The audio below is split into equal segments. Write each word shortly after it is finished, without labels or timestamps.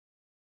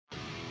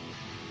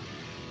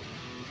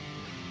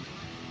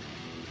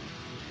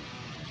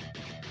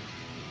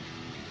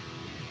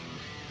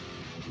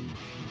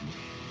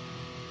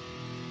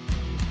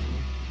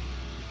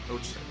I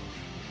would say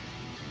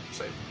Welsh.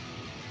 Say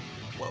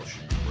Welsh.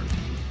 British.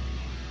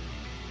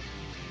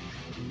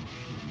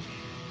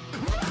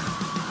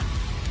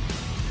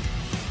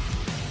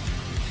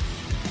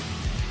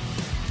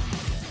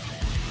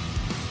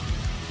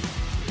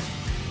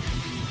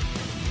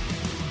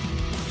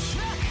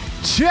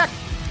 Check.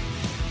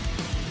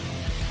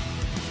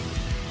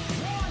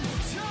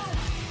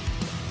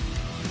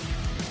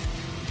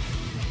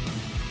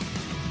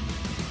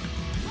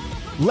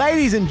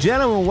 Ladies and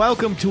gentlemen,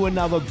 welcome to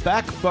another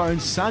Backbone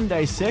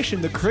Sunday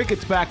session. The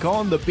cricket's back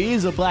on, the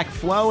beers are black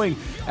flowing,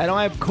 and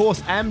I, of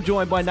course, am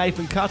joined by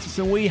Nathan Custis,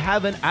 and we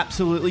have an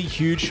absolutely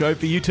huge show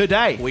for you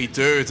today. We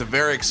do. It's a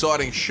very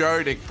exciting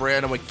show, Nick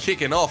Brown, and we're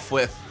kicking off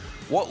with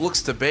what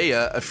looks to be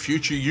a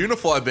future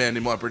Unify band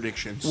in my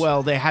predictions.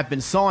 Well, they have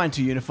been signed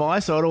to Unify,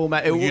 so it all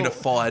matters.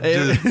 Unified,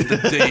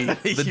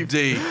 the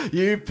D.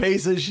 You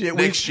piece of shit.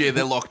 Next year,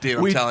 they're locked in,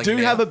 I'm telling you We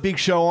do now. have a big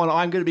show on.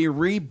 I'm going to be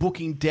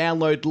rebooking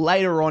Download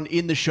later on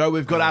in the show.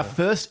 We've got our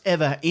first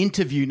ever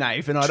interview,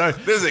 Nave, and I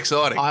don't... This is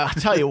exciting. I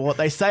tell you what,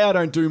 they say I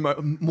don't do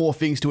more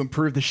things to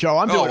improve the show.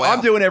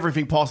 I'm doing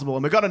everything possible,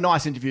 and we've got a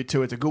nice interview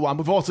too. It's a good one.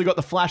 We've also got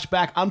the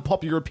flashback.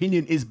 Unpopular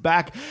Opinion is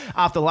back.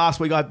 After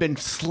last week, I've been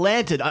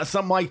slanted.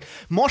 My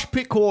mosh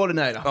pit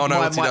coordinator. Oh, no,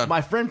 what's he done?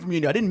 My friend from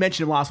uni. I didn't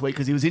mention him last week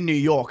because he was in New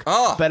York.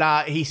 Oh.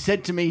 But he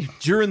said to me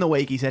during the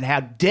week, he said,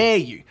 how dare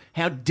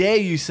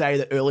you say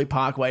that Early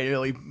Parkway,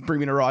 Early Bring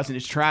Me to Horizon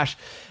is trash.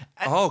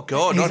 Oh,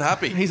 God, not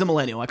happy. He's a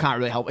millennial. I can't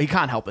really help it. He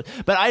can't help it.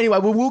 But anyway,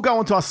 we will go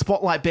on to our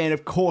spotlight band,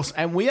 of course,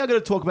 and we are going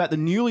to talk about the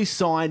newly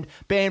signed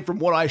band from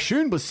what I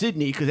assumed was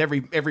Sydney, because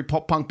every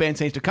pop punk band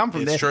seems to come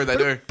from there. It's true, they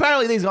But do.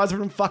 Apparently these guys are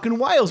from fucking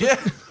Wales. Yeah.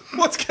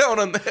 What's going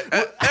on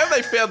there? How have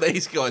they found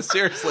these guys?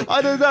 Seriously.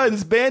 I don't know.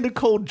 This band are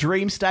called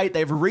Dream State.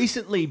 They've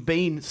recently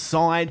been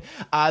signed.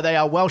 They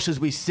are Welsh, as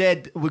we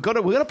said. We're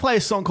gonna play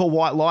a song called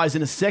White Lies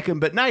in a second.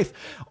 But Nath,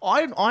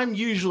 I'm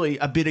usually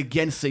a bit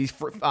against these.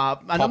 And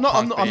I'm not.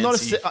 I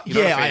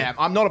am.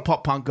 I'm not a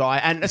pop punk guy.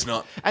 And It's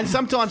not. And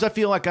sometimes I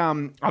feel like,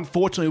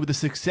 unfortunately, with the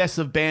success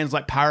of bands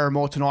like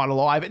Paramore, Tonight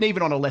Alive, and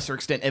even on a lesser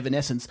extent,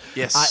 Evanescence,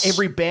 yes,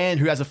 every band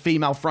who has a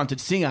female fronted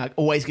singer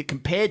always get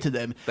compared to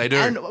them. They do.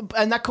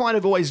 And that kind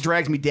of always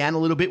drags me down a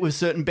little bit with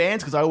certain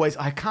bands because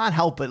I can't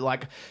help it.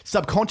 Like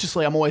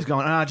subconsciously, I'm always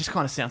going, it just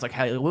kind of sounds like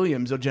Hayley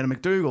Williams or Jenna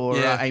McDougall or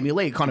Amy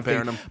Lee kind of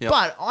thing. Yep.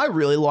 But I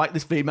really like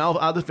this female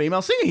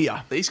singer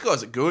here. These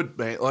guys are good,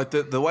 man. Like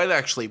the way they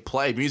actually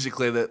play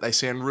musically, that they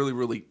sound really,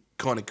 really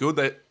kind of good.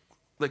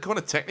 They're kind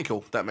of technical.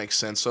 If that makes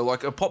sense. So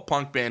like a pop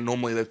punk band,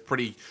 normally they're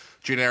pretty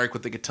generic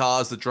with the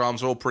guitars, the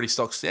drums are all pretty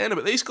stock standard,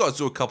 but these guys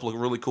do a couple of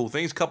really cool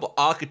things, a couple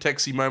of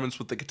architectsy moments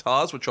with the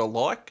guitars, which I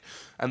like,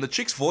 and the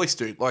chick's voice,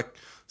 dude. Like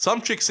some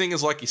chick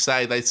singers, like you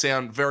say, they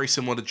sound very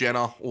similar to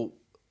Jenna,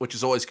 which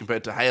is always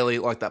compared to Hayley,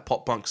 like that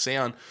pop punk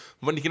sound.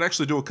 But you can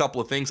actually do a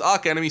couple of things.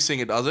 Arch Enemy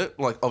singer does it,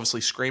 like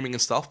obviously screaming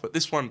and stuff, but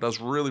this one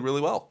does really,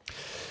 really well.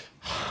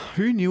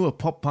 Who knew a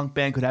pop punk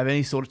band could have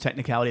any sort of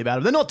technicality about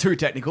it? They're not too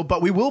technical,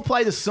 but we will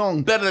play the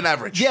song. Better than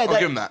average. Yeah, I'll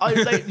give them that.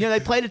 They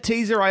played a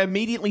teaser. I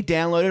immediately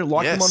downloaded it,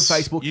 liked them on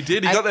Facebook. You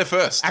did. You got there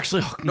first.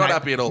 Actually, not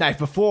happy at all. No,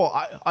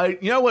 before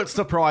you know what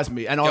surprised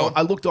me, and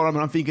I looked on them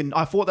and I'm thinking,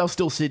 I thought they were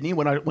still Sydney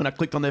when I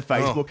clicked on their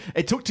Facebook.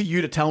 It took to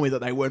you to tell me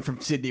that they weren't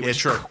from Sydney,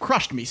 which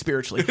crushed me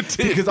spiritually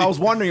because I was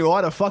wondering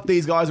why the fuck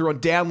these guys are on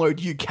Download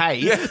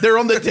UK. Yeah. They're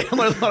on the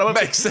Download.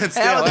 Makes sense.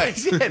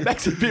 It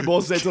makes a bit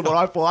more sense than what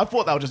I thought. I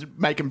thought they were just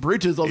making bridges.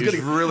 I was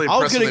really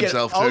impressing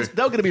himself too.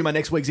 They were going to be my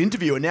next week's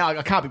interview, and now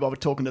I can't be bothered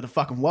talking to the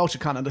fucking Welsh. I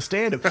can't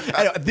understand them.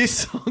 Anyway,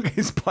 this song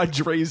is by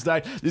Dream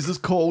State. This is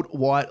called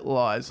White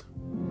Lies.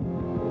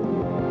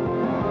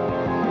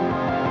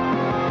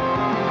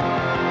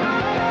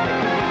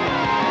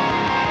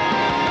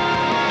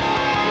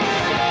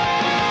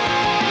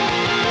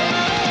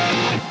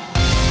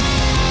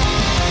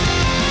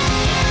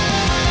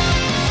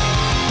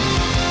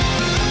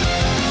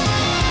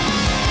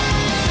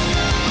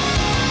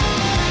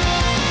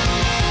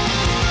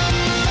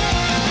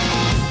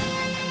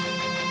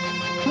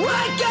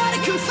 I got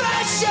a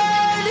confession.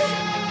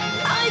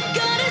 I've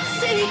got a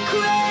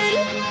secret.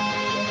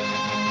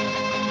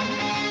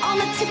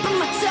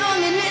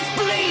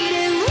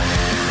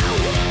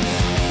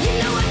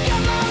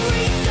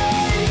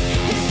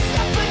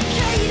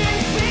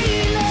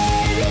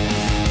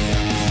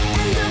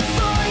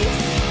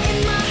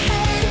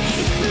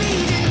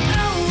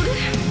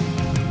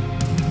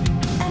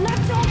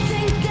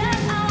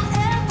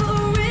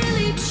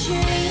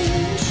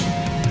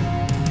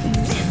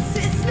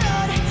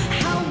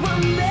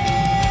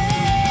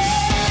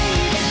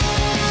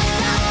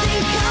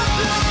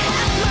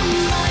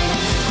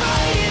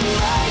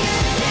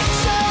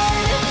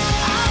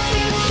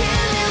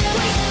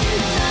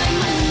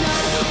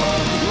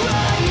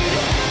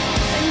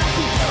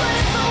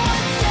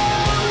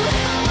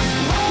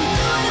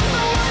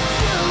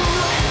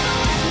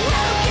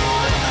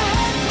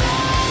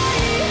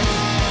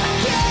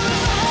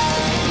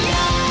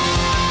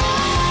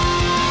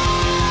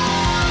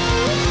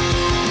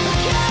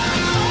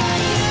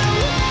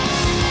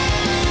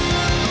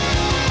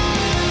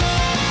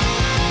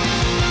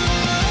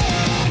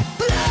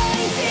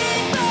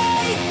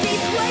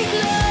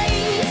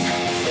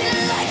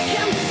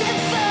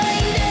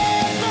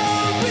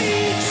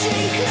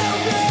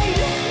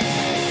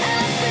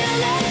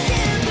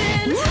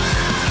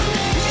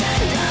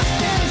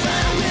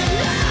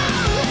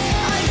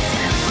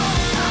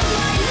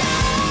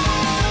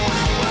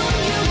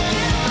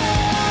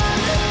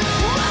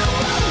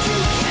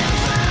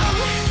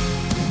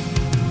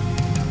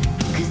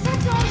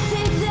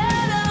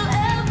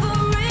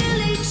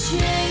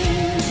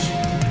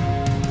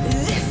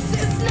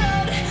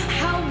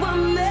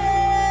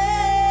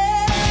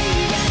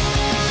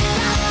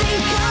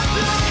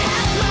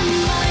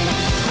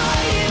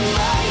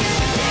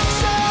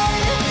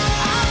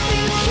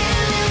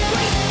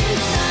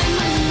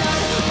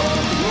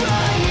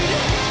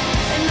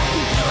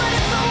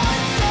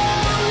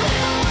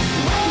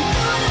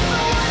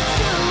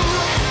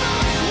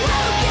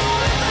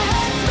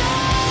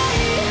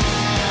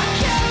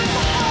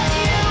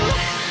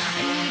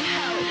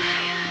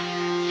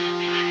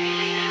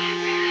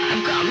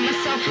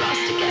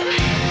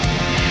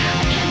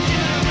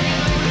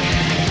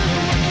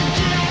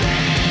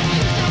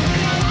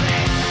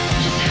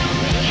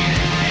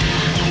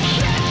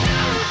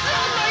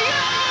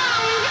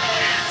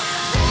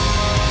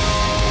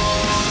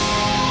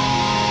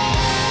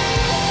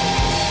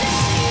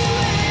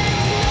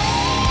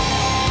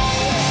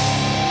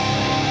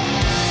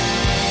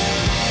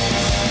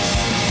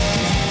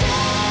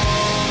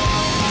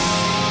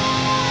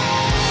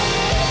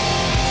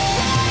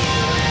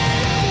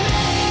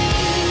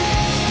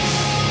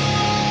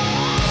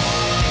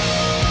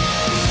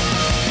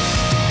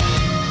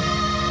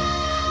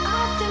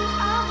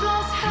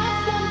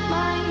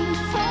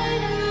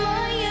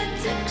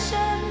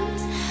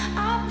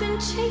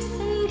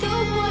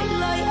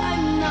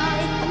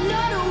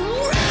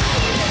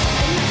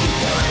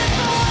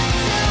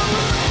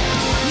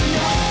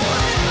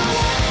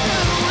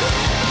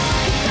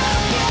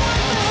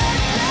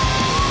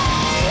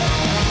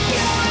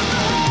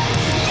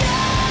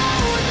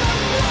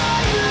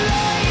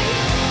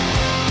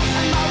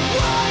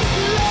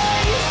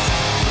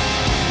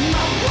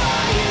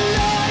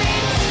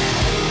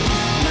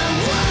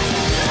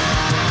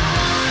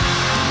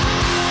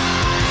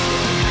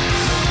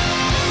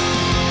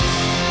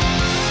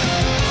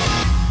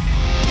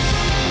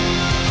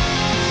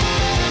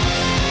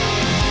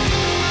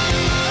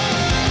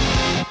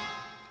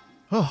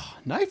 Oh,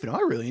 Nathan, I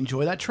really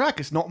enjoy that track.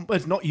 It's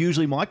not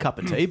usually my cup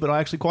of tea, but I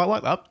actually quite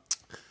like that.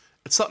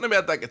 It's something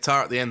about that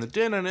guitar at the end, the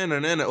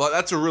din-din-din-din-din, like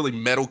that's a really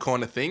metal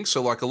kind of thing.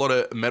 So like a lot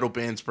of metal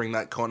bands bring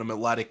that kind of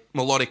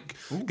melodic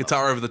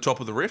guitar over the top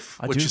of the riff,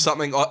 which is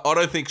something I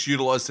don't think's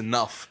utilised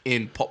enough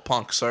in pop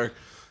punk. So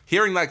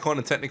hearing that kind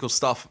of technical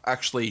stuff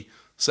actually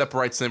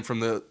separates them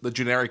from the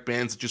generic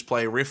bands that just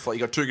play a riff. Like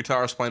you got two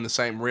guitarists playing the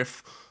same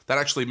riff. That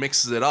actually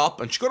mixes it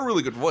up, and she's got a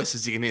really good voice,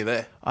 as you can hear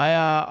there.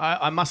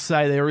 I must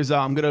say there is.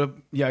 I'm gonna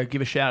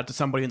give a shout out to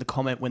somebody in the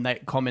comment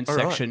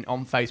section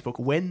on Facebook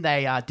when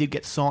they did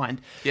get signed.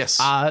 Yes.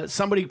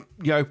 Somebody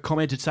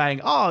commented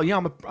saying, "Oh,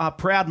 I'm a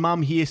proud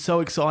mum here,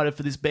 so excited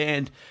for this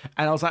band,"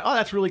 and I was like, "Oh,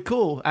 that's really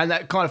cool," and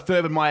that kind of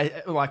furthered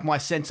my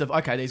sense of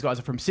okay, these guys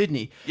are from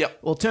Sydney. Yep.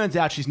 Well, it turns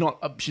out she's not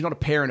a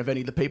parent of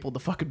any of the people in the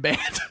fucking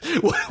band.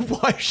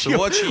 Why she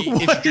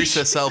introduced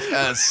herself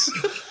as?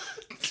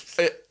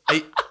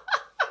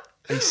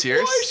 Are you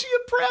serious? Why is she a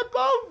proud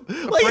mum?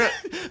 Like,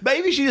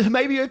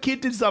 maybe her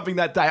kid did something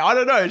that day. I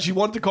don't know. She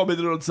wanted to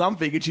comment on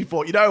something, and she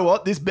thought, you know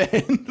what, this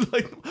band.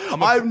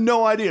 I have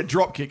no idea.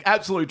 Dropkick,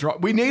 absolute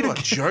drop. We need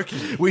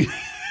joking.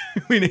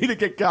 We need to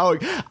get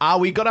going.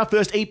 We got our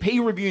first EP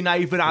review,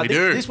 Nathan.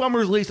 This one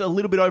was released a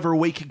little bit over a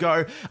week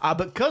ago, but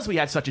because we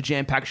had such a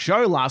jam-packed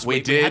show last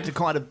week, we had to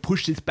kind of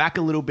push this back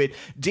a little bit.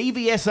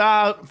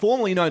 DVSR,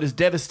 formerly known as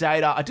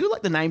Devastator. I do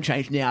like the name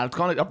change now.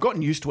 I've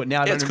gotten used to it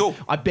now. It's cool.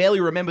 I barely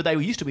remember they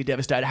used to be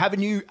Devastator. Have a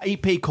new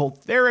EP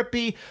called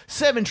Therapy,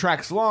 7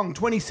 tracks long,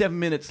 27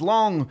 minutes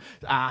long.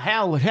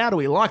 How do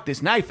we like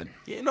this, Nathan?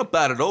 Yeah, not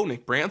bad at all,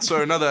 Nick Brown.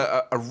 So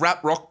another a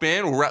rap rock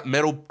band or rap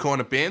metal kind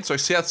of band. So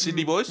South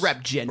Sydney boys.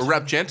 Rap gent. Or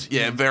rap gent.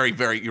 Yeah, very,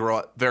 you're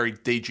right. Very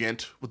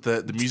D-gent with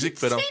the music.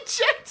 But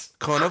D-gent?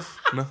 Kind of.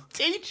 No.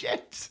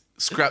 D-gent.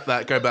 Scrap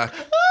that. Go back.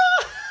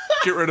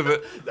 Get rid of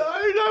it. No,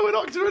 we're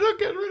not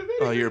getting rid of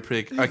it. Oh, you're a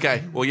pig.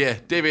 Okay, well, yeah,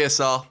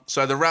 DVSR.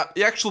 So the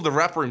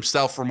rapper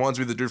himself reminds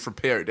me of the dude from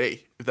POD,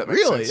 if that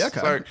makes sense. Really? Okay.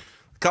 So a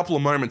couple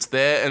of moments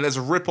there, and there's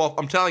a rip-off.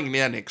 I'm telling you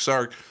now, Nick.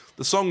 So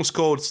the song was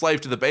called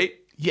Slave to the Beat.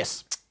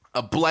 Yes.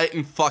 A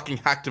blatant fucking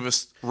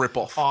Hacktivist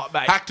rip-off. Oh,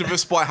 mate.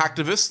 Hacktivist by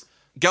Hacktivist.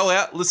 Go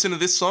out, listen to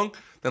this song,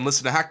 then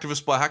listen to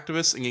Hacktivist by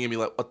Hacktivist, and you're going to be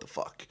like, what the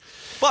fuck?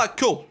 But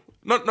cool.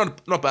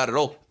 Not bad at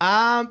all.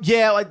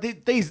 Yeah, like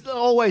these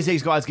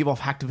guys give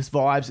off Hacktivist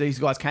vibes. These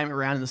guys came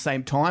around in the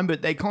same time,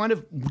 but they kind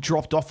of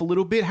dropped off a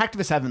little bit.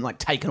 Hacktivists haven't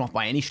taken off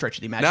by any stretch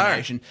of the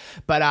imagination.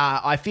 No. But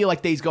I feel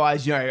like these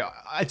guys,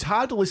 it's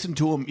hard to listen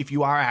to them if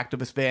you are an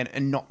Hacktivist fan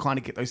and not kind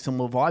of get those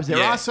similar vibes. There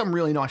are some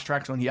really nice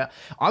tracks on here.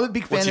 I'm a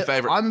big fan. What's your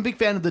favorite? I'm a big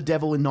fan of The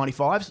Devil in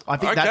 95s.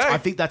 I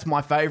think that's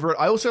my favorite.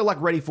 I also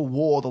like Ready for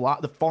War,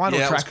 the final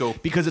track, cool.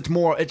 because it's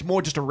more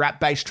just a rap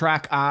based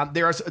track.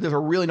 There's a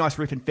really nice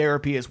riff in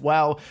Therapy as well.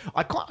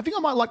 I think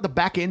I might like the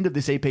back end of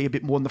this EP a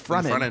bit more than the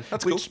front end.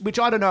 That's cool. Which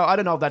I don't know. I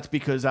don't know if that's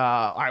because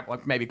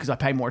maybe because I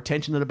pay more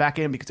attention to the back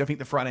end, because I think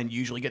the front end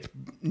usually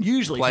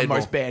Played for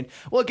most band,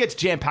 it gets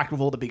jam packed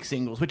with all the big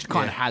singles, which it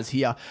kind of has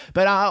here.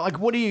 But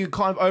what are you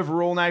kind of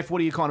overall, Nath?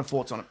 What are your kind of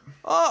thoughts on it?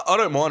 I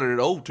don't mind it at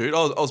all, dude.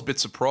 I was a bit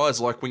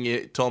surprised, like when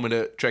you told me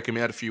to check him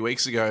out a few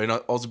weeks ago, and I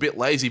was a bit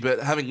lazy.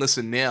 But having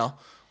listened now,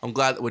 I'm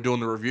glad that we're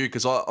doing the review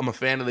because I'm a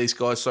fan of these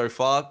guys so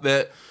far.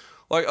 That.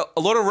 Like, a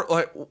lot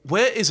of,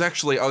 where is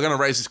actually, I'm going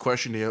to raise this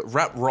question here,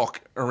 rap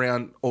rock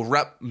around, or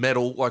rap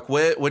metal,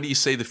 where do you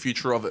see the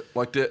future of it?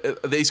 Like, are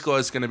these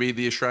guys going to be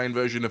the Australian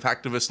version of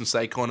Hacktivist and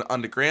stay kind of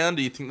underground?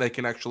 Do you think they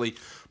can actually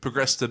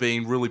progress to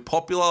being really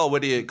popular, or where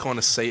do you kind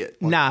of see it?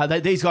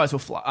 These guys will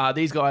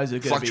these guys are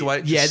going to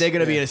fluctuate. They're going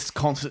to be in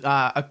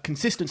a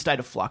consistent state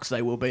of flux.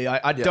 They will be.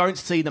 I don't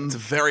see them. It's a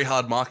very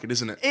hard market,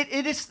 isn't it?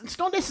 It's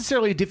not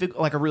necessarily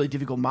a really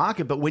difficult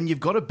market, but when you've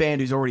got a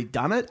band who's already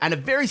done it and a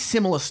very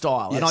similar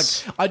style, yes. and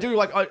I do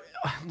look,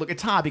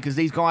 it's hard because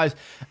these guys,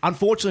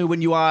 unfortunately,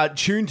 when you are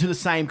tuned to the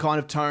same kind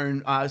of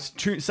tone,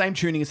 same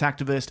tuning as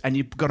Hacktivist, and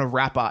you've got a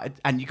rapper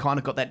and you kind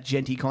of got that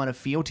genty kind of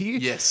feel to you,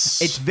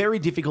 yes, it's very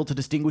difficult to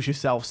distinguish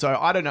yourself. So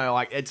I don't know,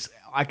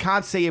 I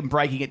can't see him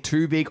breaking it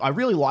too big. I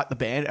really like the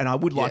band, and I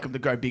would like him to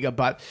go bigger.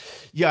 But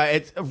yeah,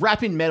 it's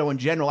rap in metal in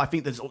general. I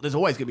think there's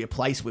always going to be a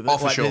place with it. Oh,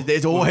 for sure.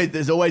 There's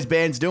always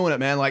bands doing it,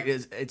 man.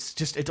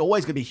 It's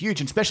always going to be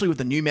huge, and especially with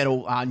the new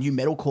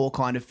metalcore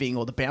kind of thing,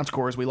 or the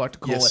bouncecore as we like to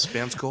call it. Yes,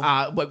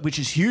 bouncecore. Which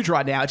is huge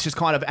right now. It's just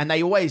kind of, and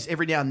they always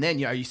every now and then,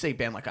 you see a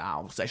band like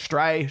we'll say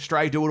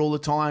Stray do it all the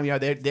time.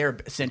 They're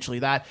essentially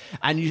that,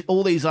 and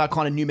all these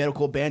kind of new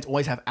metalcore bands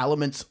always have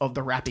elements of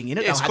the rapping in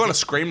it. Yeah, it's kind of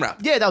scream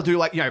rap. Yeah, they'll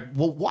do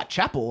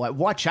Whitechapel,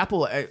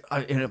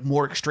 in a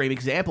more extreme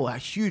example, are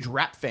huge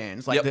rap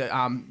fans,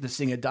 the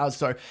singer does.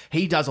 So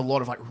he does a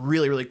lot of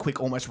really, really quick,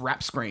 almost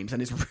rap screams,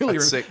 and it's really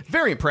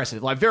very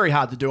impressive. Very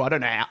hard to do. I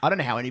don't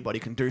know how anybody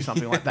can do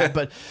something like that,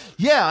 but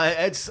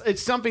yeah,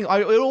 it's something.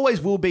 It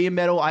always will be in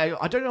metal.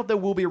 I don't know if there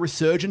will be a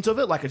resurgence of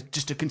it,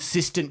 just a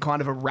consistent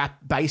kind of a rap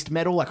based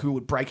metal, who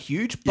would break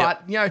huge.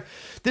 But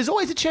there's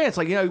always a chance.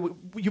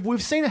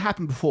 We've seen it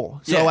happen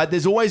before, so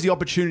there's always the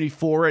opportunity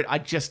for it. I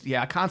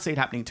can't see it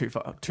happening too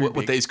far.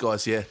 With these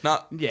guys, yeah. No,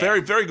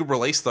 very, very good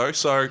release though.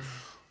 So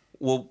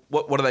well,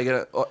 what are they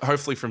going to?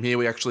 Hopefully, from here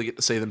we actually get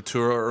to see them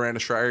tour around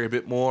Australia a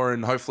bit more,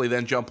 and hopefully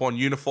then jump on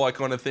Unify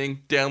kind of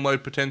thing,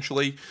 download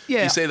potentially. Yeah.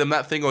 Do you see them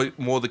that thing, or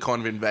more the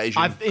kind of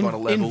invasion kind of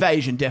level?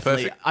 Invasion,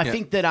 definitely. Perfect. I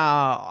think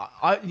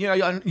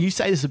that you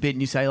say this a bit,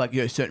 and you say like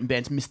certain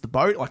bands missed the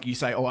boat. Like you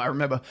say, I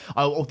remember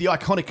the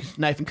iconic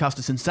Nathan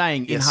Custerson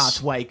saying "In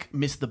Heart's Wake"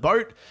 missed the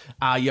boat.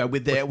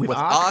 With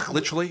Ark,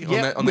 literally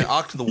on their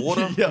Ark to the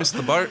water, missed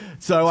the boat.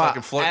 So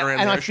fucking floating around.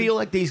 And the I ocean. feel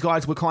like these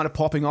guys were kind of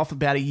popping off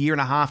about a year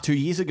and a half, 2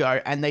 years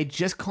ago, and they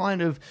just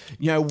kind of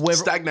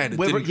stagnated.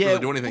 Didn't really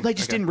do anything. They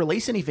just didn't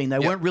release anything. They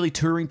weren't really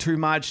touring too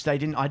much. I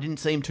didn't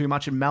see them too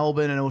much in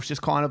Melbourne, and it was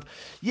just kind of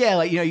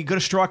you got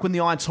to strike when the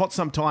iron's hot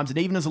sometimes. And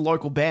even as a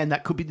local band,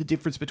 that could be the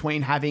difference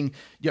between having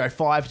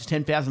 5 to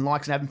 10,000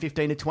 likes and having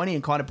 15 to 20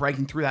 and kind of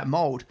breaking through that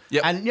mold.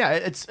 Yep. And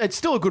it's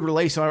still a good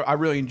release. I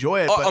really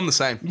enjoy it. But I'm the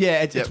same.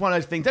 Yeah, it's one of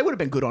those things. They would have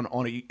been good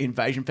on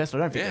Invasion Fest. I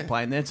don't think they're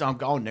playing there. So I'm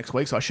going next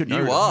week, so I should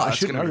know. I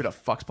should know who the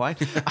fuck's playing.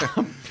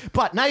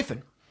 But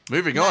Nathan,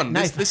 moving on.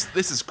 This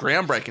is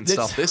groundbreaking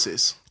stuff. This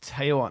is.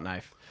 Tell you what,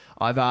 Nath,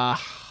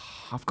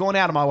 I've gone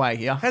out of my way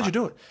here. How'd you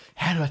do it?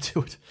 How did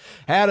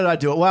I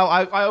do it? Well,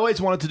 I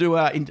always wanted to do.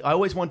 I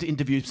always wanted to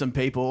interview some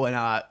people, and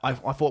I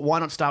thought, why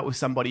not start with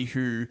somebody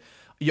who.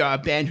 A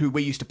band who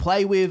we used to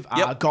play with,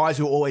 guys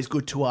who were always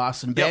good to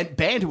us, and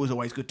band who was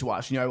always good to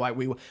us. Like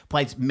we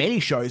played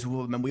many shows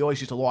with them, and we always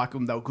used to like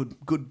them. They were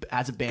good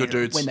as a band good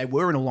dudes. when they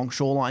were in Along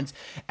Shorelines.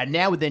 And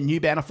now with their new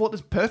band, I thought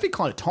this perfect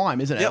kind of time,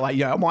 isn't it? Yep. Like,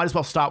 I might as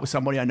well start with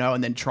somebody I know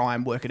and then try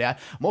and work it out.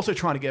 I'm also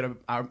trying to get an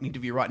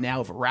interview right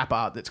now of a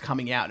rapper that's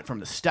coming out from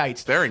the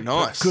States. Very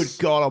nice. But good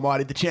God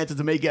Almighty, the chances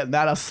of me getting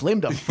that are slim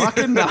to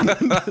fucking none.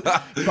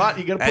 But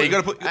you got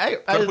to put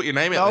your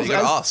name out there. You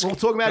got to ask. We were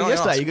talking about it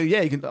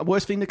yesterday.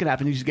 Worst thing that could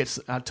happen is you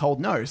just get told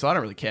no. So I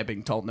don't really care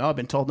being told no. I've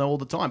been told no all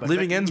the time. But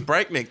Living Ends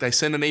Breakneck. They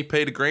sent an EP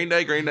to Green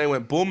Day. Green Day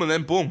went boom, and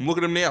then boom. Look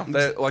at them now.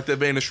 They've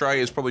been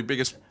Australia's probably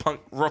biggest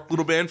punk rock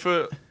little band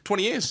for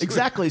 20 years.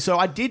 Exactly. So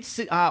I did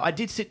sit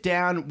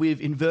down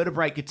with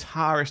Invertebrate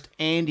guitarist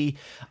Andy.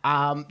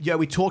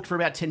 We talked for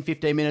about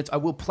 10-15 minutes. I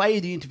will play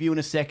the interview in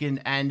a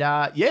second. And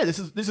this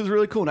is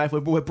really cool, Nate.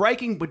 We're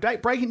breaking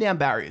down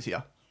barriers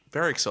here.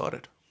 Very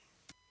excited.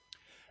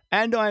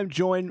 And I am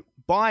joined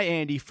by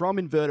Andy from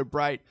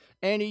Invertebrate.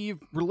 Andy,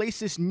 you've released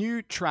this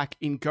new track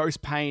in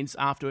Ghost Pains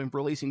after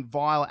releasing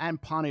Vile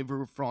and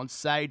Parnez-vous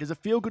Français. Does it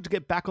feel good to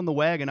get back on the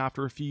wagon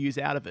after a few years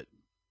out of it?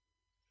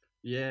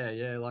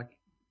 Yeah. Like,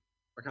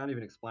 I can't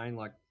even explain.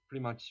 Like,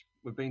 pretty much,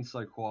 we've been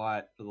so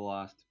quiet for the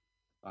last,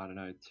 I don't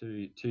know,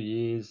 two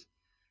years.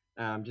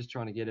 Just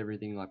trying to get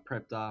everything like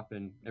prepped up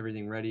and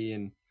everything ready,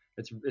 and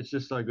it's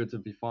just so good to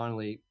be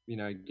finally,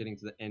 getting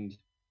to the end.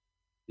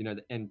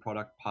 The end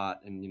product part,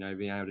 and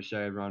being able to show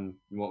everyone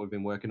what we've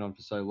been working on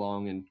for so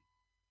long. And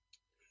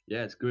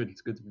yeah, it's good.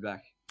 It's good to be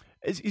back.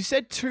 You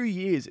said 2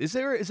 years. Is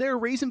there a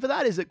reason for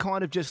that? Is it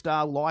kind of just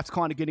life's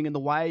kind of getting in the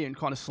way and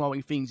kind of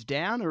slowing things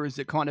down, or is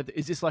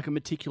this like a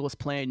meticulous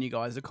plan you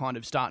guys are kind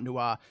of starting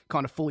to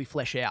kind of fully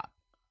flesh out?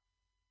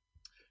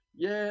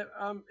 Yeah,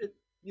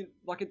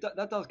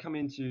 that does come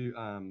into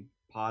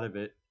part of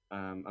it.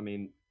 I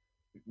mean,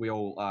 we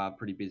all are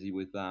pretty busy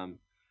with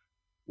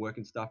work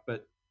and stuff,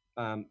 but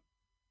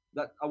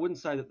that I wouldn't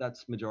say that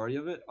that's majority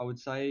of it. I would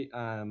say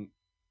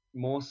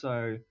more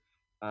so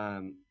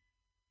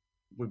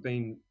we've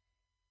been,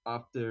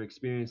 after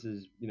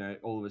experiences,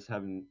 all of us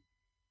having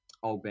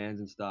old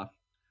bands and stuff,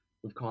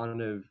 we've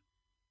kind of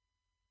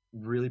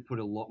really put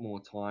a lot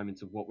more time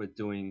into what we're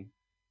doing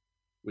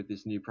with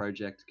this new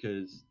project,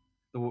 because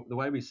the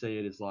way we see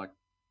it is like,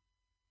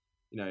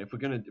 if we're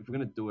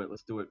gonna do it,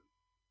 let's do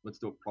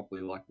it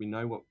properly. Like, we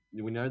know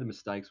the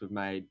mistakes we've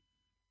made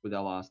with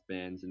our last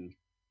bands and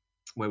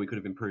where we could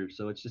have improved.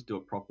 So let's just do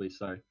it properly.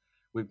 So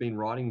we've been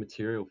writing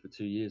material for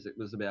 2 years. It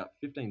was about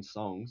 15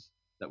 songs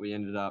that we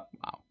ended up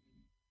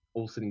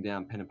all sitting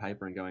down, pen and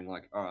paper, and going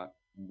like, all right,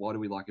 what do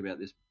we like about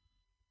this?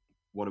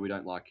 What do we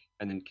don't like?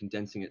 And then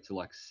condensing it to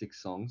like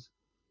 6 songs.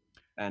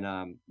 And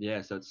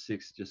so it's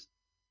 6 just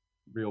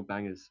real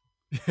bangers.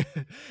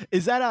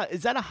 Is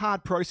that a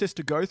hard process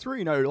to go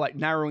through? Like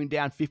narrowing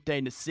down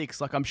 15 to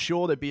 6. Like, I'm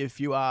sure there'd be a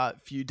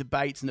few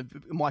debates, and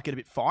it might get a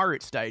bit fiery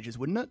at stages,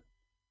 wouldn't it?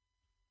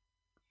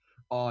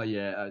 Oh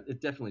yeah, it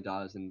definitely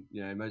does, and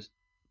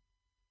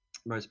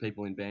most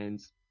people in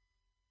bands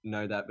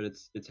know that, but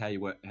it's how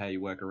you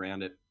work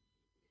around it.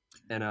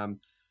 And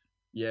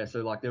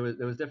so like there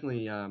was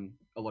definitely a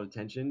lot of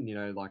tension,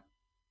 like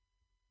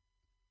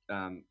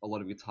a lot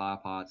of guitar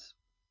parts,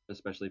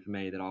 especially for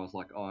me, that I was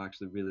like, oh, I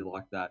actually really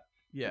like that.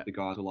 Yeah. The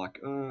guys were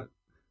like,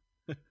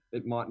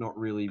 it might not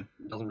really,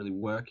 doesn't really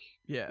work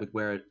with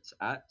where it's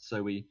at.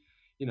 So we,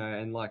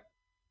 and like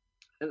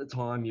at the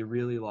time you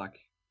really like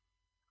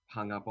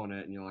hung up on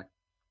it, and you're like,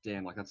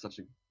 damn, like that's such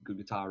a good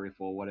guitar riff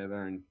or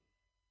whatever.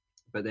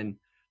 But then,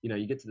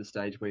 you get to the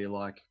stage where you're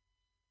like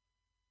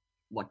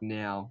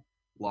now,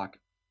 like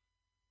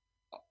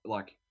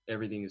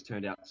everything has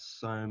turned out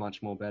so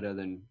much more better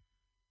than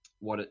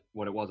what it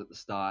was at the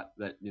start,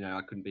 that,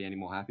 I couldn't be any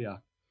more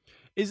happier.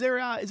 Is there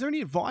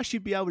any advice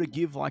you'd be able to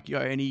give, like, you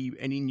know,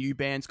 any new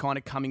bands kind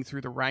of coming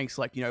through the ranks?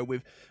 Like, you know,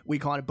 we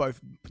kind of both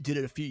did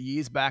it a few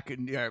years back,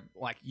 and, you know,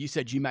 like you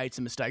said, you made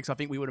some mistakes. I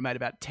think we would have made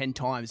about 10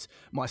 times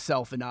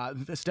myself and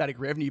Static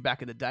Revenue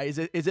back in the day.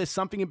 Is there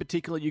something in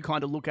particular you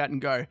kind of look at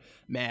and go,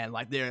 man,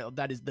 like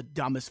that is the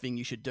dumbest thing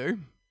you should do?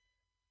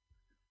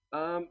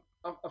 I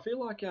feel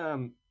like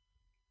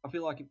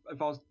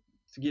if I was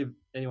to give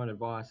anyone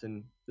advice,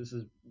 and this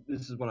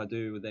is what I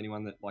do with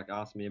anyone that like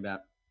asks me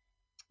about,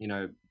 you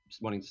know,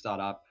 wanting to start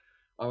up,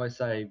 I always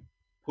say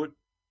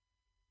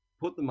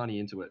put the money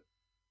into it.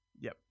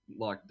 Yep.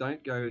 Like,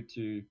 don't go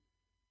to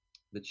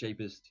the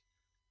cheapest,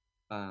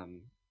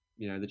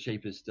 the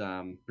cheapest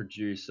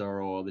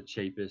producer or the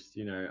cheapest,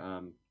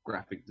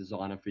 graphic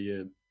designer for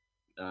your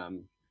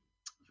album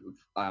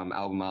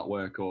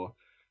artwork, or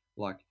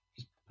like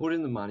just put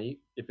in the money.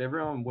 If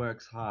everyone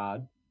works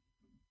hard,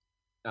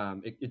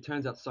 it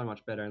turns out so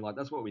much better. And like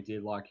that's what we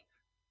did. Like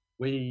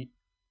we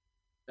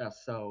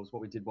ourselves,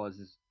 what we did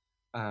was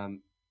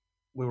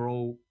we were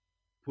all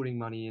putting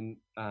money in,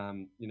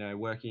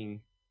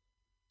 working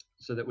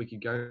so that we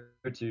could go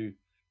to,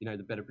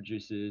 the better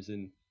producers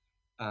and,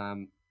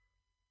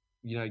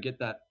 get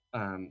that,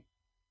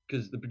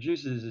 because the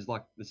producers is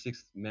like the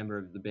sixth member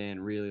of the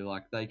band, really.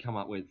 Like they come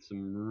up with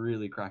some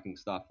really cracking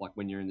stuff, like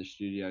when you're in the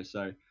studio.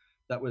 So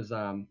that was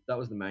the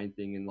main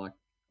thing. And like,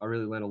 I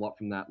really learned a lot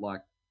from that.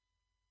 Like,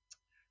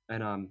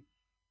 and,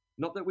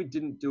 not that we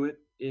didn't do it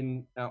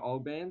in our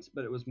old bands,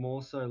 but it was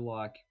more so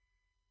like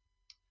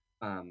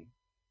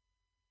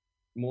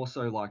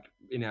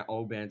in our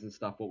old bands and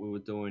stuff, what we were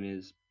doing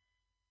is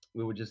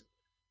we would just,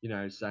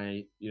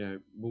 say,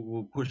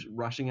 we'll push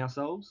rushing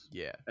ourselves.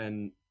 Yeah.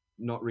 And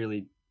not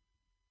really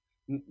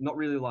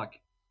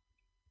like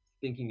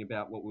thinking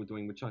about what we're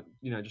doing. We're trying,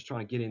 just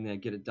trying to get in there,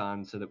 get it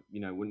done so that,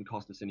 it wouldn't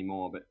cost us any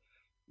more. But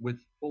with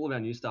all of our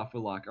new stuff,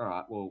 we're like, all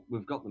right, well,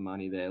 we've got the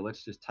money there.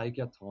 Let's just take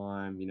our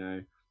time,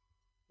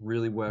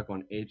 really work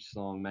on each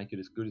song, make it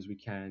as good as we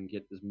can,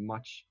 get as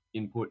much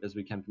input as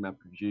we can from our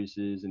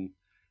producers. And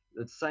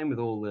it's the same with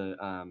all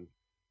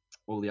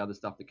the other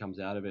stuff that comes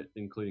out of it,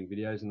 including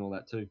videos and all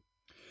that too.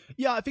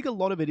 Yeah, I think a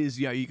lot of it is,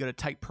 you got to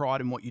take pride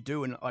in what you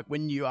do. And like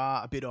when you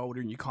are a bit older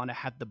and you kind of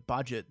have the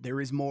budget,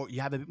 there is more, you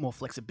have a bit more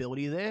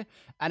flexibility there.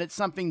 And it's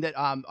something that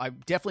I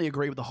definitely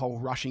agree with the whole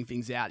rushing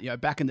things out.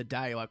 Back in the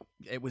day, like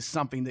it was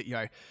something that,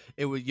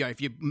 it was, if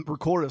you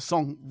recorded a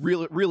song,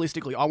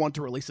 realistically, I wanted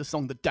to release a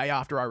song the day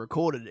after I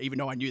recorded it, even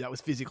though I knew that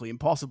was physically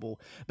impossible.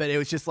 But it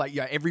was just like,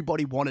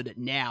 everybody wanted it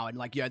now. And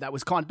like, that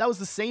was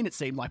the scene, it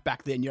seemed like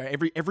back then.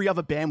 Every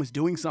other band was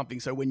doing something.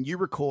 So when you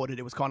recorded,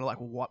 it was kind of like,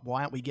 well,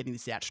 why aren't we getting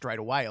this out straight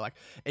away? Like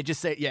it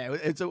just said,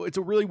 it's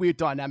a really weird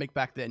dynamic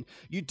back then.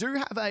 You do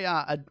have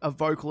a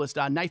vocalist,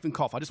 Nathan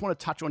Koff. I just want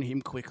to touch on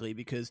him quickly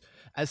because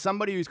as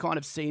somebody who's kind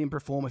of seen him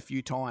perform a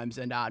few times,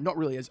 and not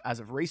really as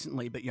of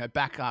recently, but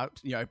back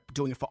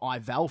doing it for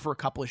iVal for a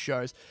couple of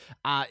shows,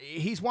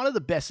 he's one of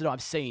the best that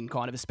I've seen,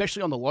 kind of,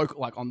 especially on the local,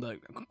 like on the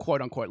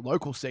quote unquote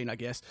local scene, I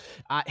guess.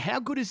 How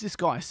good is this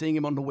guy? Seeing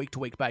him on a week to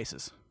week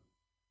basis?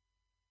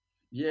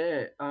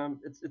 Yeah,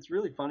 it's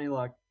really funny.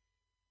 Like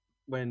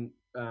when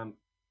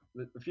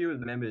a few of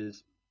the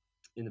members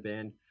in the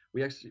band,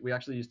 we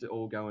actually used to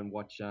all go and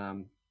watch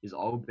his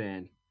old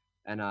band,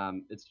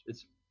 and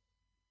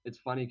it's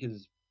funny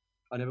because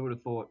I never would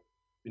have thought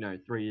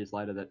 3 years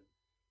later that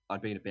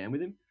I'd be in a band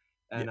with him,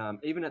 and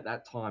even at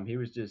that time it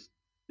was just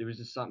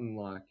something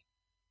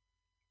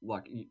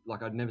like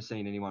I'd never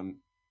seen anyone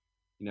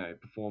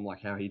perform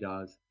like how he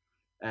does,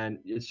 and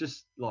it's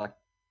just like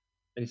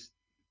his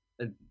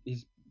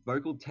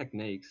vocal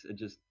techniques are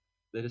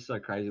they're just so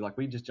crazy. Like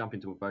we just jump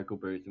into a vocal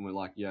booth and we're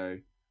like, yo,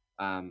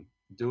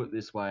 do it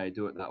this way,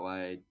 do it that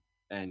way,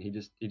 and he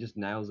just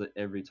nails it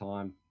every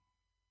time.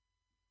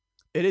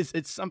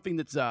 It's something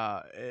that's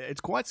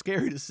it's quite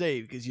scary to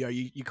see because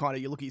you kind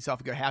of look at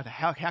yourself and go,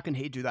 how can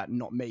he do that and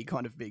not me,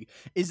 kind of big.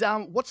 Is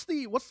what's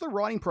the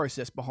writing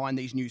process behind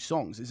these new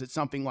songs? Is it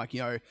something like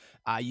you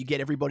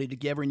get everybody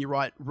together and you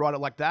write it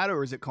like that,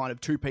 or is it kind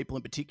of two people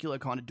in particular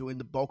kind of doing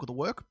the bulk of the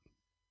work?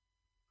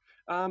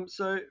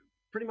 So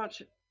pretty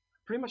much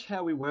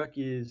how we work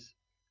is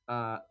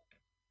our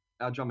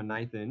drummer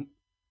Nathan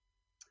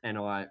and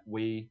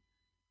we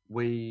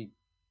pretty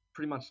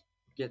much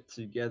get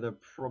together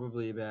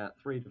probably about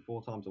 3 to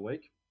 4 times a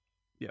week.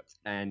 Yep.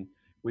 And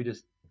we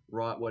just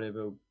write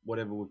whatever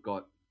we've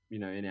got,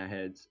 in our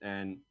heads,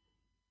 and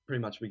pretty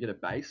much we get a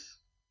bass.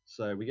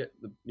 So we get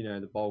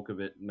the bulk of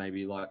it,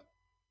 maybe like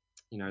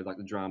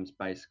the drums,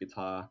 bass,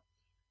 guitar.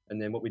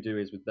 And then what we do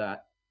is with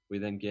that, we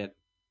then get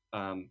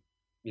our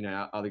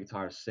other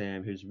guitarist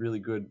Sam, who's really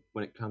good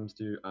when it comes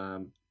to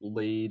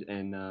lead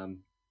and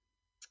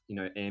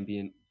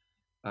ambient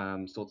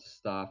sorts of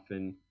stuff,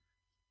 and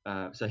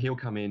so he'll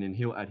come in and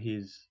he'll add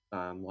his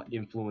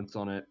influence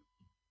on it.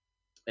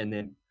 And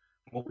then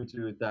what we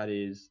do with that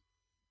is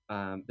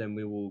then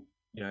we will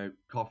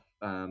Koff,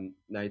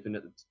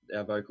 Nathan,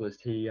 our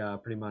vocalist, he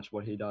pretty much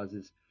what he does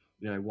is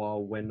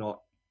while we're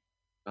not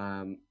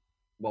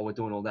while we're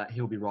doing all that,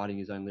 he'll be writing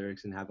his own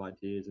lyrics and have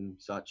ideas and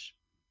such.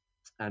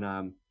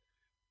 And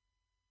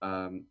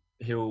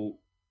he'll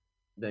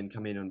then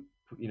come in and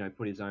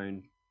put his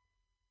own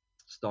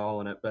style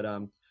on it. But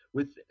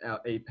with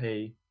our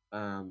EP,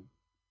 a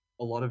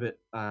lot of it,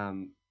 a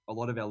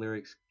lot of our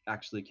lyrics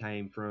actually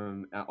came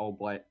from our old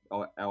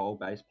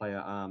bass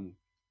player,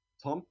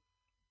 Tom,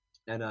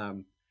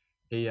 and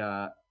he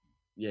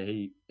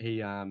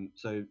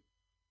so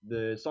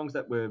the songs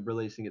that we're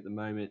releasing at the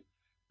moment,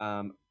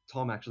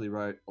 Tom actually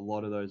wrote a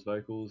lot of those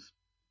vocals,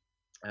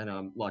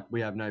 and like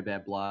We Have No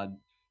Bad Blood,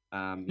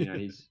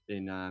 he's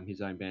in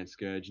his own band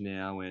Scourge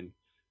now, and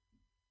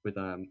with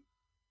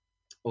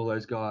all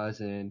those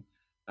guys, and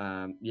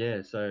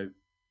so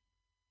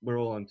we're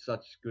all on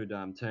such good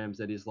terms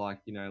that he's like,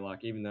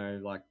 like even though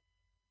like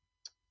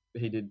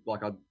he did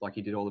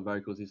he did all the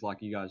vocals, he's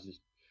like, you guys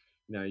just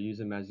use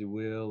them as you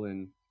will,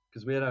 and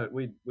because we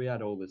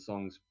had all the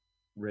songs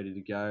ready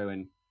to go,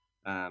 and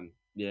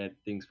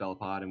things fell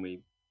apart, and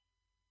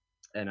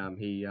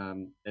he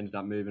ended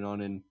up moving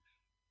on, and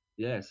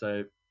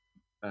so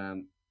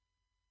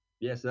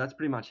so that's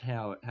pretty much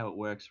how it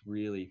works,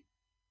 really.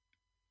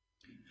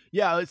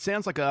 Yeah, it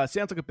sounds like a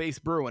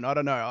beast brewing. I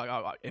don't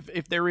know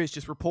if there is,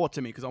 just report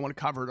to me because I want to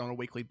cover it on a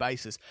weekly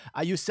basis.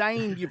 Are you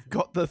saying you've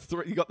got the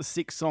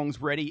 6 songs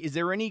ready? Is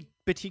there any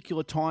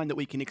particular time that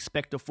we can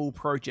expect a full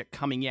project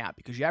coming out?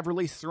 Because you have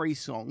released 3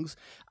 songs.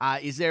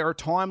 Is there a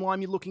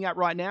timeline you're looking at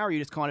right now? Or are you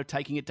just kind of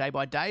taking it day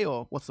by day,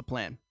 or what's the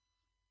plan?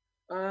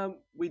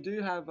 We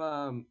do have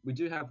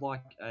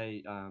like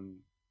a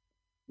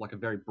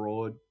very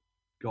broad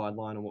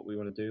guideline on what we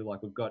want to do.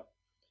 Like we've got,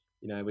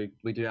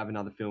 we do have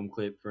another film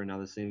clip for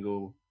another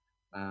single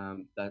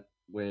that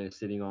we're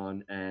sitting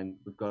on, and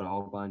we've got a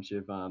whole bunch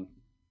of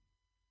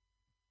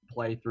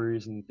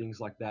playthroughs and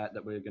things like that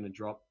we're going to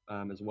drop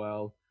as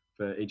well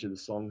for each of the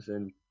songs.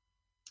 And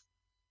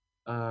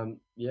so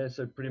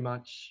pretty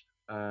much,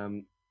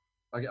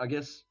 I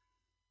guess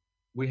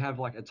we have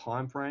like a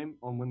time frame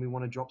on when we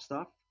want to drop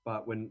stuff,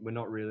 but when we're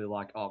not really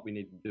like, oh, we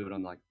need to do it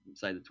on like,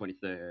 say, the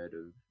 23rd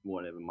of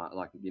whatever,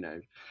 pretty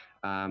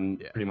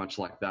much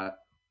like that.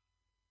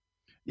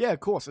 Yeah,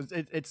 of course.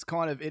 It's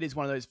kind of, it is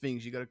one of those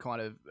things you got to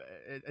kind of,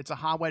 it's a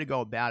hard way to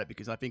go about it,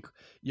 because I think,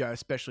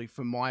 especially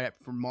from my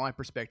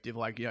perspective,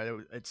 like,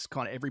 it's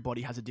kind of,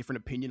 everybody has a different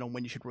opinion on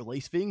when you should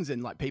release things,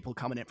 and like people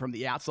coming in from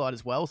the outside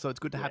as well. So it's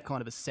good to have kind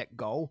of a set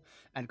goal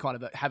and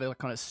kind of have a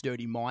kind of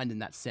sturdy mind in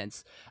that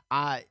sense.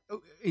 Going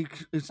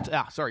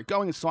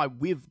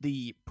aside with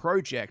the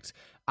project,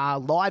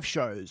 live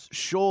shows,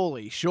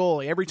 surely.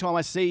 Every time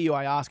I see you,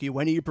 I ask you,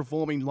 when are you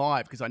performing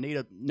live? Because I need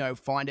to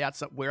find out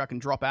where I can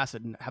drop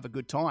acid and have a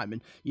good time.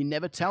 And you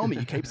never tell me.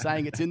 You keep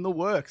saying it's in the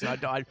works.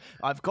 I've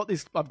got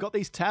these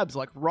tabs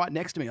like right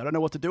next to me. I don't know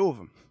what to do with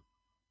them.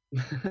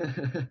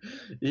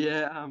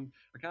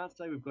 I can't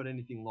say we've got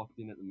anything locked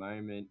in at the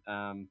moment.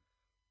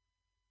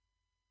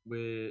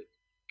 We're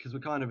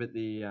kind of at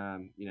the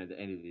the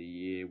end of the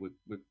year.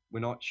 We're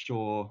not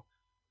sure.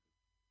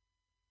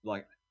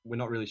 Like, we're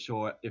not really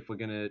sure if we're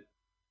going to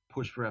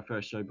push for our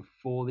first show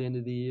before the end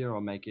of the year, or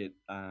make it,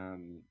 at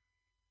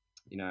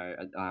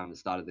the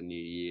start of the new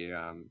year.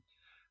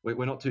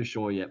 We're not too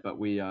sure yet, but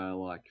we are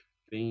like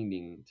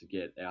fiending to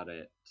get out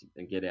there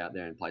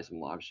and play some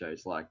live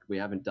shows. Like, we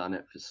haven't done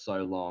it for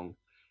so long,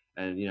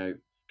 and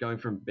going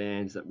from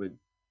bands that would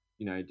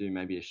do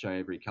maybe a show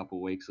every couple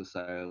of weeks or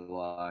so,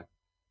 like,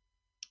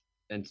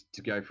 and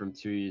to go from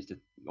 2 years to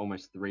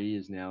almost 3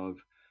 years now of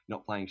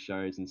not playing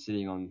shows and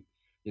sitting on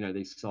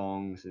these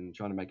songs and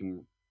trying to make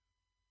them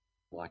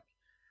like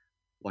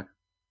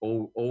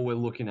all we're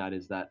looking at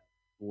is that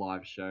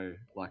live show.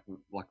 Like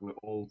we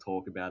all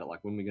talk about it, like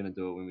when we're going to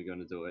do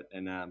it,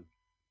 and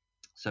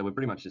so we're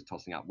pretty much just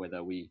tossing up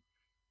whether we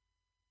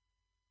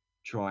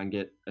try and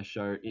get a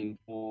show in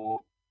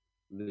for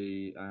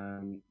the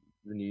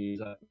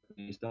new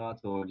year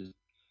starts, or just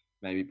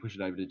maybe push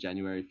it over to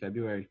January,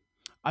 February.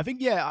 I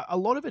think, a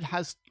lot of it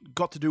has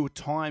got to do with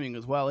timing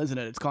as well, isn't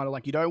it? It's kind of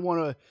like you don't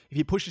want to, if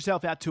you push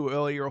yourself out too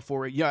early or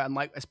for and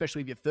like,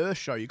 especially with your first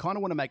show, you kind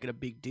of want to make it a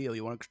big deal.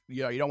 You want to,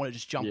 you don't want to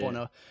just jump on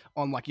a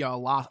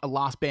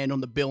last band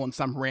on the bill on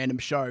some random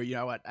show,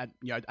 at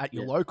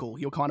your local.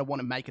 You'll kind of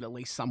want to make it at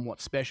least somewhat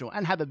special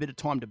and have a bit of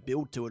time to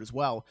build to it as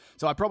well.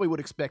 So I probably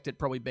would expect it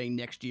probably being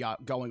next year,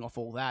 going off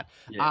all that.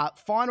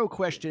 Final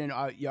question.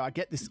 I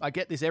get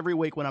this every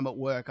week when I'm at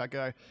work.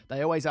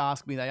 They always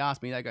ask me,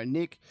 they go,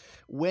 Nick,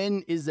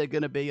 when is there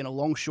going to be an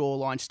Along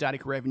Shoreline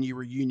Static Revenue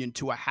reunion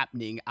tour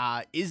happening?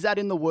 Is that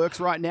in the works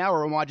right now,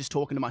 or am I just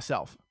talking to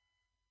myself?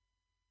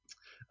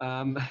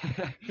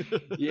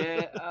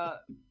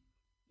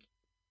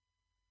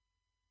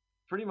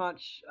 Pretty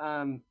much.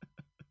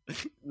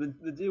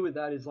 The deal with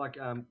that is like,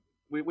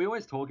 we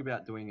always talk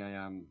about doing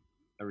a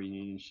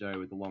reunion show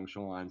with the Along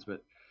Shorelines,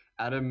 but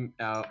Adam,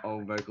 our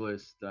old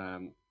vocalist,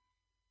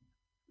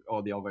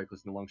 or the old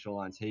vocalist in the Along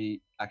Shorelines,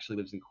 he actually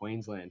lives in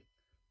Queensland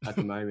at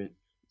the moment.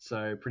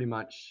 So pretty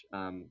much,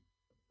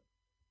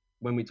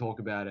 when we talk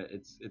about it,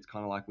 it's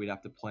kind of like we'd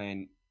have to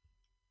plan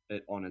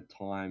it on a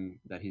time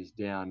that he's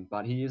down.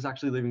 But he is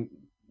actually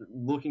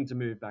looking to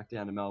move back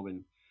down to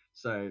Melbourne.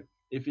 So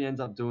if he ends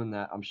up doing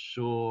that, I'm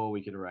sure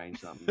we could arrange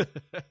something.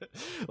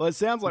 Well, it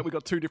sounds like we've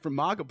got two different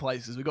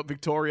marketplaces. We've got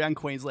Victoria and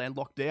Queensland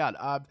locked down.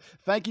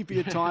 Thank you for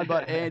your time,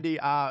 but Andy,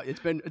 it's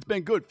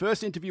been good.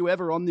 First interview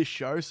ever on this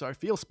show, so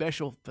feel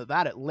special for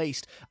that at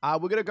least. We're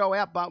going to go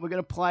out, but we're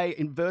going to play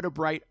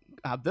Vertebrate,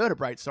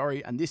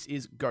 and this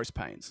is Ghost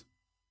Pains.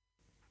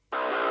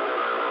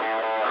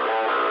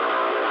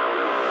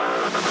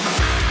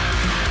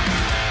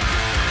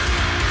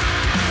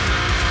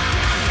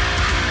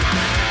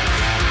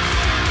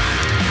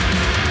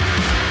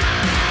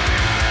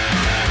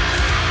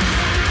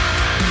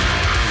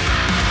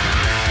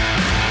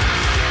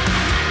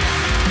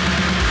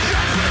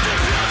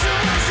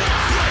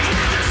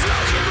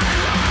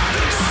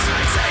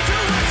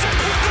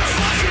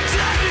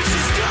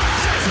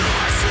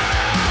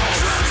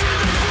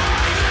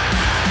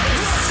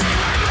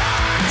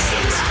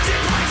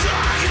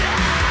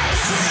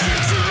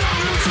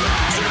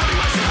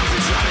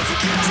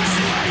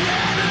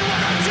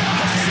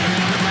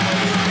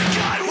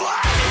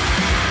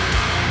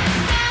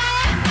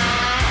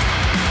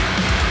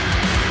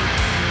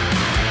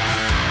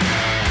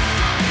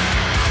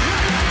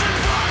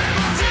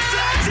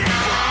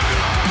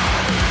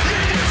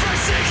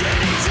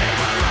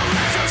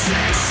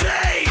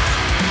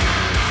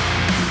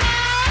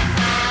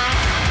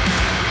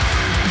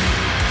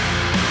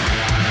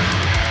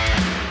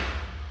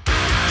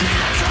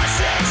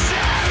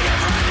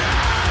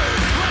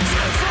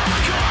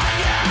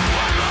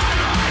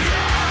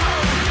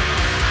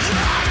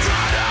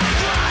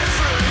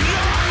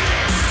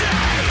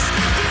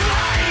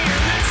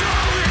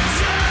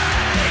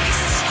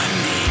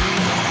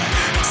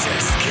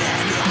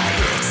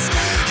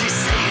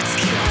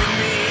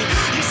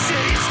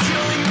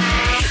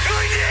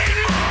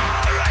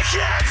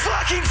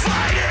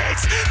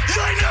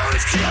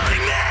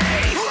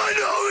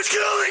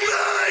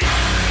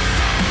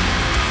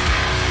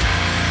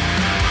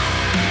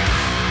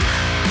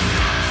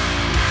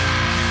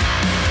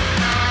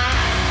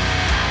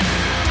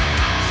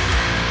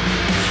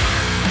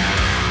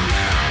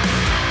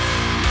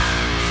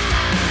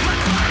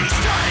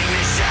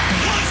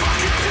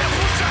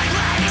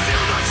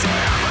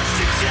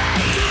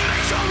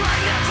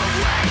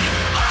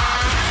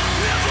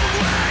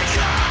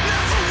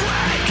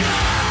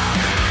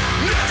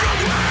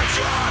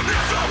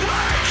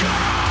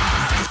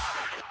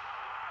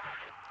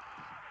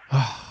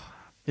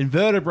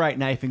 Invertebrate,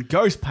 Nathan.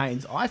 Ghost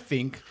Pains. I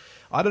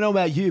don't know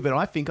about you, but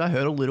I think I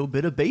heard a little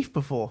bit of beef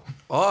before.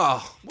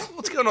 Oh,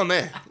 what's going on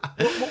there?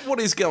 What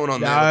is going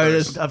on there?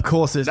 No, of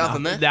course there's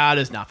nothing there. there. No,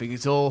 there's nothing.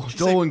 It's all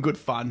in good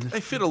fun.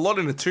 They fit a lot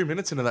into 2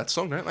 minutes into that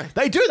song, don't they?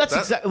 They do. That's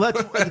exactly.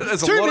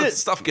 There's a lot of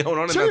stuff going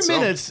on in that song. 2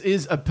 minutes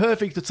is a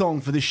perfect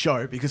song for this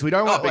show because we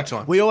don't want big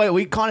time.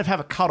 We kind of have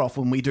a cutoff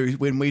when we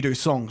do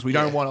songs. We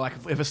don't want to, like,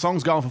 if a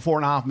song's going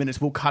for 4.5 minutes,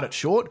 we'll cut it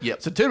short. Yep.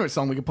 It's a 2-minute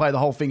song. We can play the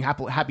whole thing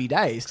happy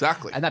days.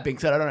 Exactly. And that being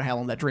said, I don't know how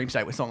long that Dream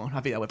State was song on. I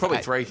think that went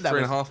probably for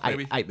 3.5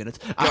 maybe 8 minutes.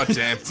 God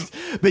damn.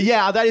 But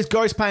yeah, that is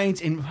Ghost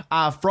Pains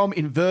from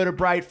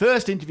Invertebrate.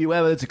 First interview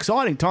ever. It's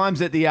exciting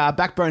times at the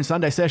Backbone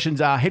Sunday Sessions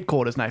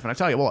headquarters, Nathan. I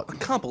tell you what. I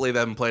can't believe they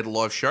haven't played a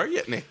live show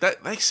yet, Nick.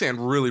 They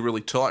sound really,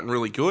 really tight and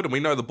really good, and we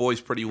know the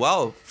boys pretty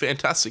well.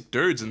 Fantastic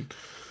dudes, and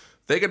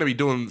they're going to be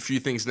doing a few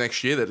things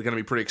next year that are going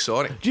to be pretty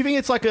exciting. Do you think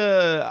it's like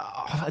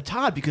it's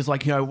hard because,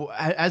 like, you know,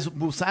 as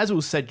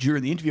was said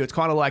during the interview, it's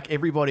kind of like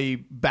everybody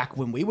back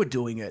when we were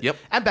doing it, yep,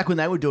 and back when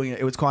they were doing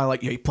it was kind of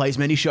like, you know, you play as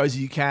many shows as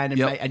you can, and,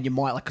 yep, and you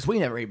might, like, because we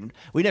never even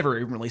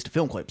released a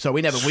film clip, so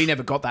we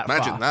never got that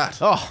Imagine far. that.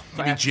 Oh,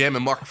 you'd be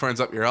jamming microphones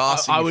up your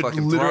ass. I would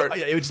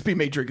literally. It would just be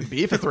me drinking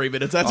beer for 3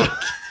 minutes. That's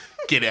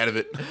Get out of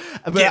it.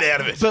 Get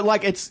out of it. But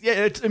like,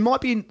 it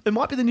might be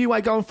the new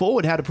way going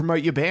forward. How to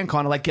promote your band,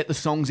 kind of like get the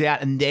songs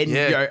out and then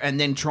and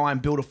then try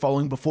and build a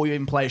following before you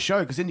even play a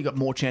show, because then you got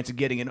more chance of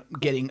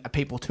getting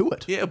people to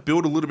it. Yeah,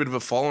 build a little bit of a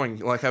following.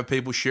 Like, have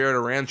people share it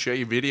around, share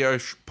your video,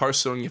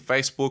 post it on your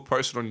Facebook,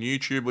 post it on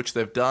YouTube, which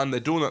they've done. They're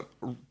doing it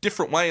a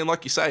different way, and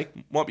like you say,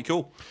 might be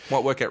cool.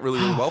 Might work out really,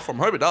 really well for them.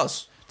 Hope it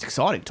does. It's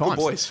exciting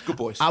times. Good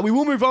boys. We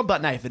will move on,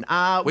 but Nathan,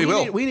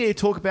 we need to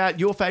talk about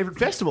your favourite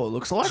festival, it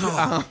looks like.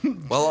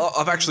 Well,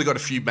 I've actually got a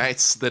few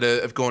mates that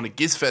have gone to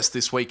Gizfest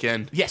this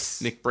weekend. Yes.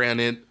 Nick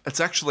Brown in. It's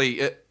actually,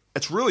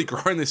 it's really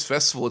grown, this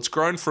festival. It's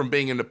grown from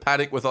being in a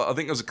paddock with, I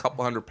think there's a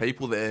couple hundred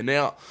people there.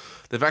 Now,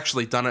 they've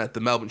actually done it at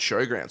the Melbourne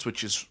Showgrounds,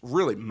 which is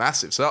really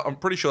massive. So I'm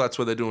pretty sure that's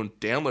where they're doing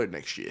Download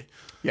next year.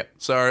 Yep.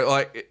 So,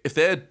 like,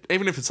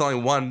 even if it's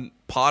only one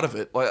part of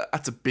it, like,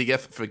 that's a big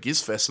effort for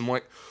Gizfest. And,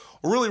 like,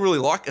 I really, really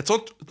like it's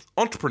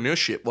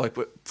entrepreneurship, like,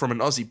 from an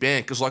Aussie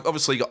band, because, like,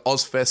 obviously you got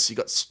Ozfest, you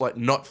got, like,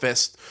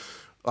 Notfest,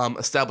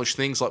 established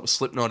things like with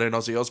Slipknot and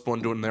Ozzy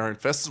Osbourne doing their own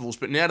festivals,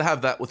 but now to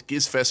have that with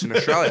Gizfest in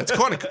Australia, it's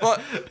kind of,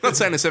 like, not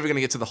saying it's ever going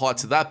to get to the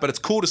heights of that, but it's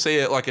cool to see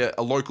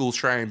a local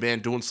Australian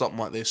band doing something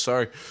like this.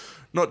 So,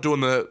 not doing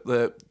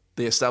the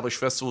the established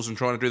festivals and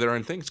trying to do their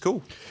own thing. It's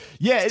cool.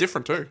 Yeah, It's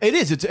different too. It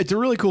is. It's a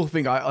really cool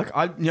thing.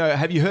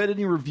 Have you heard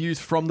any reviews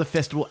from the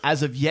festival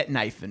as of yet,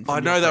 Nathan? I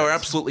know they were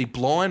absolutely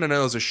blind. I know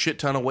there was a shit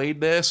ton of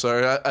weed there,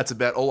 so that's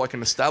about all I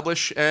can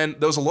establish. And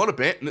there was a lot of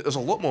there's a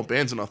lot more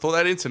bands than I thought. They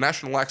had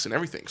international acts and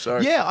everything. So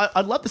yeah,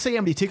 I'd love to see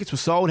how many tickets were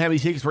sold, how many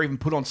tickets were even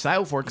put on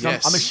sale for it. Because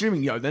Yes. I'm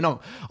assuming, they're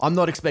not. I'm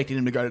not expecting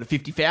them to go to the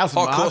 50,000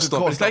 Oh, mark. of course not.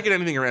 But if they get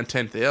anything around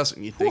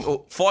 10,000, you think,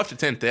 or 5 to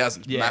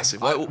 10,000 is Yeah.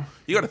 massive. Like,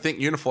 you got to think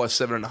Unify's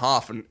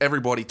 7.5, and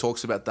everybody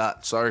talks about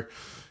that. So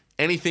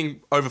anything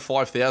over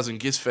 5,000,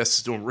 Gizfest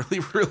is doing really,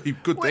 really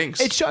good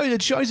things. It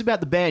shows about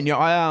the band.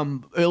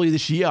 Earlier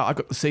this year I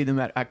got to see them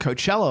at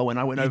Coachella when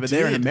I went over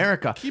there in did.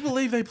 America. Can you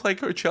believe they play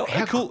Coachella?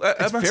 How cool!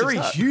 It's very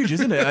huge,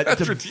 isn't it?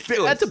 That's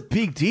ridiculous. That's a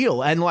big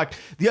deal, and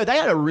they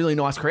had a really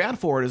nice crowd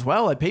for it as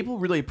well. Like, people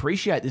really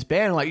appreciate this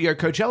band.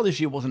 Coachella this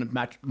year wasn't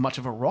much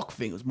of a rock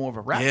thing; it was more of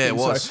a rap Yeah, thing. it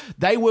was. So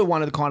they were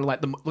one of the kind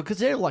of because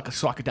they're like a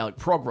psychedelic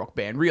prog rock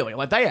band, really.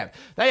 Like they have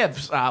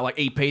like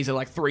EPs that are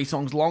like 3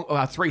 songs long,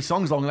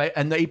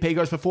 and the EP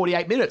goes for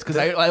 48 minutes because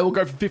they all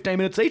go for 15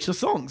 minutes each. The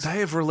songs. They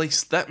have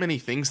released that many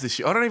things this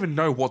year. I don't even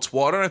know what's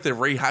what. I don't know if they're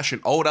rehashing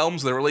old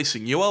albums, they're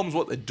releasing new albums,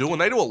 what they're doing.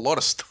 They do a lot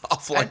of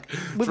stuff.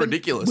 It's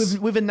ridiculous.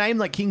 With a name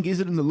like King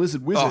Gizzard and the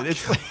Lizard Wizard,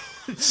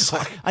 It's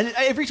like, and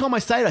every time I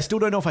say it, I still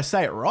don't know if I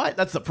say it right.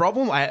 That's the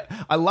problem.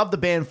 I love the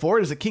band for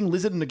it. Is it King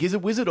Lizard and the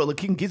Gizzard Wizard, or the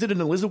King Gizzard and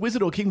the Lizard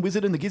Wizard, or King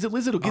Wizard and the Gizzard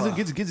Lizard, or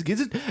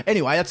Gizzard?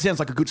 Anyway, that sounds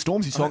like a good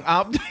Stormzy song.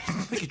 I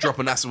think you're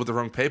dropping acid with the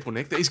wrong people,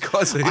 Nick. These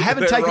guys are I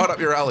haven't taken right up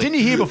your alley. Didn't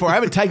you hear before? I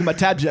haven't taken my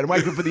tabs yet. I'm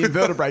waiting for the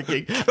inverter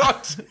breaking.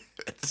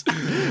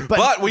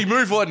 But we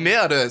move on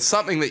now to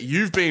something that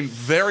you've been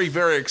very,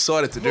 very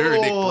excited to do,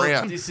 Nick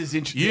Brown. This is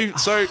interesting.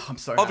 I'm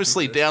so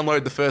obviously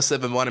Download, the first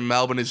ever one in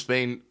Melbourne, has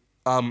been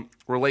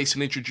released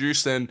and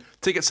introduced, and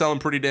tickets selling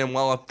pretty damn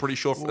well, I'm pretty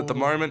sure, at the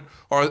moment.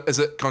 Or is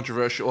it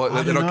controversial?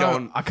 I don't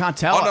know. I can't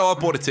tell. I know I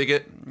bought a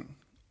ticket.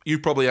 You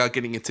probably are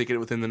getting a ticket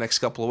within the next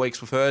couple of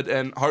weeks, we've heard,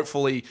 and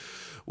hopefully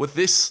with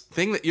this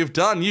thing that you've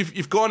done,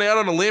 you've gone out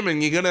on a limb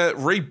and you're going to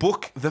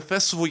rebook the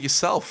festival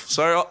yourself.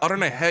 So I don't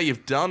know how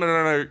you've done. I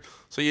don't know.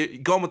 So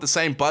you've gone with the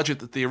same budget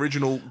that the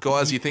original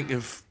guys you think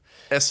have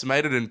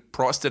estimated and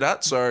priced it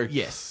at. So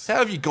yes. How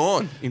have you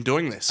gone in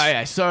doing this?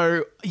 Okay,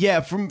 so yeah,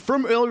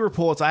 from early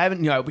reports, I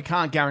haven't, we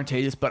can't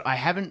guarantee this, but I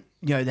haven't,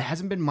 there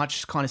hasn't been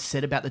much kind of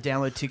said about the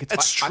download tickets.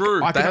 It's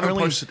true. They haven't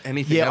posted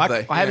anything, have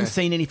they? I haven't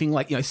seen anything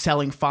like,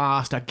 selling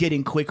fast or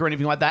getting quick or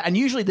anything like that. And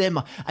usually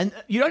and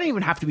you don't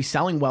even have to be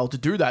selling well to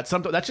do that.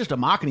 Sometimes that's just a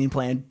marketing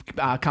plan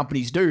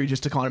companies do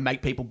just to kind of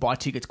make people buy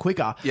tickets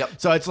quicker. Yep.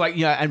 So it's like,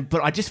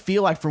 but I just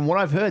feel like from what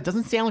I've heard, it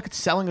doesn't sound like it's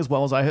selling as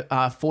well as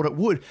I thought it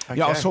would. Okay.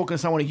 I was talking to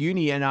someone at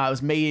uni, and it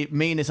was me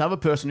and this other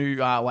person who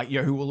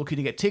who were looking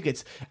to get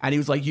tickets, and he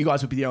was like, you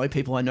guys would be the only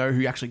people I know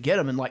who actually get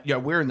them,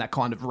 and we're in that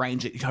kind of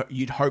range that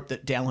you'd hope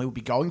that Download would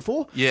be going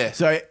for. Yeah.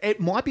 So it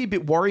might be a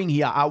bit worrying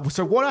here.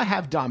 So what I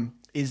have done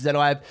is that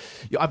I've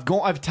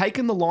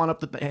taken the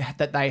lineup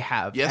that they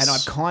have, yes, and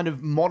I've kind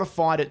of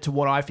modified it to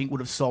what I think would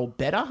have sold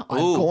better. I've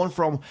gone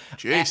from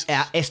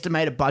our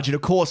estimated budget.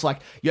 Of course,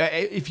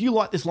 if you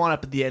like this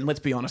lineup at the end, let's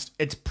be honest,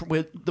 it's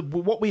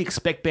what we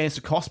expect bands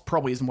to cost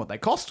probably isn't what they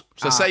cost.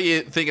 So say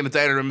you're thinking a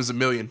Data Room is $1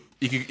 million.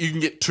 You can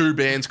get 2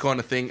 bands kind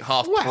of thing,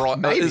 half price.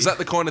 Maybe. Is that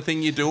the kind of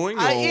thing you're doing?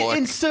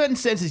 In certain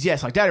senses,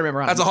 yes. Like Data Room,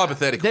 as a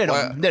hypothetical,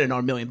 they're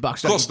not $1 million.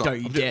 Of course not.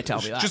 Don't you dare tell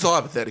me that. Just a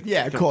hypothetical.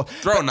 Yeah, of course.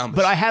 Throw numbers.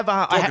 But I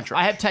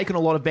have taken a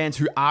lot of bands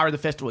who are at the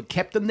festival and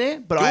kept them there.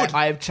 But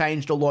I have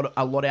changed a lot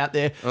out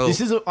there.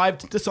 Oh. I've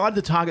decided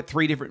to target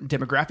 3 different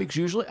demographics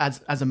usually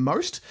as a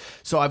most.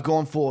 So I've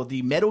gone for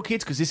the metal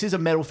kids because this is a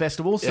metal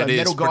festival. So it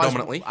metal is, guys,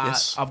 predominantly.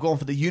 Yes. I've gone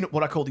for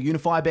what I call the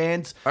Unify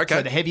bands. Okay.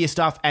 So the heavier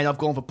stuff, and I've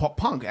gone for pop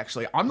punk.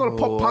 Actually, I'm not a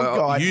pop punk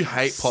guy. You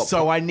hate pop.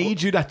 So I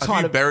need you to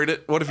have you buried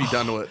it? What have you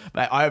done to it?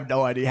 Mate, I have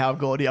no idea how I've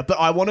gone here, but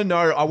I want to know.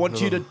 I want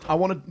you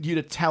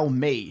to tell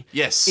me,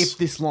 yes, if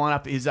this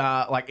lineup is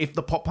if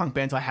the pop punk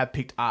bands I have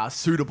picked are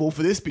suitable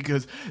for this,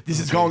 because this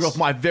is going off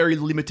my very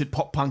limited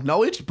pop punk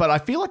knowledge. But I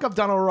feel like I've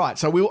done all right.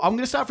 So I'm going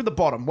to start from the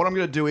bottom. What I'm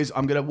going to do is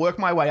I'm going to work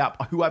my way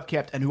up, who I've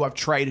kept and who I've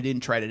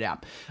traded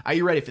out. Are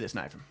you ready for this,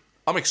 Nathan?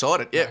 I'm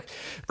excited. Yeah,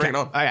 bring it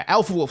on. Okay,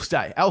 Alpha Wolf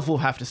stay. Alpha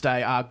Wolf have to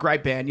stay.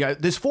 Great band.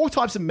 There's 4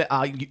 types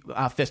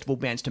of festival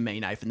bands to me,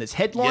 Nathan. There's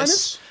headliners.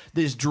 Yes.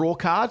 There's draw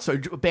cards, so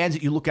bands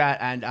that you look at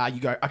and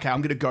you go, okay,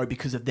 I'm going to go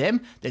because of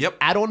them. There's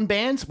add-on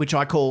bands, which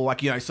I call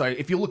so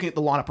if you're looking at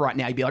the lineup right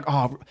now, you'd be like,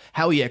 oh,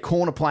 hell yeah,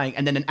 Korn are playing,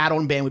 and then an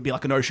add-on band would be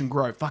like an Ocean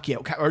Grove. Fuck yeah,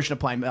 Ocean are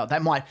playing.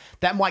 That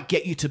might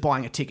get you to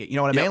buying a ticket. You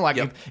know what I mean?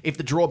 Like if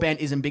the draw band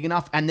isn't big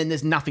enough, and then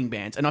there's nothing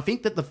bands. And I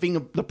think that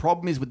the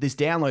problem is with this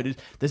download is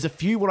there's a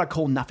few what I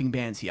call nothing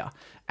bands here.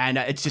 And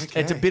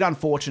it's a bit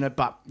unfortunate,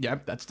 but yeah,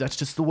 that's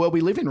just the world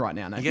we live in right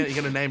now. You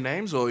going to name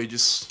names, or you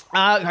just...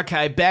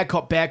 Okay, Bad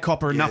Cop,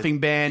 or a Nothing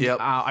Band. Yep.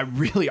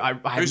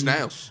 Who's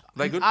Nails? Are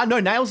they good? No,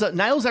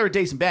 Nails are a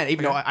decent band,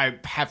 even though I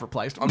have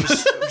replaced them. I'm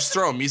just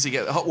throwing music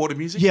at Hot Water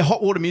Music. Yeah,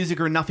 Hot Water Music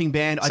are a Nothing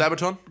Band.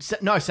 Sabaton?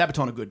 No,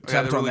 Sabaton are good.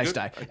 Yeah, Sabaton really they good?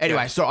 stay. Okay.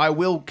 Anyway, so I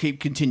will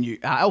continue.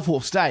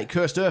 Elf stay.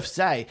 Cursed Earth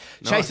stay.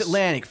 Chase Nice.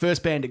 Atlantic,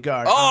 first band to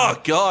go. Oh,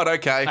 God,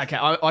 okay. Okay,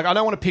 I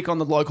don't want to pick on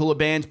the local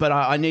bands, but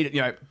I need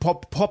it.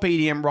 Pop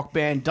EDM rock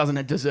band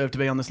doesn't deserve to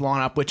be on this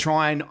lineup. We're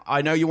trying.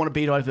 I know you want to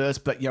be diverse,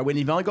 but when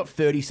you've only got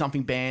 30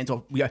 something bands,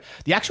 or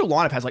the actual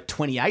lineup has like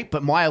 28,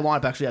 but my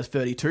lineup actually has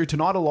 32.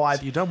 Tonight Alive.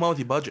 So you've done well with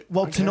your budget.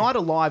 Well, Okay. Tonight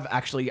Alive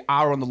actually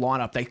are on the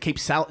lineup. They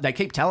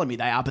keep telling me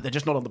they are, but they're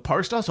just not on the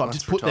poster. So I've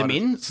just put them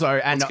in.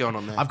 So What's going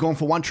on there? I've gone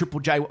for one Triple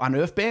J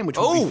Unearthed band,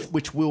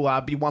 which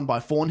will be won by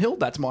Thornhill.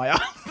 That's my.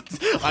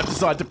 I've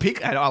decided to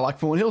pick, and I like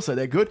Thornhill, so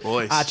they're good.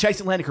 Boys. Chase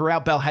Atlantic are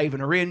out. Bellhaven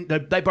are in.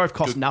 They both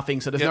cost nothing,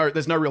 so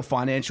there's no real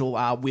financial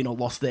win or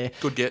loss there.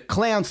 Good get.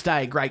 Clown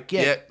Stay, great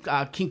get.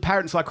 King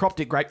Parrot and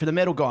Psychroptic, great for the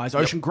metal guys.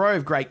 Ocean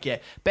Grove, great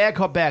get. Bad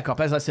Cop.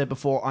 As I said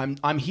before,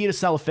 I'm here to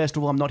sell a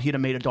festival. I'm not here to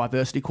meet a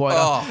diversity quota.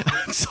 Oh.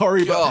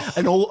 Sorry, but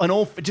an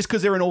all just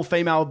because they're an all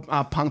female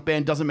punk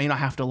band doesn't mean I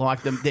have to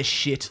like them. They're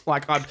shit.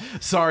 Like, I'm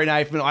sorry,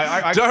 Nathan.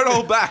 Don't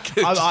hold back.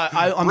 Bring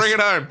it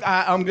home.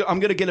 I'm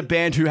going to get a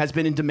band who has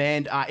been in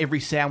demand every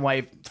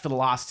Soundwave for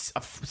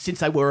the since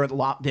they were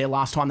their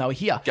last time they were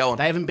here. Go on.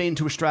 They haven't been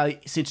to Australia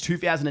since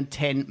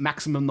 2010.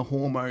 Maximum the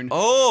Hormone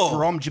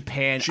from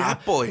Japan.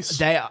 Jap boys.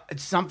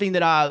 It's something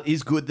that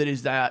is good. That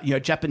is that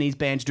Japanese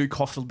bands do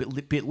cost a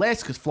bit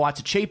less because flights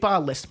are cheaper,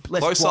 less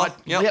Closer. flight.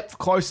 Yep.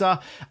 Closer.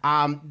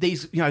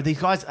 These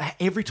guys,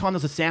 every time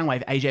there's a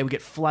Soundwave, AJ would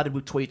get flooded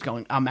with tweets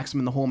going,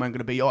 Maximum the Hormone going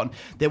to be on.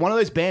 They're one of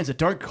those bands that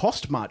don't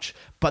cost much,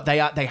 but they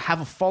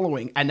have a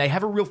following, and they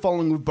have a real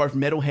following with both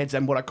metalheads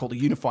and what I call the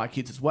Unify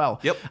kids as well.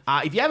 Yep.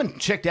 If you haven't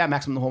checked out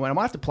Maximum the Hormone, I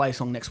might have to play a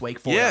song next week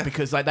for Yeah. you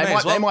because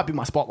they might be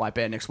my spotlight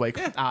band next week.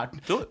 Yeah,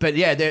 do it. But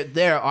yeah,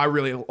 they're I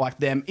really like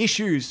them.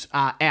 Issues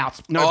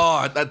out. No,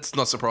 Oh, that's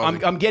not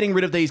surprising. I'm getting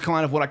rid of these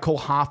kind of what I call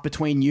half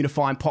between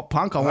Unify and pop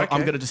punk. I'm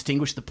going to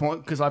distinguish the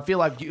point because I feel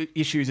like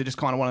Issues are just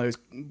kind of one of those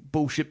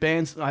bullshit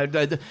bands. They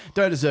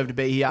don't deserve to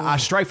be here.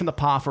 Straight from the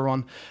Path are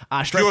on.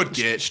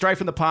 Straight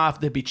from the Path.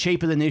 They'd be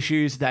cheaper than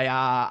Issues. They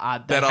are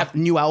they Better. have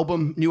new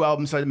album,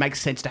 so it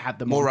makes sense to have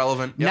them More on.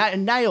 relevant. Yep.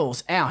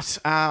 Nails out.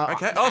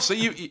 Okay. Oh, so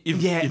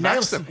you've Nails.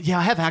 axed them. Yeah,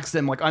 I have axed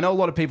them. Like I know a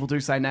lot of people do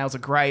say Nails are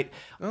great.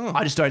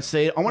 I just don't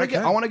see it. I want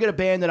to get a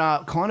band that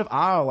are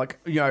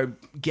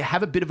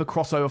have a bit of a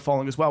crossover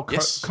following as well.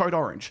 Yes. Code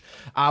Orange.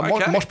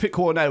 Okay. Mosh Pit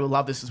Coordinator will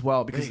love this as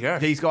well because There you go.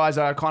 these guys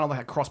are kind of like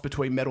a cross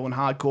between metal and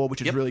hardcore,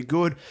 which is really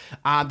good.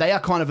 They are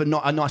kind of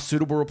a nice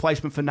suitable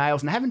replacement for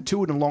Nails and haven't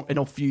toured in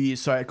a few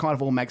years, so it kind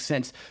of all makes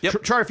sense.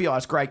 Yep. Trophy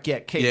Eyes, great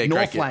get. Keith, Yeah,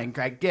 great Northlane,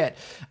 great get.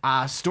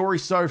 Story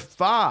So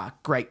Far,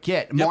 great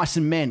get. Mice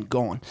and Men,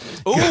 gone.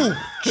 Ooh,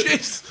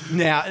 jeez.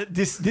 Now,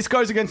 this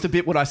goes against a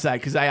bit what I say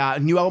because they are a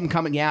new album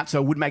coming out,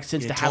 so it would make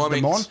sense to have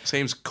them on.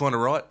 Seems kind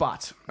of right.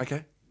 But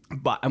Okay.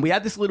 and we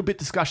had this little bit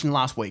discussion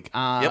last week.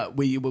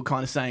 We were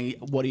kind of saying,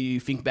 what do you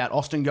think about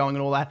Austin going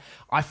and all that?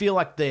 I feel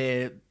like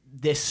their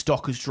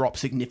stock has dropped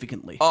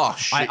significantly. Oh,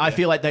 shit, I yeah.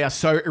 feel like they are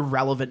so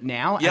irrelevant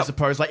now, Yep. as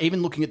opposed, like,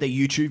 even looking at their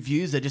YouTube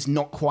views, they're just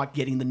not quite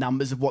getting the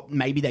numbers of what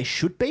maybe they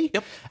should be.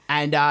 Yep.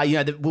 And,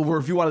 we'll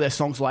review one of their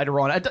songs later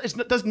on. It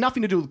does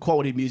nothing to do with the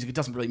quality of music. It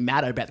doesn't really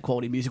matter about the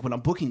quality of music when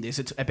I'm booking this.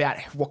 It's about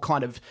what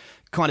kind of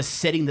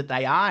setting that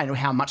they are and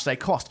how much they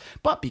cost.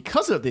 But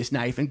because of this,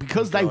 Nathan,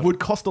 because they would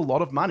cost a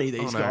lot of money,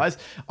 these guys,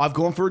 I've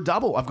gone for a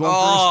double.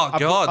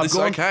 This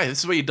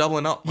is where you're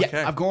doubling up. Yeah,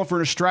 Okay. I've gone for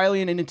an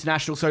Australian and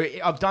international. So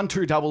I've done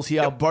two doubles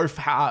here, both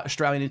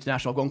Australian and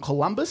international. I've gone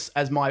Columbus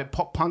as my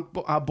pop punk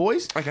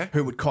boys,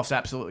 who would cost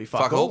absolutely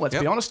fuck all, let's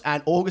be honest,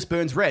 and August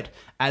Burns Red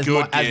as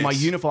my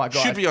Unify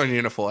guy. Should be on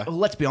Unify.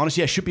 Let's be honest,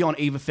 should be on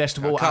Eva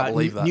Festival. I can't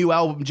believe that. New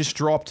album just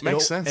dropped.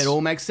 Makes sense. It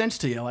all makes sense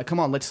to you. Like, come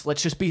on, let's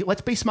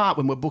be smart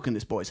when we're booking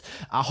this, boys.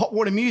 Hot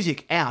Water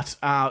Music out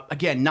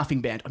again.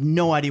 Nothing band. I've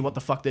no idea what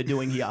the fuck they're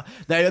doing here.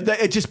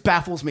 It just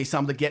baffles me.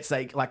 Some of the gets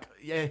there's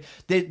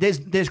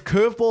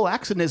curveball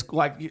acts and there's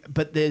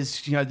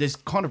there's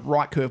kind of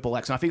right curveball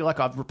acts, and I feel like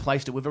I've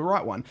replaced it with a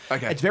right one.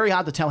 Okay. It's very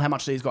hard to tell how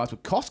much these guys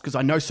would cost because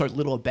I know so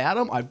little about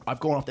them. I've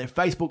gone off their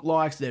Facebook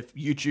likes, their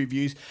YouTube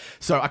views,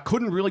 so I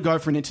couldn't really go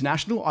for an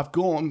international. I've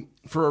gone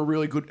for a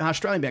really good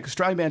Australian band.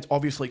 Australian bands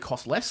obviously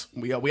cost less.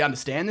 We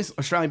understand this.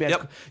 Australian bands,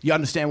 you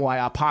understand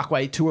why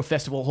Parkway tour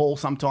Festival Hall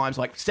sometimes,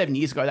 like 7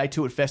 years ago, they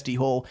toured Festi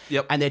Hall,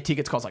 and their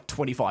tickets cost like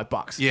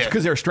 $25. Yeah,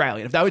 because they're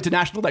Australian. If they were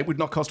international, they would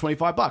not cost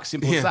 $25.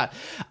 Simple as that.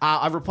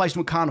 I've replaced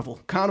them with Carnival.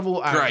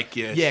 Carnival, great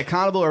guess. Yeah,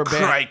 Carnival are a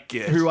band Great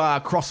guess. who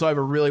cross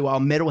over really well.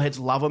 Metalheads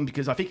love them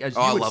because I think, as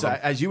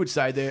you would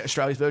say, they're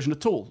Australia's version of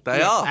Tool.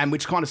 They are, and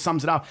which kind of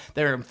sums it up.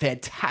 They're a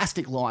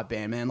fantastic live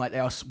band, man. Like, they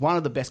are one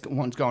of the best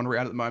ones going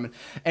around at the moment.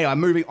 Anyway,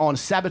 moving on.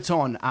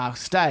 Sabaton,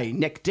 stay.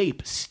 Neck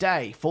Deep,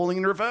 stay. Falling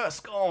in Reverse,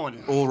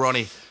 gone.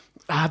 Ronnie.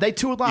 They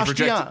toured last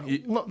year.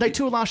 They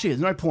toured last year.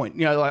 There's no point.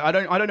 You know, like I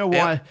don't know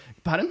why. Yeah.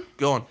 Pardon?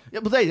 Go on.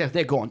 Yeah, well,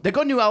 they're gone. They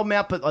got a new album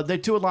out, but they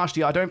toured last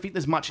year. I don't think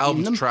there's much Album's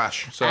in them.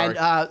 trash. Sorry. And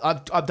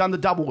I've done the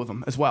double with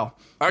them as well.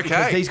 Okay.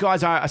 Because these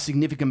guys are a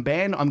significant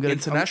band.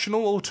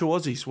 International or two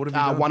Aussies? What have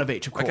you done? One of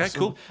each, of course. Okay,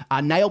 cool.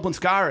 Nail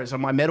Blancaras are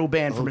my metal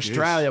band from geez.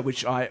 Australia,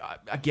 which I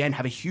again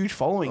have a huge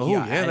following here.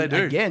 Yeah, they and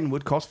do. Again,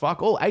 would cost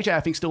fuck all. AJ,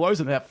 I think, still owes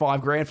them about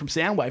 $5,000 from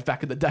Soundwave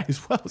back in the day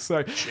as well.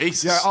 So,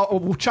 Jesus.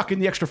 we'll chuck in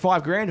the extra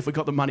 $5,000 if we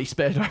got the money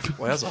spared.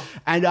 Wowza.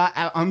 And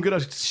I'm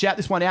gonna shout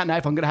this one out,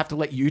 Nate. I'm gonna have to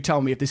let you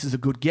tell me if this is a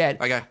good get.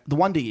 Okay. The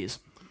Wonder Years.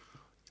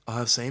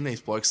 I've seen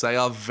these blokes. They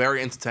are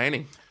very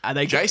entertaining. Are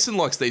they Jason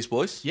likes these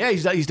boys. Yeah,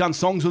 he's done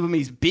songs with them.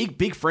 He's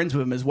big friends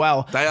with them as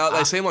well.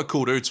 They seem like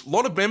cool dudes. A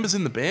lot of members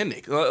in the band,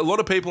 Nick. A lot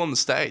of people on the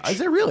stage. Is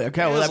there really?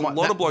 Okay, Yeah, well, there's a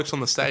lot of blokes on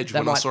the stage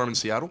when I saw them in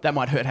Seattle. That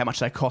might hurt how much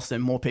they cost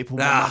them. More people.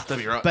 That'd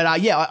be right. But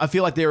yeah, I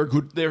feel like they're a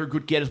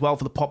good get as well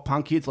for the pop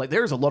punk kids. Like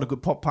there is a lot of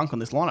good pop punk on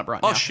this lineup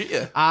right now. Oh shit,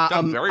 yeah.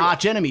 Done very well.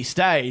 Arch Enemy,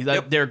 stay.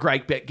 Yep. They're a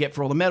great get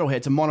for all the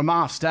metalheads. And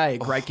Monomar, stay. A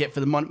great get for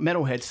the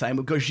metalheads. Same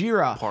with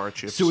Gojira. Pirate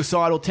chips.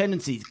 Suicidal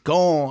Tendencies,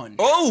 gone.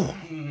 Oh.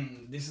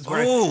 This is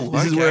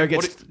where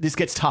this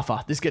gets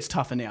tougher. This gets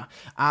tougher now.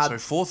 So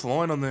fourth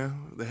line on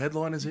the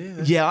headliners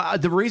here. Yeah,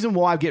 the reason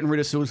why I'm getting rid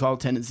of Suicidal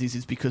Tendencies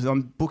is because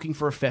I'm booking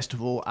for a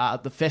festival.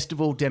 The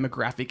festival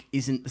demographic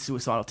isn't the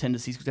Suicidal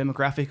Tendencies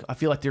demographic. I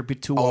feel like they're a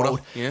bit too old.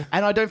 Yeah.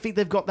 And I don't think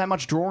they've got that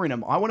much draw in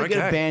them. I want to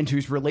get a band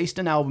who's released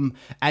an album,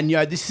 and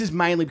this is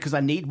mainly because I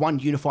need one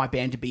unified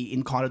band to be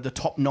in kind of the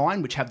top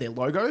 9, which have their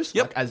logos,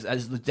 Yep. like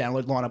as the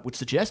download lineup would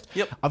suggest.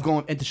 Yep. I've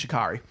gone Enter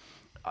Shikari.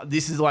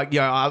 This is like,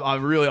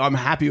 I'm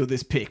happy with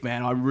this pick,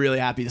 man. I'm really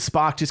happy. The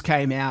spark just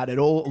came out.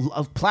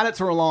 Planets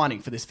are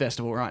aligning for this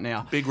festival right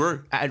now. Big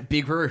Roo. And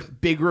Big Roo.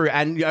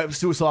 And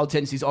Suicidal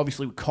Tendencies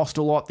obviously would cost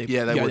a lot. They're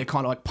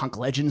kind of like punk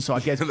legends. So I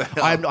guess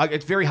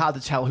it's very hard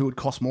to tell who would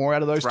cost more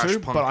out of those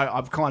two. Punk. But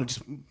I'm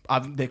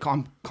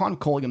kind of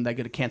calling them they're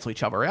going to cancel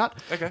each other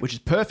out, which is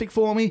perfect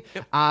for me.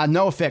 Yep.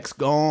 No Effects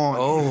gone.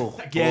 Oh,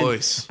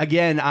 boys.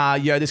 Again,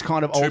 this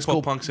kind of Two old school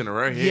pop punks in a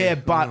row here. Yeah,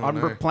 but Oh, I'm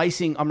no.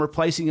 replacing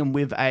them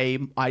with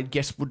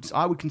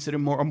I would consider a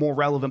more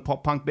relevant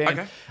pop punk band.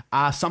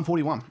 Okay. Sum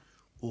 41.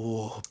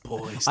 Oh,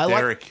 boys.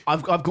 Derek.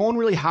 I've gone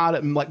really hard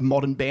at like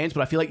modern bands,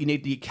 but I feel like you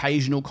need the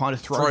occasional kind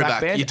of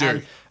throwback band. You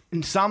do.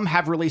 And some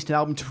have released an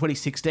album in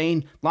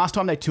 2016. Last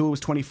time they toured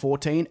was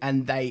 2014,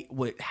 and they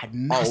had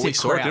massive we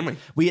saw it, crowds. didn't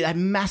We had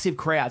massive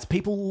crowds.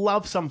 People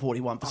love Sum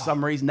 41 for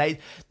some reason.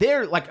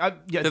 They're like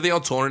They're the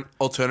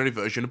alternative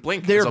version of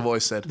Blink, as I've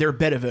always said. They're a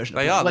better version.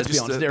 They of Blink. are. Let's be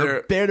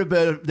honest.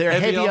 They're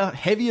a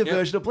heavier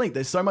version of Blink.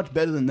 They're so much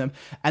better than them,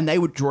 and they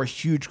would draw a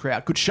huge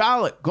crowd. Good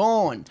Charlotte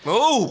gone.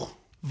 Oh,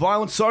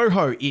 Violent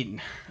Soho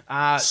in.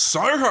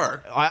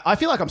 Soho. I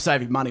feel like I'm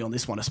saving money on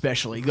this one,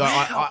 especially.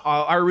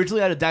 I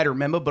originally had a day to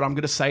remember, but I'm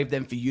going to save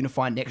them for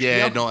Unify next year.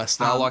 Yeah, nice.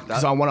 No, I like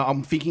that. Because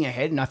I'm thinking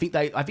ahead, and I think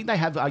they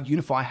have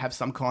Unify have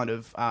some kind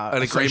of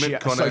an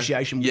agreement,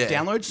 association with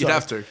downloads. You'd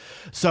have to.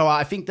 So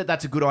I think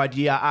that's a good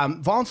idea.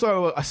 Violent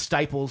Soho are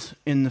staples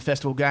in the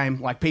festival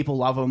game. Like people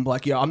love them.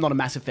 Like I'm not a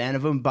massive fan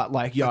of them, but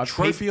like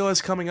Trophy Eyes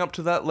coming up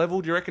to that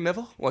level. Do you reckon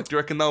ever? Like, do you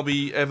reckon they'll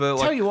be ever?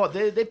 Like, tell you what,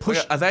 they're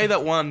pushed. Are they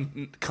that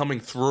one coming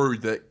through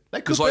that?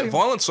 Because like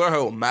Violent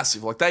Soho are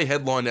massive. Like they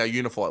headlined our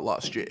Unify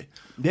last year.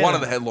 Yeah. One of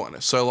the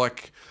headliners. So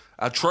like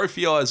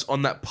Trophy Eyes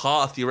on that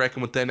path, you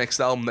reckon with their next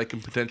album they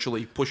can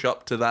potentially push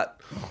up to that?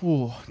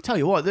 Ooh, tell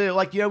you what, they're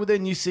like with their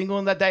new single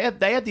and that they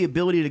have the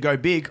ability to go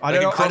big. They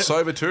can cross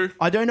over too.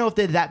 I don't know if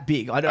they're that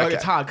big.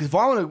 It's hard because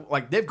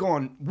Violent they've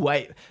gone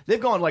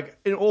like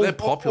in all They're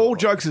popular. all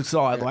jokes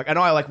aside. Like and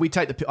I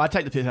take the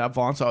piss out of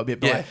Violent Soho a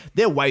bit, but like,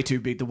 they're way too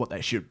big than what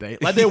they should be.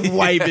 Like they're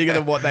way bigger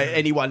than what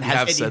anyone has. You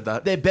have said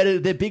that. They're better.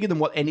 They're bigger than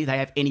what they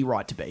have any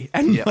right to be.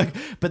 And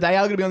but they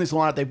are going to be on this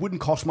lineup. They wouldn't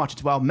cost much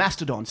as well.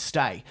 Mastodon,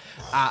 stay.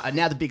 And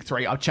now the big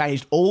three. I've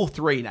changed all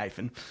three,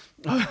 Nathan.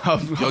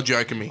 You're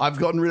joking me. I've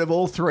gotten rid of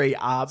all three.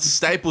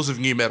 Staples of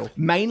new metal.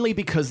 Mainly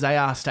because they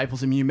are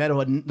staples of new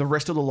metal, and the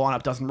rest of the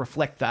lineup doesn't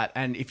reflect that.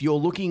 And if you're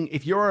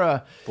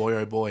a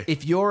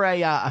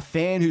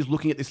fan who's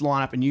looking at this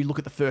lineup and you look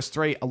at the first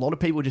three, a lot of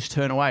people just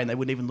turn away and they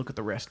wouldn't even look at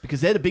the rest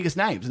because they're the biggest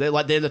names. They're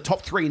the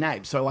top three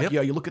names. So like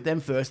you look at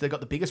them first. They've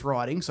got the biggest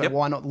writing, so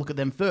why not look at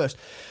them first?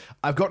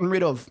 I've gotten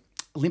rid of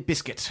Limp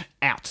Bizkit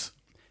out,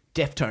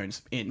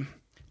 Deftones in.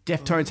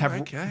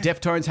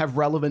 Deftones have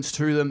relevance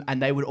to them,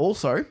 and they would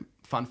also,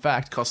 fun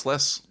fact, Cost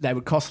less. They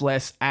would cost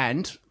less,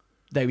 and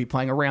they'd be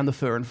playing Around the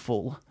Fur in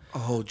full.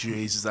 Oh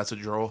Jesus, that's a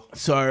draw.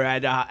 So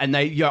and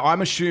they,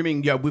 I'm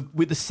assuming,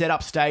 with the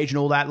setup stage and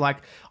all that, like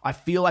I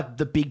feel like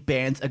the big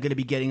bands are going to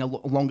be getting a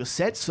longer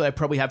sets, so they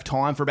probably have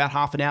time for about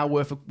half an hour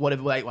worth of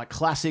whatever, like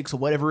classics or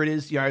whatever it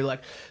is,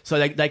 like so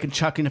they can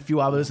chuck in a few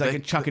others. They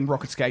can chuck in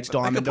Rocket Skates,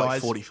 Diamond They could play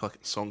Eyes. 40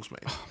 fucking songs,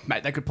 mate.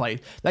 Mate, they could play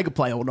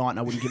all night, and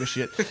I wouldn't give a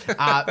shit.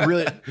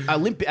 Really,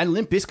 Limp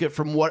Bizkit,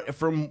 from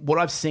what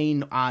I've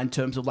seen in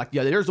terms of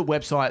there's a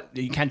website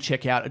that you can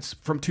check out. It's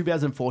from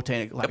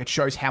 2014. It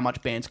shows how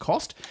much bands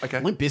cost. Okay.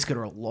 Limp Bizkit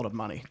are a lot of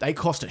money. They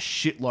cost a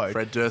shitload.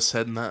 Fred Durst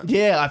head and that.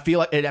 Yeah, I feel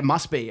like it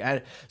must be.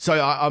 So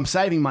I'm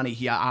saving money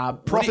here.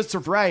 Prophets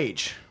of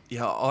Rage.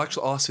 Yeah, I'll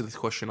ask you this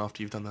question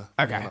after you've done the.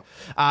 Okay.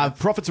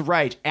 Prophets of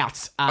Rage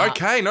out.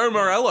 Okay, no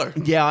Morello.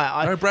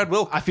 Yeah, No Brad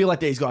Wilk. I feel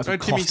like these guys No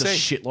would Timmy cost a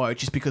C. shitload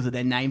just because of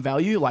their name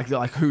value, like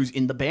who's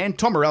in the band.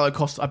 Tom Morello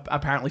costs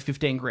apparently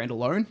 15 grand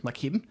alone,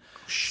 like him.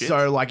 Shit.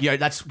 So like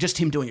that's just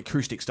him doing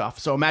acoustic stuff.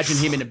 So imagine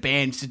him in a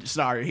band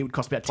scenario, he would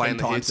cost about 10 Playing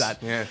the times hits.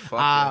 that. Yeah, fuck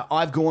yeah.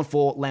 I've gone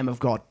for Lamb of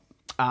God.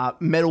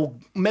 Metal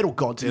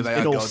gods Yeah, they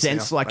in are all gods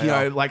sense. now. Like, They you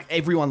know, are. like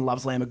everyone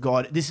loves Lamb of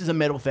God. This is a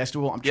metal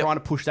festival. I'm trying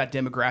to push that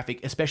demographic,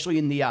 especially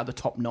in the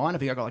top 9. I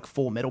think I got like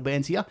 4 metal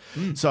bands here.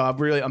 So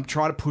I'm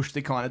trying to push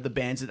the kind of the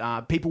bands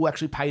that people will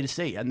actually pay to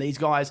see. And these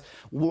guys,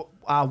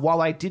 while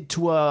they did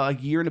tour a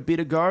year and a bit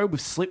ago with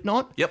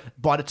Slipknot,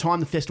 by the time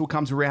the festival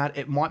comes around,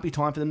 it might be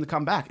time for them to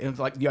come back. And it's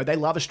like, you know, they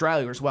love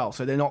Australia as well.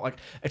 So they're not like,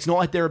 it's not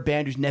like they're a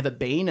band who's never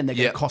been and they're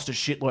going to cost a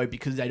shitload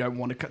because they don't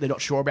want to, they're not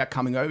sure about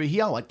coming over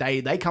here. Like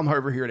they come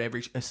over here at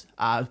every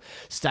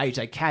stage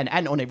they can,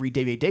 and on every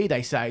DVD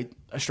they say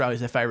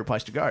Australia's their favourite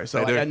place to go.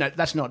 So They do. and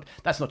that's not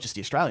just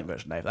the Australian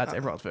version, Dave. That's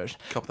everyone's version.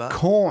 Cop that.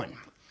 Korn.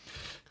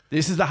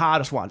 This is the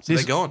hardest one.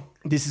 They're gone.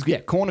 This is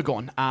Korn are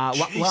gone.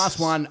 Last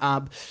one.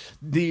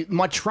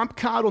 My trump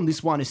card on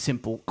this one is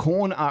simple.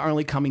 Korn are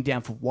only coming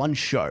down for one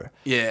show.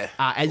 Yeah,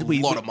 a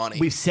lot of money.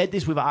 We've said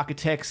this with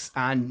Architects,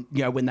 and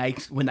you know when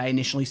they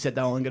initially said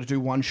they were only going to do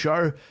one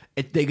show,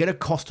 they're going to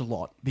cost a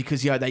lot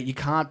because you know you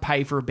can't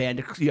pay for a band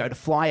to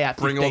fly out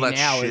 15 Bring all that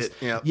hours,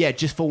 shit,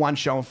 just for one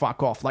show and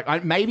fuck off.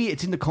 Like maybe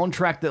it's in the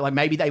contract that like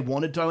maybe they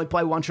wanted to only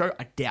play one show.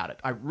 I doubt it.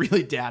 I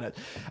really doubt it.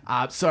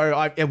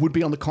 So it would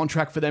be on the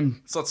contract for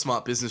them. It's not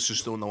smart business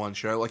just doing the one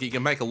show. Like you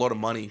can make a lot of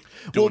money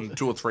doing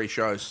 2 or 3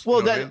 shows.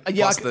 Well, you know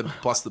what I mean?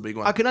 Plus the big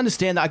one. I can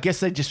understand that. I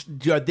guess they just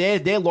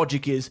their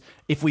logic is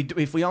if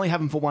we only have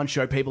them for one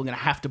show, people are going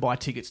to have to buy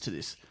tickets to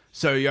this.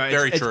 So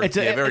Very true. It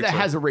true.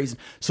 has a reason.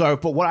 So,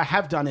 but what I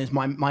have done is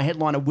my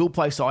headliner will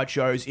play side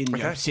shows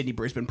in Sydney,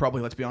 Brisbane.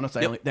 Probably, let's be honest,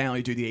 they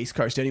only do the East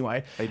Coast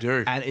anyway. They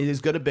do, and it is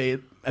going to be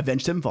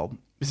Avenged Sevenfold.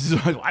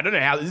 I don't know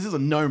how this is a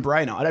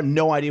no-brainer. I have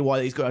no idea why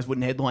these guys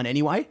wouldn't headline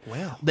anyway.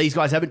 Wow. These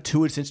guys haven't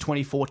toured since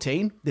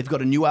 2014. They've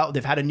got a new album.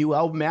 They've had a new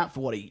album out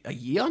for a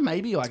year,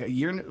 maybe like a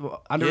year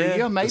under a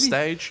year, maybe.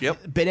 The stage,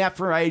 Been out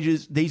for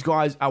ages. These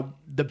guys are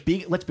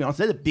let's be honest,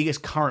 they're the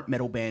biggest current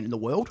metal band in the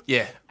world.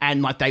 Yeah.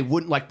 And like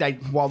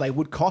while they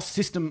would cost,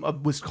 System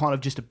was kind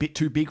of just a bit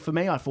too big for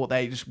me. I thought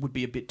they just would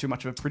be a bit too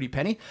much of a pretty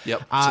penny.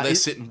 Yep. So they're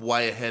sitting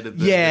way ahead of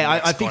the the I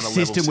next think kind of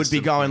level System would be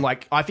system. going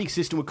like I think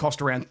System would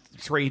cost around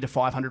 300,000 to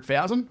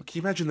 500,000. Can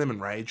you imagine them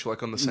and Rage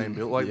like on the same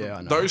bill? Like yeah,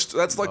 I know.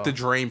 that's like the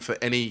dream for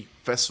any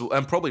festival,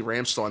 and probably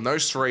Rammstein.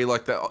 Those 3,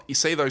 like that, you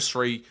see those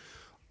 3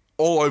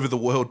 all over the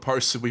world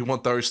posted. We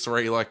want those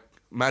 3. Like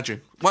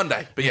imagine one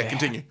day, but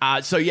continue.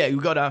 So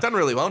we've got Done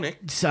really well, Nick.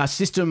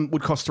 System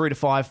would cost 300,000 to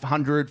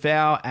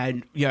 500,000,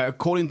 and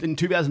according in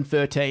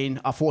 14,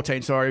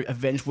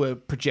 Avenged were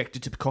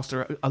projected to cost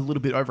a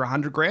little bit over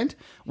 100 grand,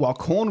 while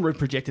Korn were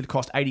projected to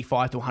cost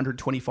 85 to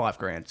 125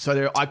 grand.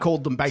 So I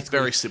called them basically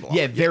very similar.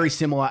 Yeah, very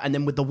similar. And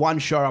then with the one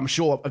show, I'm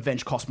sure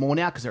Avenged cost more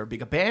now because they're a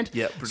bigger band.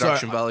 Yeah,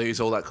 production values,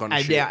 all that kind of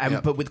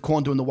shit. But with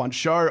Korn doing the one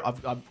show,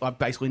 I've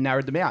basically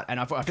narrowed them out, and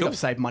I think I've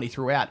saved money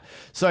throughout.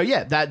 So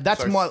yeah,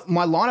 that's my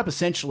lineup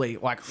essentially.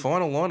 Like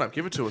final lineup,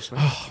 give it to us,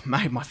 man. Oh,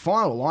 mate, my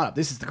final lineup.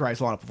 This is the greatest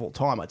lineup of all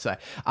time, I'd say.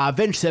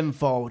 Avenged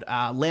Sevenfold,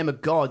 Lamb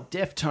of God,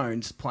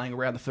 Deftones playing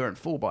around the third and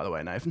full, by the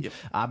way, Nathan.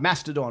 Yep.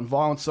 Mastodon,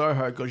 Violent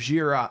Soho,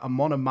 Gojira,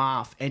 Amon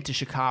Amarth, Enter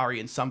Shikari,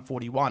 and Sum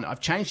 41. I've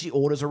changed the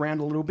orders around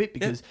a little bit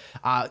because,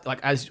 I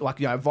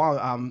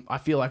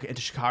feel like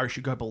Enter Shikari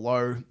should go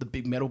below the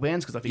big metal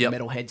bands because I think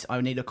metalheads.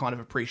 I need to kind of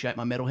appreciate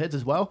my metalheads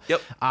as well.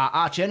 Yep.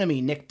 Arch Enemy,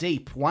 Neck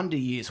Deep, Wonder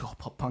Years,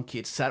 Pop Punk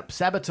Kids,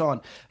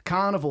 Sabaton,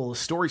 Carnival,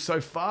 Story So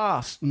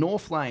Fast,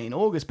 North Lane,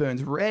 August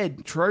Burns,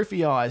 Red,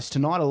 Trophy Eyes,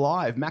 Tonight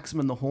Alive,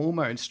 Maximum the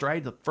Hormone,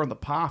 Strayed from the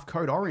Path,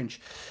 Code Orange.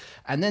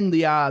 And then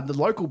the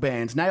local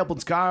bands, Nailed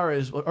and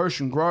Scars,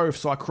 Ocean Grove,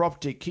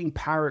 Psychroptic, King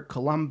Parrot,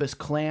 Columbus,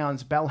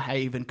 Clowns,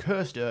 Bellhaven,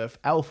 Cursed Earth,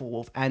 Alpha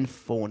Wolf, and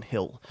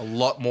Thornhill. A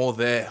lot more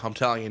there, I'm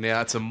telling you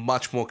now. It's a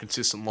much more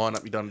consistent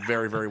lineup. You've done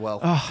very, very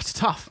well. Oh, it's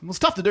tough. Well, it's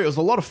tough to do. It was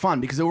a lot of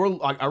fun because I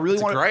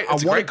really wanted...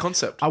 It's a great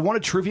concept. I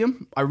wanted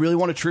Trivium. I really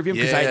wanted Trivium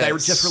because they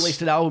just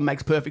released an album.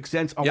 Makes perfect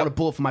sense. I want a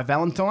Bullet for my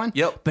Valentine.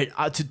 Yep.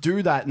 But to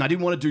do that, and I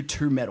didn't want to do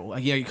too metal.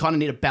 You kind of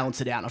need to balance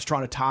it out. And I was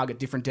trying to target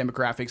different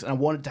demographics, and I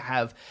wanted to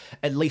have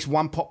at least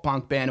one pop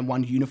punk band and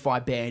one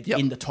unified band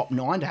in the top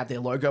 9 to have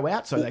their logo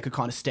out so they could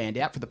kind of stand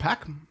out for the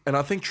pack. And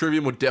I think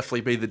Trivium would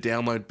definitely be the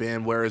download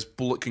band, whereas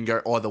Bullet can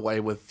go either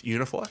way with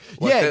Unify.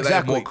 Like exactly. They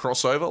have more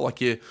crossover.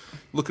 Like you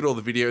look at all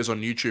the videos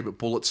on YouTube at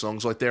Bullet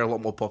songs, like they're a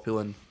lot more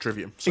popular than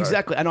Trivium. So.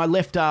 Exactly. And I've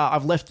left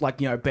like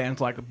bands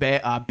like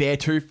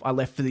Beartooth. I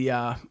left for the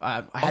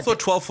I thought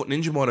 12 Foot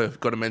Ninja might have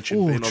got a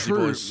mention being Aussie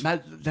boys.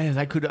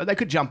 They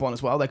could jump on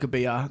as well. They could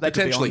be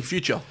potentially be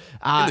future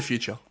in the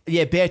future.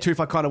 Yeah, Beartooth,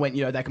 I kind of went,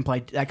 they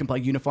can play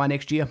Unify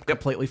next year.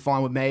 Completely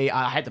fine with me.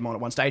 I had them on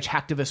at one stage.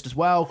 Hacktivist as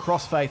well,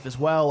 Crossfaith as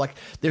well. Like,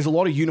 there's a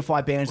lot of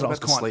Unify bands What that I was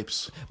about kind the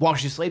Sleeps? While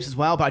She Sleeps as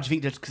well, but I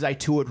think just because they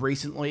toured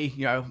recently,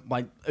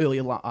 like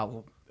earlier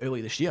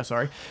this year,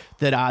 sorry,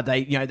 that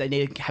they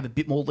need to have a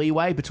bit more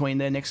leeway between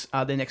their next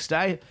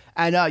day.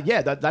 And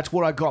that's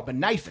what I got. But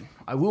Nathan,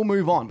 I will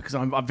move on because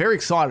I'm very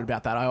excited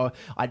about that.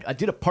 I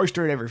did a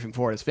poster and everything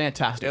for it. It's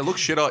fantastic. Yeah, look,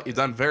 shit, you've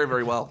done very,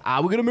 very well.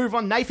 We're going to move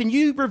on. Nathan,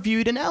 you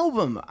reviewed an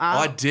album.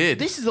 I did.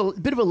 This is a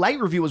bit of a late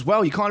review as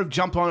well. You kind of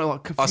jumped on it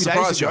like a few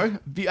days ago.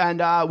 And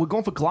we're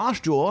going for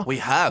Glassjaw. We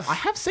have. I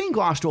have seen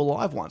Glassjaw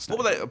live once. What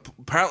were they?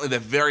 Apparently, they're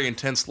very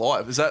intense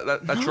live. Is that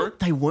No, true?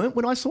 They weren't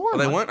when I saw them. Oh,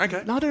 they weren't?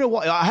 Okay. No, I don't know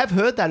why. I have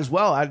heard that as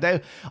well.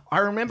 I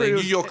remember They're it New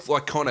was, York,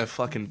 like, kind of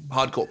fucking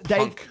hardcore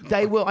punk.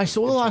 They were. I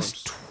saw the last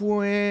times.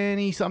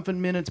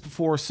 20-something minutes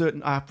before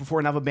before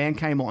another band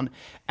came on,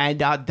 and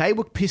they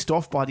were pissed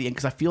off by the end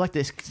because I feel like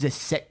their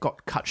set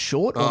got cut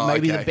short, or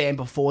maybe the band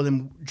before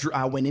them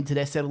went into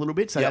their set a little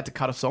bit, so they had to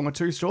cut a song or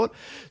two short.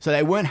 So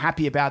they weren't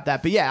happy about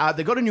that. But yeah,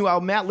 they got a new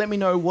album out. Let me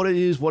know what it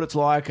is, what it's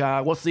like,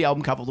 what's the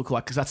album cover look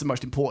like, because that's the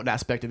most important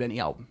aspect of any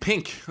album.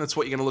 Pink. That's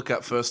what you're going to look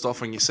at first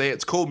off when you see it.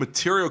 It's called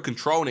Material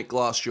Control, Nick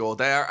Glassjaw.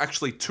 They are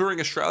actually touring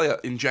Australia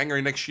in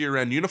January next year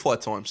around Unify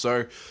time.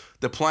 So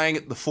they're playing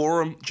at the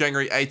Forum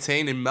January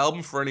 18 in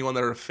Melbourne for anyone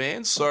that are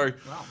fans. So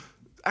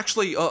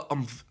actually,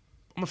 I'm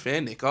a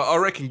fan, Nick. I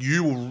reckon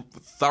you will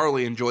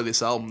thoroughly enjoy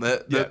this album.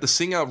 The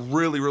singer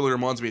really, really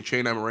reminds me of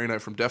Chino Marino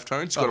from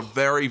Deftones. He's got a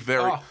very,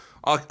 very...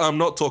 I'm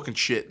not talking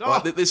shit.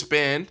 Like, this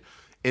band,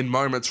 in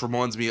moments,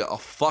 reminds me a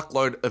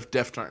fuckload of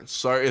Deftones.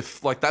 So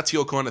if that's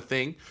your kind of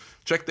thing,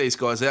 check these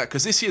guys out.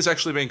 Because this year's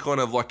actually been kind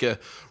of like a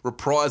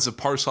reprise of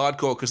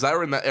post-hardcore, because they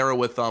were in that era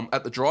with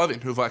At the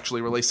Drive-In, who've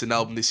actually released an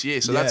album this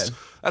year. So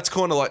that's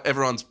kind of like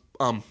everyone's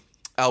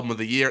album of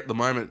the year at the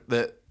moment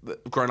that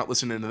grown up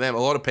listening to them. A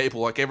lot of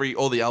people, like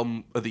all the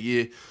album of the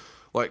year,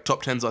 like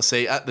top 10s I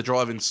see, At the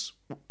Drive-In's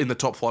in the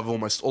top 5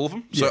 almost all of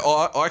them. So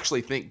I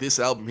actually think this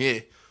album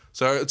here,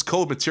 so it's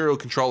called Material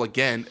Control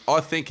again, I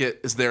think it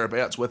is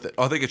thereabouts with it.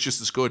 I think it's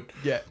just as good.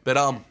 Yeah. But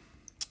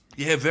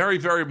very,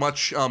 very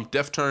much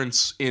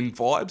Deftones in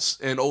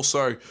vibes, and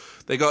also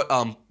they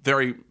got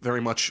very,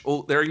 very much,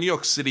 they're a New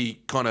York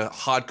City kind of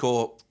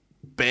hardcore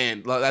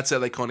band. Like, that's how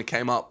they kind of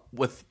came up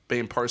with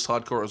being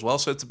post-hardcore as well.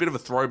 So it's a bit of a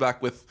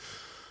throwback with,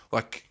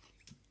 like,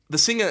 the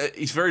singer,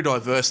 he's very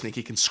diverse, Nick.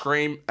 He can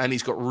scream, and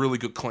he's got really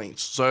good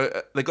cleans.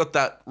 So they got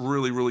that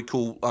really, really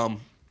cool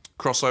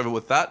crossover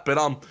with that.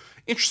 But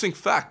interesting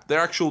fact,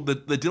 they're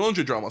the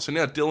Dillinger drummer. So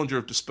now Dillinger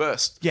have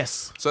dispersed.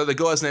 Yes. So the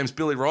guy's name's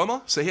Billy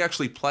Reimer. So he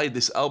actually played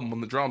this album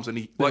on the drums.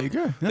 And There you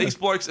go. Yeah. These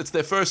blokes, it's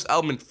their first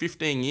album in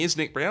 15 years,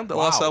 Nick Brown. The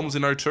last album was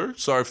in 2002.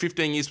 So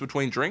 15 years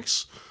between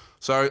drinks.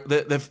 So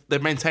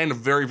they've maintained a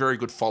very, very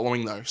good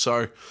following, though.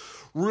 So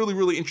really,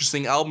 really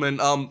interesting album.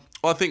 And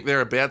I think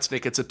thereabouts,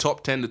 Nick. It's a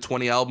top 10 to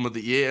 20 album of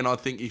the year. And I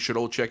think you should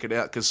all check it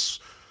out because,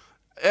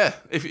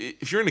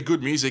 if you're into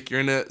good music, you're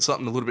into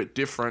something a little bit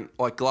different,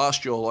 like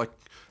Glassjaw, like,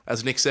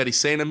 as Nick said, he's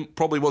seen them.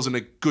 Probably wasn't a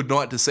good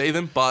night to see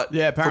them, but from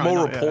apparently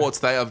all not, reports,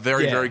 they are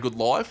very, very good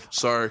live.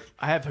 So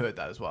I have heard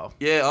that as well.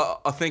 yeah,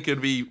 I think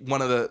it'd be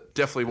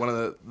definitely one of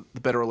the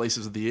better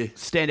releases of the year.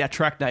 Standout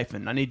track,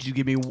 Nathan. I need you to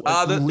give me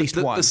at least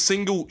one. The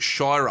single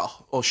Shira,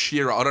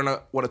 I don't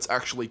know what it's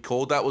actually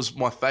called. That was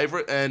my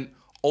favourite, and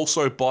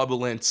also Bible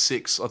Land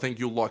 6. I think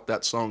you'll like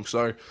that song.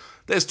 So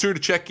there's 2 to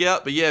check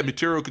out. But yeah,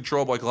 Material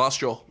Control by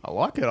Glassjaw. I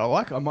like it.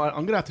 I'm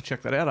going to have to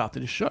check that out after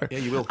this show. Yeah,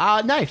 you will.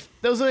 Nath,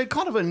 there was a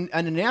kind of an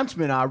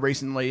announcement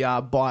recently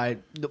by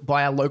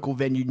our local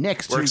venue,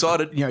 Next. We're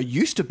excited.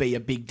 Used to be a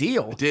big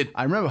deal. It did.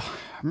 I remember.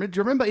 Do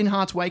you remember In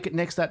Heart's Wake at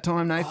Next that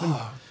time, Nathan?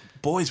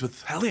 Boys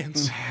with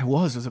Hellions. It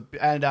was.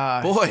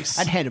 Boys.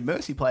 And Hand of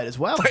Mercy played as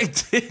well. They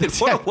did.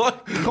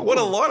 What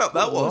a lineup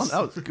that was.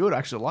 That was good.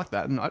 Actually, I like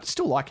that. And I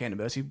still like Hand of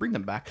Mercy. Bring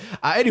them back.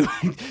 Anyway,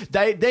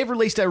 they've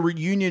released a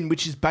reunion,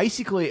 which is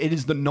basically, it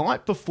is the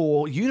night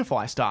before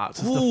Unify starts.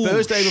 It's the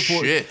Thursday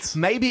before. Shit.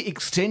 Maybe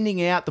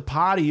extending out the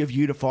party of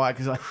Unify.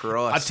 Because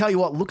I tell you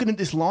what, looking at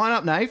this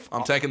lineup, Nave.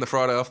 I'm taking the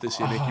Friday off this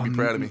year, Nick. You'd be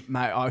proud of me.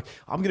 Mate, I'm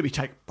going to be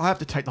I have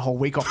to take the whole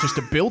week off just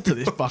to build to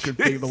this fucking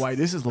thing the way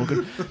this is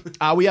looking.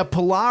 We have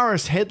Polaris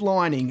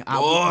headlining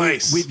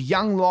with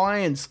Young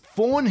Lions,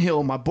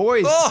 Thornhill, my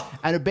boys,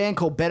 and a band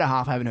called Better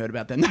Half. I haven't heard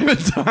about them. We'll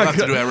have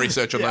to do our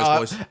research on those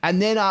boys. And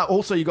then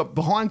also you got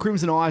Behind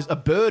Crimson Eyes, A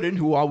Burden,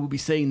 who I will be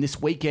seeing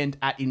this weekend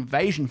at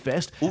Invasion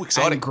Fest. Oh,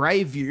 exciting. And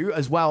Graveview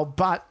as well.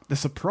 But the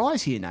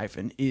surprise here,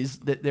 Nathan, is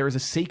that there is a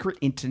secret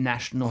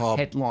international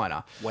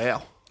headliner.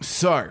 Wow.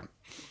 So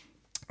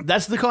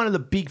that's the kind of the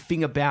big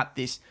thing about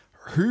this.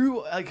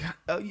 Who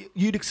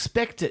you'd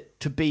expect it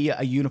to be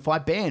a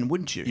unified band,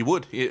 wouldn't you? You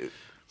would,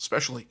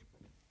 especially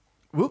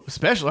when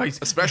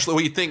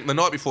you think the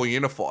night before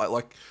Unify,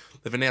 like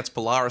they've announced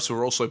Polaris, who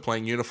are also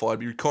playing Unified. It'd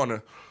be kind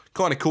of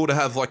cool to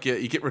have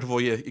you get rid of all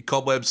your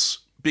cobwebs,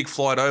 big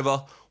flight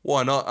over.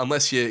 Why not?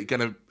 Unless you're going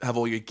to have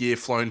all your gear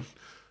flown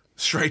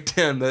straight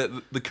down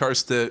the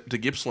coast to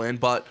Gippsland.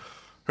 But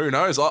who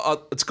knows?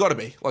 It's got to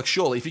be. Like,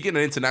 surely, if you get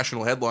an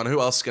international headline, who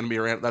else is going to be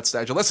around at that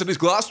stage? Unless it is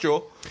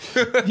Glassjaw.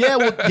 Yeah,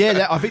 well,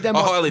 yeah, I think they might.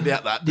 I highly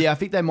doubt that. Yeah, I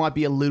think they might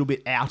be a little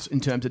bit out in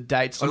terms of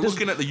dates. So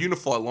looking at the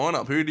Unify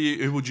lineup,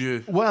 who would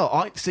you?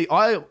 Well,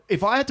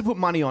 if I had to put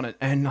money on it,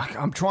 and like,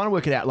 I'm trying to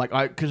work it out, like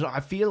because I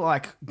feel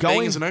like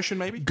Being as an ocean,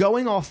 maybe.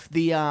 going off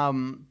the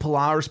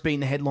Polaris being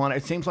the headliner,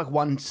 it seems like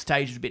one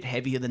stage is a bit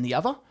heavier than the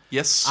other.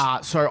 Yes.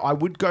 So I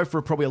would go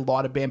for probably a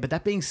lighter band. But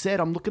that being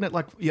said, I'm looking at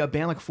like a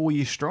band like 4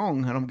 Years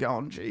Strong, and I'm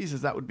going,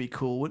 Jesus, that would be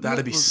cool. Wouldn't That'd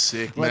it? be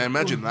sick, man.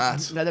 Imagine that.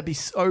 That'd be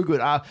so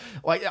good.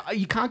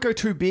 You can't go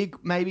too big.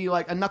 Maybe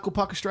like a Knuckle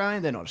Puck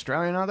Australian. They're not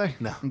Australian, are they?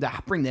 No. Nah,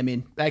 bring them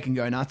in. They can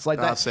go nuts. Like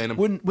that. I've seen them.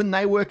 Wouldn't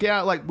they work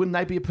out? Like, wouldn't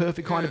they be a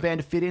perfect kind of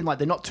band to fit in? Like,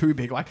 they're not too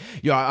big. Like,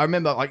 I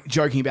remember like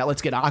joking about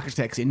let's get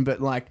Architects in,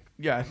 but like,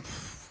 yeah.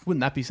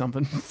 Wouldn't that be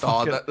something?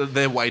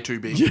 They're way too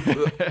big.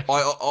 Yeah.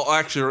 I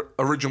actually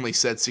originally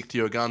said Sick to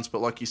Your Guns, but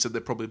like you said,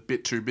 they're probably a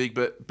bit too big.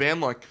 But band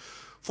like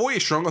 4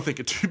 Years Strong, I think,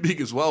 are too big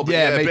as well. But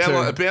Yeah, me too.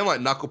 a band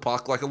like Knuckle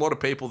Puck, like a lot of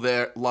people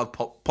there love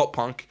pop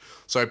punk.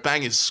 So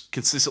Bang is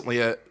consistently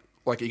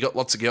you got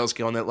lots of girls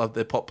going that love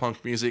their pop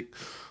punk music,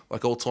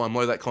 like All Time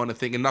Low, that kind of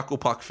thing. And Knuckle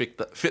Puck fit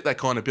that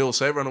kind of bill.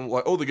 So everyone,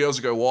 like all the girls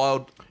who go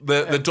wild,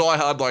 the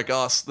diehard like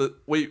us, that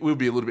we'll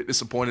be a little bit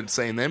disappointed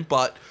seeing them,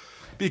 but.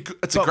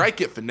 It's a great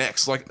get for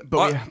next.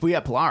 But we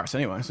have Polaris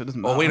anyway, so it doesn't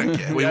matter. Oh, we don't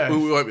care. We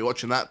won't be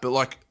watching that. But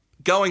like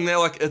going there,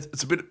 like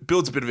it's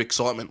builds a bit of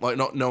excitement. Like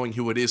not knowing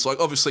who it is. Like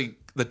obviously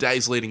the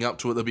days leading up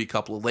to it, there'll be a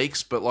couple of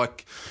leaks. But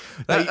like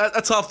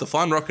that's half the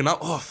fun. Rocking up.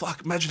 Oh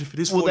fuck! Imagine if it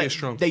is 4 Years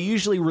Strong. They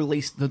usually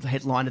release the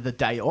headliner the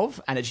day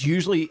of, and it's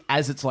usually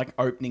as it's like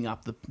opening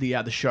up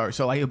the show.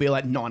 So like it'll be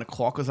like 9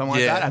 o'clock or something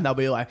like that, and they'll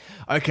be like,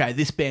 okay,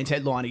 this band's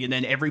headlining, and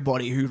then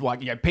everybody who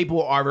people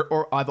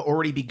will either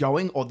already be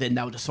going, or then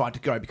they'll decide to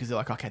go because they're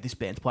like, okay, this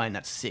band's playing,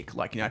 that's sick.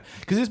 Like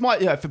because this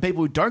might for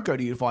people who don't go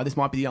to Unify, this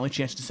might be the only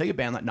chance to see a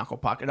band like Knuckle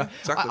Puck. And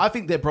exactly. I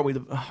think they're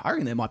probably I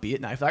reckon there might be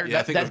it now. I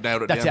think they've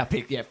nailed it. That's down. our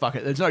pick. Yeah, fuck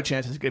it. There's no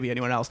chance it's going to be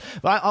anyone else.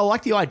 But I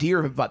like the idea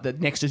of it. But that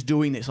Next is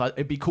doing this.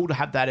 It'd be cool to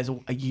have that as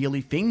a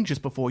yearly thing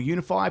just before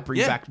Unify.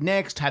 Bring back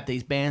Next, have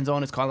these bands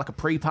on. It's kind of like a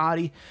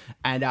pre-party.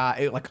 And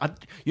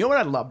you know what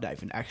I'd love,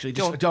 Nathan? Actually,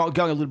 just going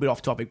a little bit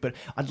off topic, but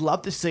I'd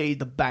love to see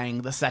the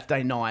Bang the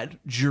Saturday night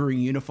during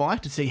Unify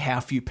to see how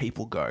few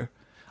people go.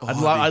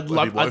 I'd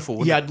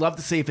love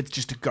to see if it's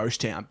just a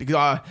ghost town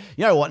because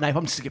you know what, Nate,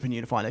 I'm skipping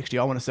Unify next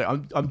year. I want to say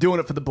I'm doing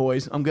it for the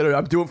boys. I'm doing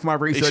it for my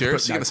research. Are you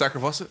serious? You're gonna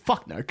sacrifice it?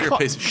 Fuck no. You're a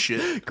piece of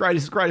shit.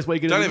 Greatest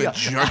weekend. Don't even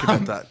joke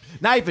about that.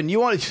 Nathan, you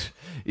want to?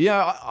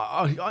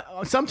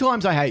 I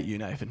sometimes I hate you,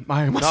 Nathan.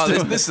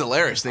 This is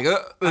hilarious thing.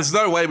 There's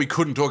no way we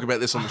couldn't talk about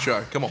this on the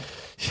show. Come on.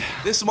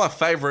 This is my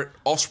favourite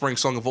Offspring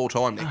song of all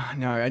time, Nick.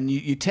 No, and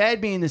you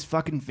tagged me in this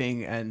fucking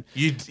thing, and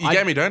you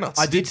gave me donuts.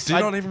 I did. Did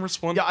not even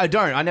respond. Yeah, I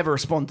don't. I never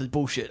respond to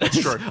bullshit. That's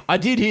true. I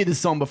did hear this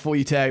song before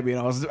you tagged me,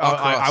 and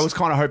I was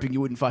kind of hoping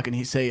you wouldn't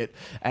fucking see it,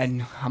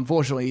 and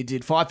unfortunately you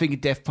did. Five Finger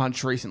Death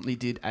Punch recently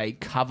did a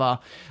cover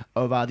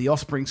of the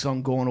Offspring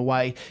song "Gone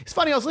Away." It's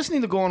funny. I was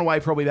listening to "Gone Away"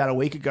 probably about a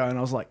week ago, and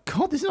I was like,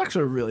 God, this is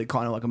actually a really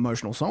kind of like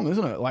emotional song,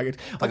 isn't it? Like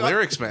the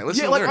lyrics, man.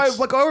 Listen to the lyrics.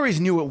 I always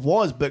knew it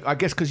was, but I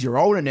guess because you're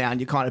older now and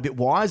you're kind of a bit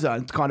wiser,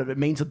 and kind of it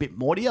means a bit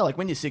more to you. Like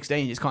when you're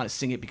 16, you just kind of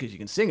sing it because you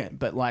can sing it.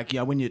 But like,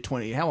 when you're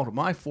 20, how old am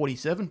I?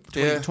 47,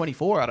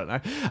 24, I don't know.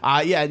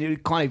 And you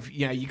kind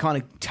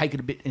of take it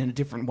a bit in a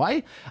different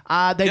way.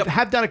 They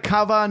have done a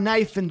cover.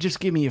 Nathan, just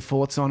give me your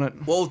thoughts on it.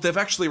 Well, they've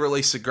actually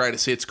released the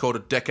greatest hits called A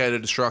Decade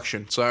of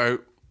Destruction. So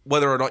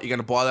whether or not you're going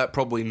to buy that,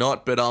 probably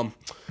not. But so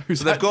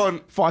they've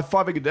gone Five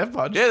Finger Death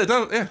Punch. Yeah, they've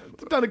done it. Yeah,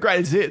 they've done the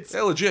greatest hits.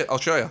 They're legit. I'll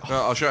show you.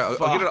 I'll show you.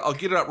 I'll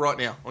get it up right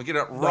now. Now.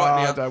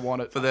 I don't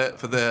want it for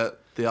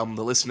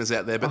the listeners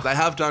out there. But they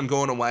have done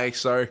Gone Away.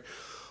 So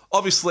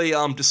obviously,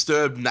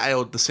 Disturbed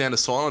nailed The Sound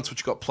of Silence,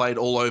 which got played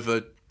all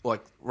over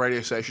like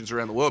radio stations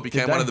around the world.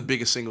 Became one of the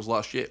biggest singles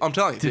last year. I'm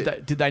telling you.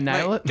 Did they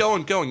nail it? Go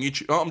on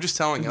YouTube. Oh, I'm just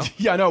telling you.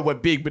 Yeah, I know it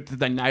went big, but did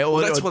they nail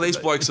it? That's what these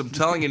blokes. I'm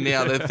telling you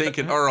now. They're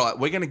thinking, all right,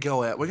 we're going to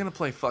go out. We're going to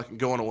play fucking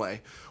Gone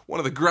Away. One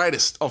of the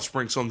greatest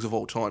Offspring songs of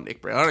all time,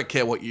 Nick Brown. I don't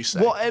care what you say.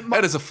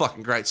 That is a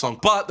fucking great song.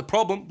 But the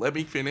problem, let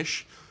me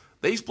finish.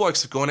 These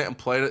blokes have gone out and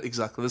played it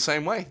exactly the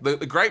same way.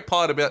 The great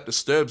part about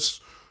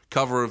Disturbed's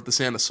cover of The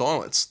Sound of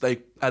Silence, they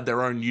had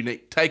their own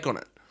unique take on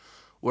it.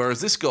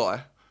 Whereas this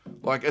guy,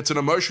 like, it's an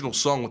emotional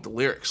song with the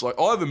lyrics. Like,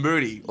 Ivan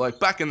Moody, like,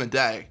 back in the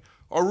day,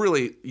 I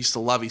really used to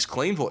love his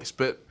clean voice,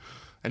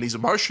 and his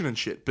emotion and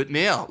shit. But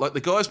now, like,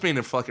 the guy's been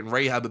in fucking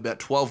rehab about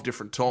 12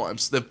 different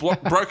times. They've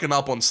broken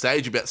up on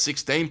stage about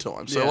 16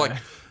 times. So, like,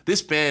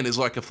 this band is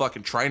like a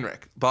fucking train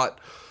wreck. But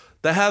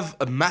they have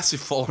a massive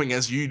following,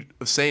 as you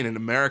have seen in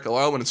America.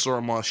 I went and saw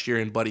them last year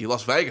in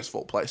Las Vegas, of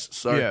all places.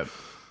 So,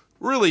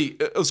 really,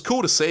 it was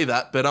cool to see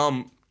that. But,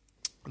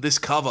 this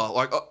cover,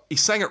 like, he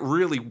sang it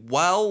really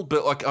well,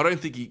 but, like, I don't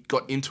think he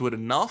got into it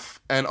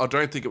enough, and I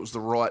don't think it was the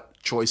right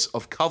choice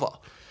of cover.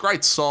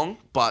 Great song,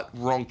 but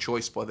wrong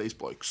choice by these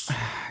blokes.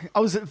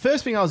 The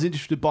first thing I was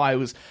interested by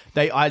was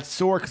I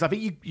saw it because I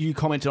think you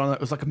commented on it.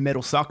 It was like a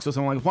Metal Sucks or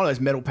something. Like one of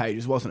those metal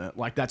pages, wasn't it?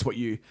 Like that's what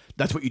you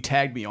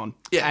tagged me on.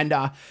 Yeah. And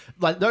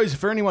like those,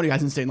 for anyone who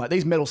hasn't seen, like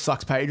these Metal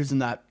Sucks pages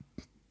and that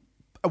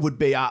would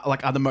be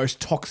are the most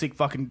toxic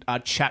fucking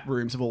chat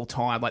rooms of all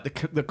time.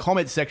 Like the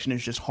comment section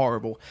is just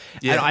horrible.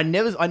 Yeah. And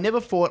I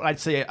never thought I'd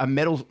see a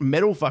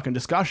metal fucking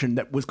discussion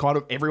that was kind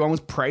of everyone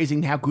was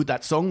praising how good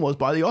that song was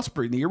by the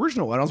Offspring, the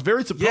original, and I was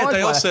very surprised. Yeah,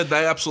 they all by said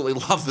they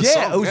absolutely love the that.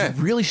 song. Yeah, it was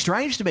really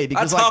strange to me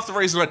because That's half the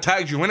reason I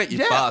tagged you in it, you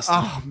bastard.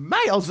 Oh,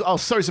 mate, I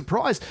was so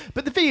surprised.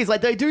 But the thing is, like,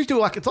 they do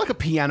like it's like a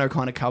piano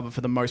kind of cover for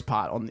the most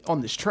part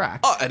on this track.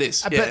 Oh, it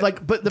is. Yeah.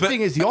 But the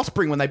thing is, the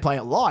Offspring when they play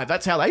it live,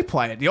 that's how they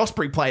play it. The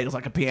Offspring play it as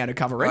like a piano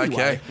cover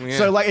anyway. Okay, yeah.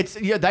 So like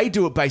they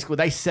do it basically.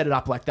 They set it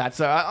up like that.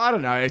 So I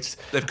don't know.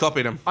 They've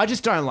copied him. I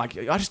just don't like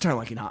it. I just don't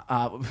like in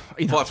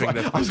Five Finger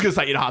Death I was going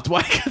to say in Heart's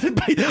Wake. You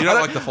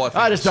don't like the Five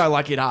I just Fingers. don't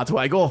like in Heart's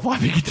Wake or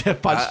Five Finger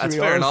Death Punch. That's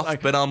fair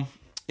enough. But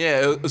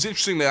yeah, it was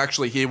interesting to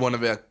actually hear one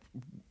of our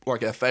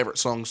favorite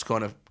songs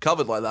kind of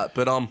covered like that.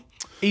 But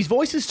his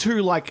voice is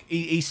too like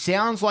he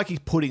sounds like he's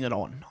putting it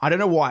on. I don't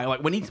know why.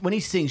 Like when he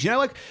sings, you know,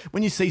 like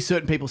when you see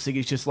certain people sing,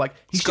 he's just like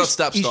he's Scott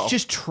Stapp style.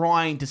 just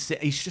trying to say,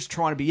 he's just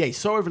trying to be he's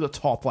so over the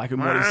top like in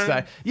what he's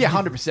saying. Yeah,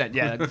 100%.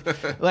 Yeah,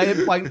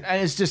 like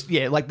and it's just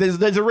like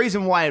there's a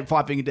reason why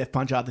Five Finger Death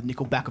Punch are the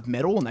Nickelback of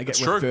metal and they get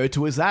referred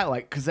to as that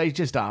like because they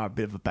just are a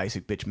bit of a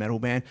basic bitch metal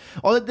band.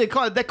 Or they're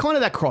kind of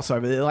that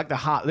crossover. They're like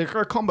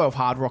they're a combo of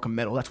hard rock and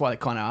metal. That's why they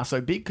kind of are so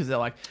big because they're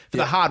like for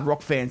the hard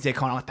rock fans they're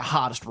kind of like the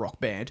hardest rock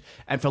band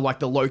and for like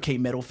the low key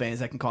metal fans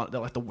they can they're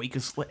like the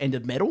weakest end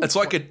of metal. it's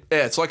like a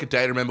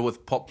day to remember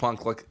with pop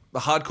punk. Like the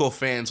hardcore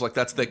fans, like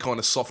that's their kind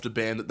of softer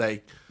band that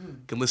they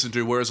can listen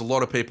to. Whereas a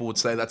lot of people would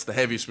say that's the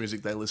heaviest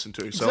music they listen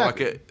to. So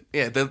Exactly.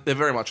 they're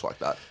very much like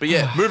that. But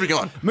yeah, moving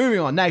on. Moving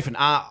on, Nathan.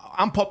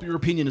 Unpopular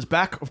opinion is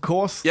back, of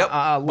course. Yep.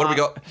 What do we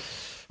got?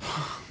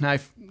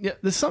 Nathan, yeah,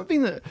 there's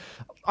something that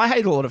I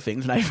hate a lot of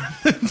things,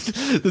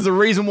 Nathan. There's a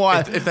reason why.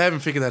 If they haven't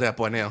figured that out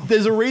by now.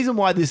 There's a reason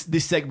why this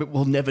segment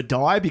will never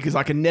die because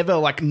I can never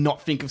like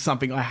not think of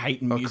something I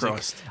hate in music.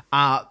 Christ.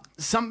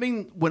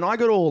 Something when I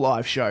go to a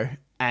live show.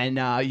 And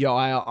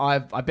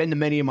I've been to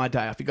many in my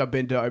day. I think I've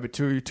been to over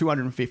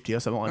 250 or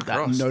something like that.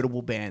 Christ.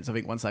 Notable bands. I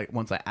think once I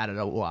added it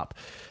all up,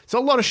 so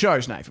a lot of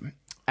shows, Nathan.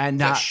 And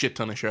A shit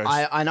ton of shows.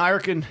 I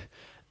reckon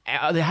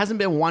there hasn't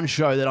been one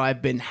show that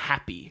I've been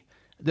happy,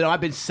 that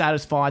I've been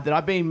satisfied, that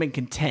I've been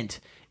content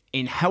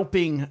in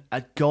helping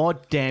a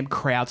goddamn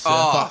crowd surfer.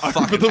 Oh, I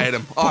fucking hate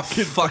him. I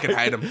fucking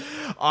hate him.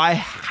 I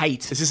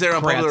hate. Is this their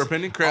unpopular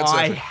opinion? Crowd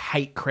I surfing.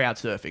 hate crowd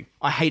surfing.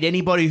 I hate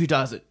anybody who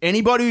does it.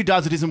 Anybody who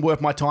does it isn't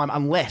worth my time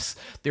unless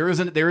there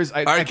is.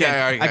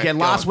 Okay, again,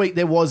 go last on. week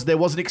there was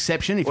an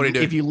exception. If What do you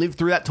do? if you lived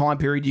through that time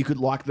period, you could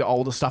like the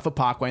older stuff of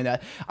Parkway and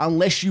that.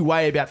 Unless you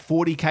weigh about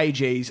 40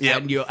 kgs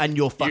Yep. and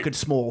you're fucking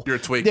small. You're a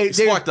twig.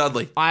 Spike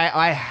Dudley.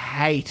 I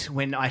hate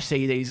when I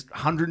see these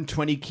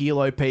 120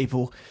 kilo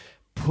people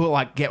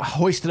get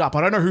hoisted up.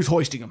 I don't know who's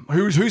hoisting them.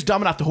 Who's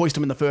dumb enough to hoist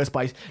them in the first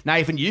place?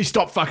 Nathan, you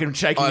stop fucking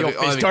shaking your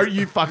fist. Don't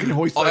you fucking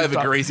hoist them. I have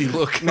a greasy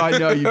look. I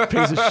know, you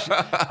piece of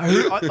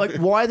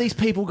shit. Why are these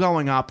people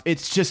going up?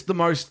 It's just the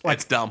most...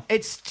 It's dumb.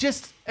 It's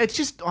just...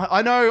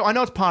 I know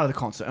it's part of the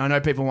concert. I know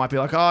people might be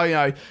like, oh, you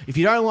know, if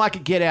you don't like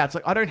it, get out.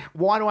 It's like,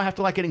 why do I have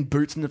to like getting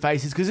boots in the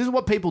faces? Because this is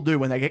what people do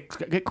when they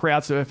get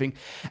crowd surfing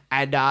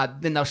and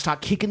then they'll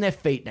start kicking their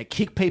feet and they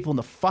kick people in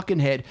the fucking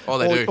head. Oh,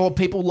 they do. Or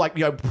people like,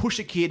 you know, push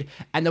a kid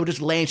and they'll just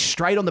land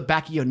straight on the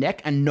back of your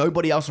neck and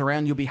nobody else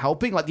around you'll be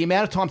helping. Like the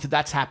amount of times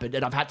that's happened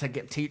and I've had to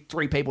get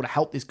 3 people to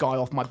help this guy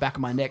off my back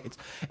of my neck.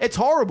 It's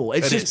horrible.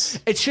 It's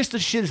just the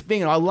shittest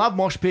thing. And I love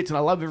mosh pits and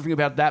I love everything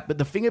about that. But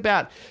the thing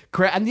about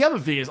crowd, and the other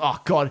thing is, oh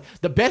God,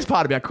 the best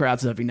part about crowd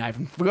surfing,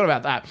 Nathan, forgot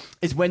about that,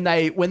 is when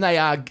they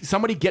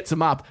somebody gets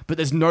them up, but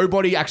there's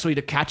nobody actually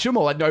to catch them,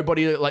 or like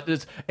nobody like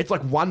it's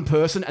like one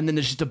person, and then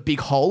there's just a big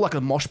hole like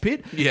a mosh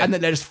pit, and then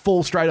they just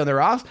fall straight on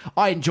their ass.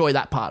 I enjoy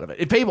that part of it.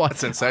 If people, That's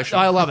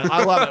sensational. I love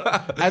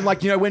it. And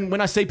like, you know,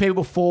 when I see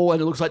people fall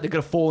and it looks like they're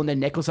gonna fall on their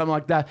neck or something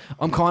like that,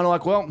 I'm kind of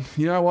like, well,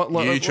 you know what?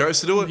 You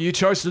chose to do it. You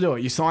chose to do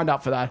it. You signed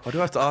up for that. I do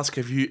have to ask,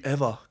 have you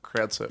ever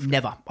crowd surfed?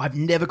 Never. I've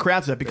never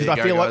crowd surfed because There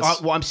you I feel go, like guys.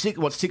 I'm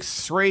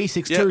 6'3",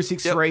 6'2", Yep,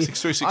 6'3". yep,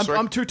 6'2", 6'3".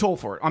 I'm too tall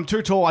for it. I'm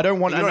too tall. I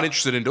don't want. You're not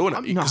interested in doing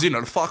it because you're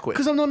not a fuckwit.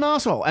 Because I'm not an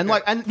asshole. And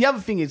like, and the other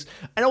thing is,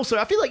 and also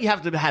I feel like you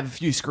have to have a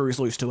few screws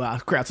loose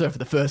to crowd surf in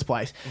the first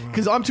place.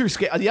 Because I'm too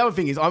scared. The other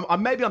thing is,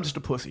 maybe I'm just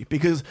a pussy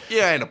because.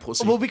 Yeah, I ain't a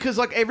pussy. Well, because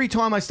like every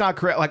time I start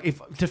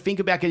to think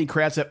about getting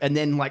crowd surf, and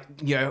then like,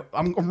 you know,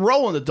 I'm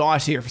rolling the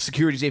dice here if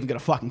security's even going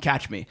to fucking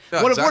catch me.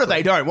 Yeah, What if exactly.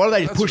 they don't? What if they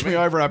just That's push what I me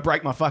mean. over and I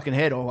break my fucking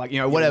head or like, you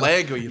know, whatever.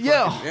 leg or your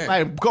Yeah,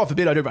 mate, God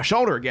forbid I do my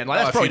shoulder again. Like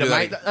that's if you probably the do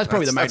main. that, That's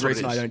probably the main that's what it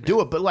reason I is. don't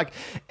do it. But like,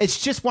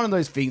 it's just one of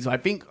those things. I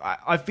think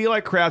I feel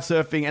like crowd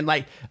surfing, and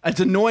like it's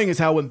annoying as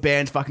hell when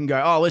bands fucking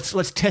go, oh, let's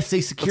test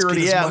these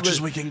security Let's get as out. much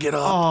as we can get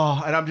up.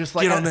 Oh, and I'm just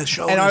like, Get on and, their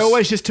shoulders. and I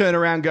always just turn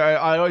around, and go.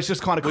 I always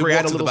just kind of We create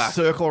walk a to the little back.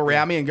 circle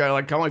around me and go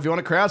like, come on, if you want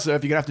to crowd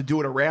surf, you're gonna have to do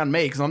it around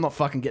me because I'm not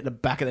fucking getting the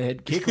back of the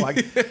head kick. Like,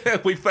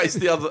 We face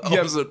the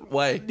opposite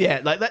way.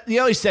 yeah, like that, the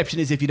only exception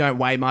is if you don't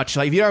weigh much.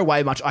 Like if you don't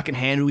weigh much, I can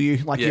handle you.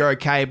 Like Yeah. you're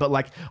okay. But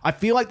like I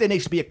feel like there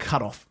needs to be a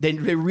cutoff. Then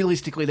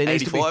realistically, there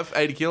needs to be. 85,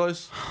 80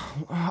 kilos.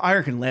 I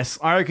reckon less.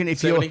 I reckon if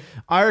 70? you're.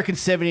 I reckon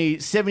 70,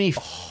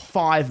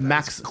 75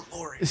 max.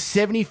 glorious.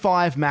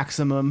 75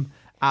 maximum,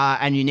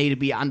 and you need to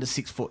be under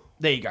 6 foot.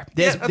 There you go.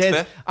 There's that's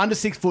fair. under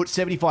 6 foot,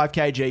 75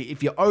 kg.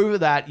 If you're over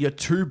that, you're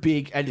too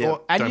big, and Yeah,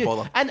 don't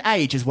bother. and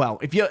age as well.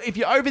 If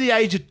you're over the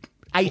age of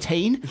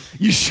 18,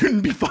 you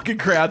shouldn't be fucking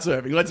crowd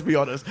surfing. Let's be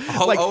honest.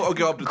 I'll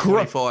go up to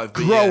 25. but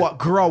Grow yeah. up.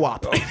 Grow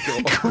up.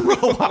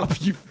 grow up.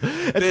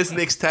 There's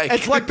Nick's take.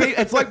 It's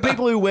like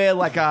people who wear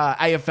like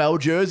AFL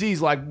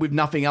jerseys like with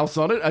nothing else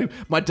on it.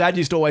 My dad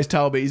used to always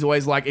tell me, he's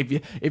always like, if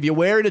you're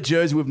wearing a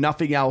jersey with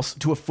nothing else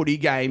to a footy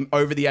game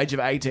over the age of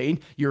 18,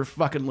 you're a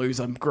fucking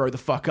loser. Grow the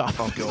fuck up.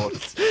 Oh, God.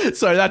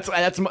 So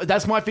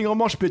that's my thing on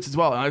mosh pits as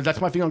well. That's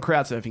my thing on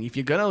crowd surfing. If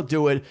you're gonna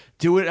do it,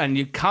 and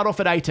you cut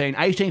off at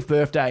 18th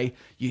birthday.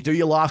 You do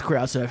your last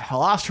crowd surf,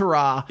 last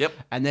hurrah, Yep.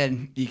 and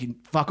then you can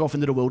fuck off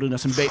into the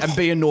wilderness and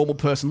be a normal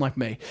person like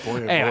me. Boy,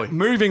 oh Anyway, boy.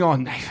 moving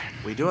on, Nathan.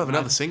 We do have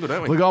another single,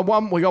 don't we? We got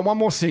one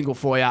more single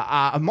for you.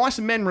 Mice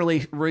and Men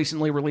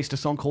recently released a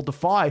song called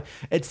Defy.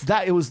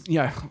 It was,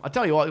 I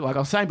tell you what, like I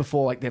was saying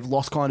before, like they've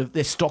lost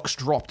their stocks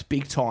dropped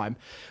big time.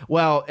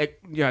 Well,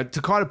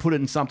 to kind of put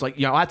it in something,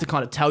 like, I had to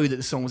kind of tell you that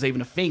the song was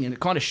even a thing, and it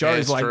kind of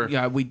shows it's true.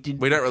 we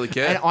don't really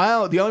care.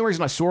 And the only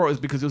reason I saw it was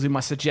because it was in my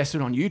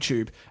suggestion on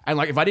YouTube, and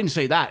like if I didn't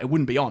see that, it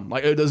wouldn't be on.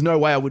 Like there's no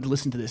way I would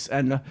listen to this.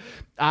 And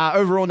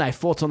overall, Nate,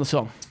 thoughts on the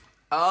song?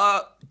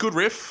 Good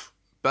riff,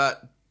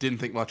 but didn't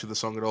think much of the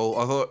song at all.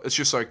 I thought it's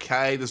just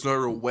okay. There's no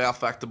real wow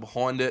factor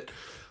behind it.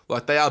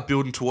 Like they are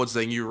building towards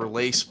their new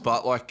release,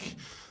 but like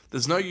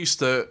there's no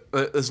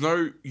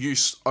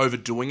use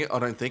overdoing it. I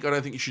don't think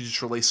you should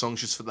just release songs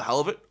just for the hell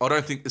of it. I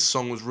don't think this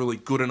song was really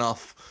good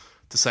enough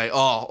to say,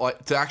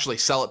 to actually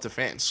sell it to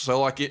fans.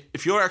 So like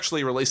if you're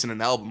actually releasing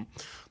an album,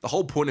 the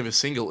whole point of a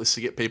single is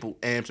to get people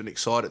amped and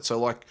excited. So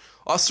like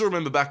I still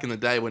remember back in the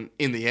day when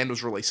In the End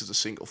was released as a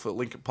single for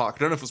Linkin Park. I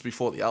don't know if it was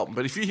before the album,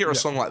 but if you hear a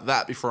song like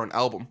that before an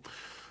album,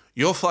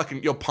 you're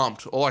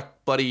pumped. Or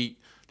like Buddy,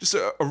 just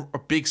a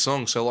big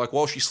song. So like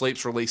While She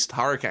Sleeps released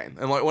Hurricane,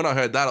 and like when I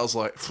heard that, I was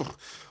like,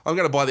 I'm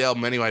gonna buy the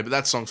album anyway. But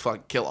that song's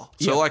fucking killer.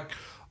 So like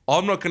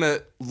I'm not gonna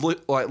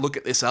look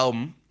at this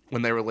album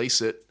when they release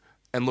it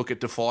and look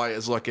at Defy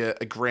as like a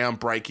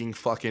groundbreaking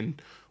fucking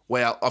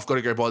wow, I've got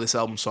to go buy this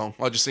album song.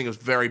 I just think it was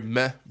very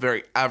meh,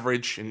 very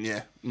average, and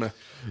meh.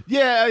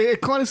 Yeah,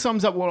 it kind of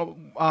sums up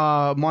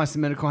what Mice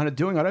and Men are kind of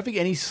doing. I don't think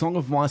any song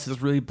of Mice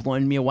has really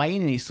blown me away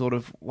in any sort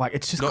of like.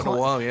 It's just Not in a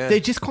while, yeah. They're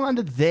just kind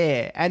of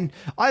there, and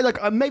I like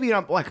maybe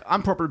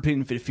unproper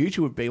opinion for the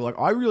future would be like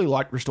I really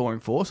like Restoring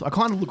Force.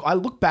 I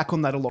look back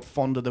on that a lot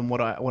fonder than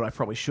what I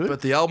probably should.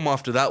 But the album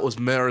after that was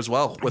meh as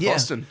well with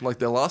Austin, like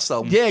their last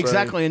album. Yeah, So,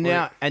 exactly. And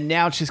like,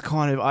 now it's just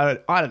kind of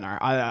I don't know.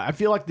 I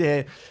feel like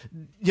they're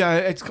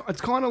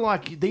it's kind of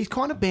like these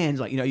kind of bands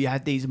like you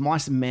had these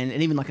Mice and Men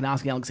and even like an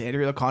Asking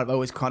Alexandria. They kind of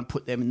always kind of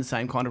put them in the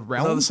same kind of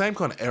realm. they're the same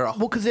kind of era.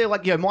 Well, because they're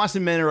like Mice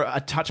and Men are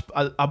a touch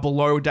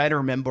below Day to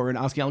Remember, and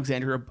Asking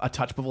Alexandria a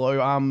touch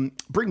below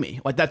Bring Me.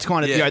 Like that's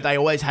kind of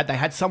they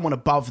had someone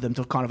above them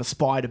to kind of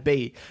aspire to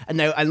be, and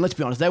let's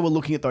be honest, they were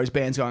looking at those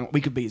bands going, we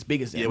could be as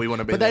big as them. Yeah, we want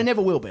to be. But they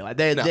never will be. Like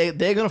they're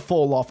going to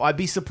fall off. I'd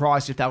be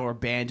surprised if they were a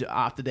band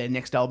after their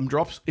next album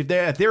drops. If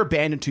they're a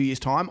band in 2 years'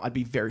 time, I'd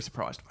be very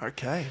surprised.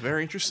 Okay,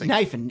 very interesting.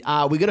 Nathan,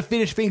 we got to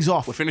finish things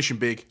off. We're finishing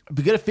big.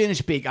 We got to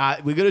finish big.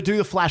 We got to do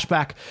the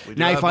flashback. We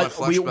do have my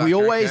flashback, we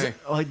always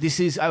okay. this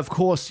is of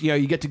course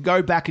you get to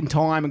go back in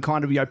time and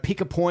kind of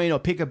pick a point or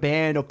pick a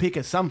band or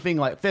pick something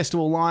like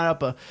festival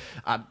lineup,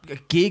 a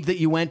gig that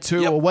you went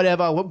to or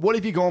whatever. What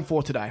have you gone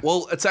for today?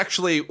 Well, it's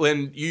actually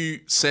when you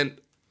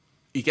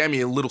gave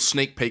me a little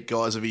sneak peek,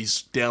 guys, of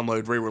his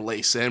download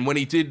re-release, and when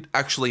he did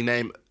actually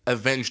name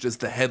Avenged as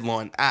the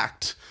headline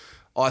act,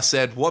 I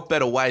said, what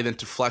better way than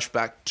to flash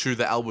back to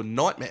the album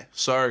Nightmare?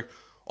 So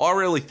I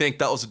really think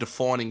that was a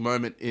defining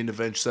moment in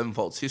Avenged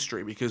Sevenfold's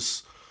history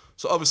because,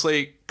 so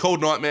obviously, called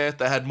Nightmare,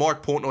 they had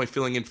Mike Portnoy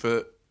filling in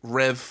for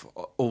Rev,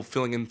 or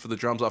filling in for the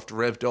drums after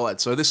Rev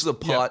died. So this is a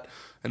part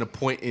and a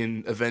point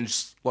in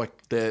Avenged,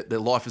 like their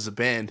life as a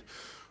band. It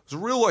was a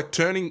real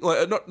turning,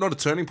 not a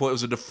turning point, it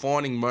was a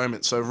defining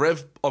moment. So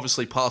Rev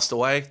obviously passed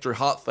away through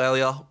heart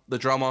failure, the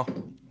drummer,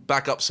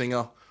 backup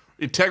singer,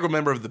 integral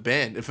member of the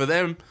band. And for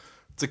them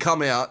to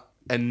come out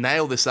and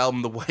nail this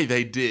album the way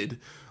they did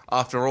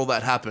after all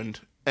that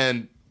happened,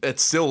 and it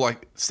still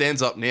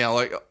stands up now.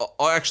 Like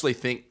I actually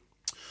think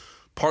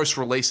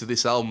post-release of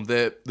this album,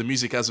 the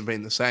music hasn't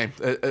been the same.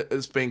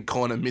 It's been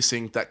kind of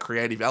missing that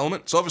creative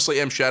element. So obviously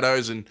M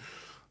Shadows and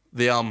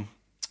the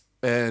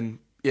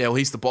yeah, well,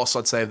 he's the boss,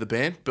 I'd say, of the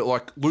band. But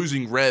like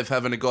losing Rev,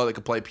 having a guy that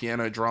could play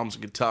piano, drums,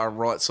 and guitar and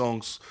write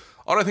songs,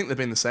 I don't think they've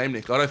been the same,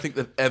 Nick. I don't think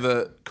they've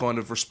ever kind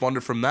of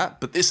responded from that.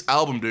 But this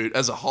album, dude,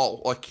 as a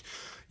whole, like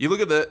you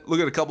look at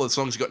a couple of the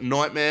songs. You got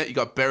Nightmare, you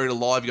got Buried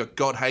Alive, you got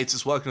God Hates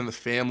Us, Welcome to the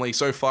Family,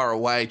 So Far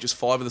Away. Just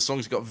 5 of the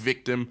songs. You got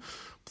Victim,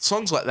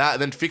 songs like that.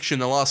 And then Fiction,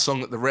 the last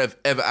song that the Rev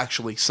ever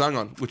actually sung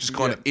on, which is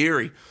kind of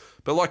eerie.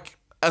 But like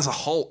as a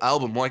whole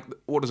album, like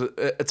what is it?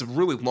 It's a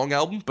really long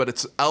album, but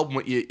it's an album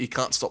that you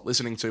can't stop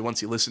listening to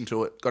once you listen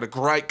to it. Got a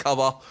great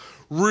cover,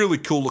 really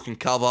cool looking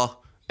cover,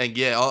 and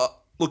yeah,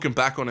 looking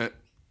back on it,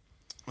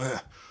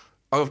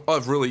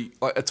 I've really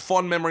like it's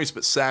fond memories,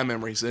 but sad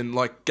memories, and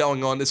like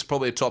going on, this is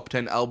probably a top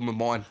 10 album of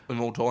mine of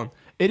all time.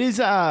 It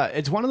is.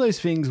 It's one of those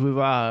things with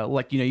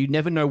like you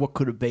never know what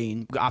could have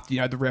been after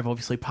the Rev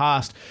obviously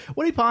passed.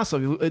 What did he pass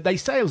of? They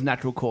say it was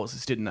natural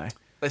causes, didn't they?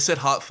 They said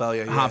heart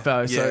failure. Yeah. Heart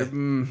failure. Yeah.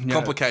 So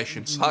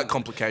complications, heart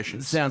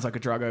complications. Sounds like a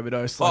drug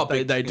overdose.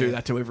 Like they do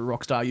that to every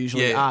rock star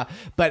usually. Yeah.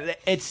 But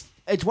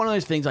it's one of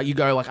those things like you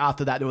go like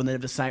after that they're never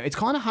the same. It's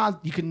kind of hard.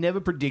 You can never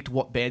predict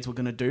what bands were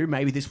going to do.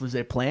 Maybe this was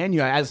their plan.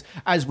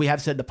 As we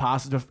have said in the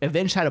past,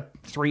 Avenged had a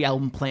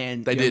 3-album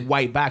plan. They did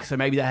way back. So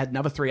maybe they had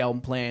another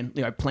 3-album plan.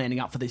 Planning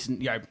up for this.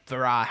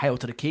 For Hail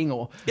to the King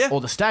or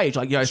the stage.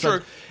 Like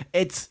so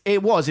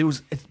it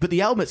was. But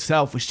the album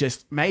itself was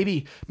just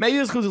maybe it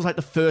was because it was like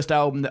the first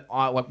album that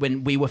I like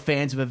when we were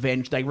fans of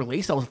Avenged they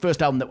released. That was the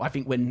first album that I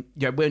think when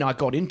I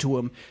got into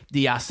them,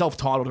 the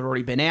self-titled had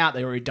already been out.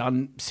 They already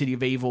done City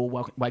of Evil,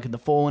 Wake of the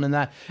Fallen, and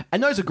that.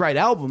 And those are great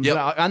albums. Yep.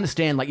 I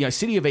understand, like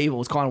City of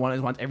Evil is kind of one of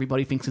those ones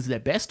everybody thinks is their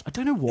best. I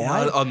don't know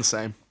why. Yeah, I'm the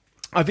same.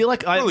 I feel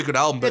like really good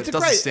album, but it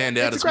doesn't stand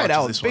out as much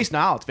as this one. Beast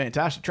Nile, it's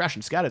fantastic. Trash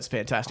and Scattered's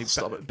fantastic.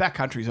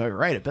 Backcountry's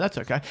overrated, but that's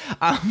okay.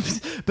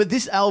 But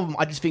this album,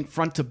 I just think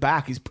front to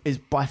back is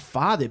by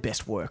far their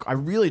best work. I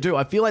really do.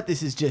 I feel like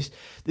this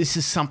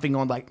is something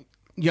on like.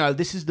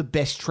 This is the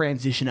best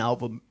transition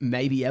album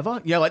maybe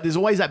ever. Like there's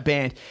always that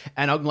band,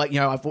 and I'm like,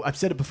 I've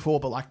said it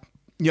before, but like,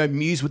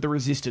 Muse with the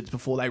Resistance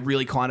before they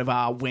really kind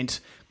of went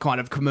kind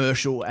of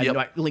commercial, and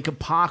like Linkin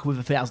Park with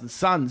 1,000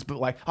 Suns, but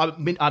like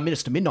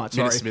Minister Midnight,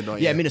 sorry,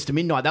 Minister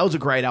Midnight, that was a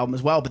great album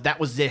as well, but that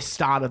was their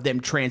start of them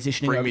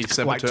transitioning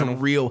to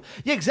real,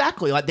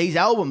 exactly, like these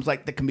albums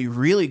like that can be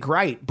really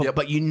great,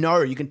 but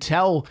you can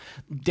tell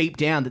deep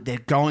down that they're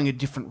going a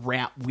different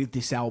route with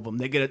this album.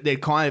 They're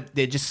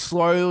just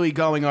slowly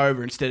going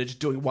over instead of just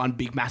doing one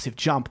big massive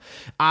jump.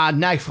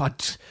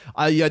 Nath,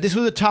 this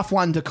was a tough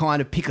one to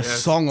kind of pick a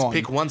song on.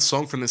 Pick one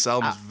song from this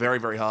album is very,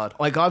 very hard.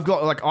 Like I've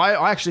got like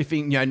I actually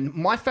think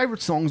my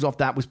favorite songs off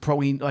that was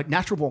probably like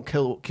Natural Born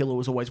Killer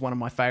was always one of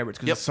my favorites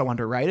because it's so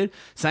underrated.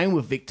 Same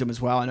with Victim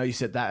as well. I know you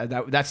said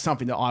that's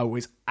something that I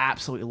always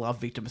absolutely love.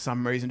 Victim for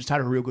some reason just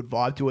had a real good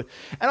vibe to it,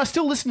 and I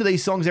still listen to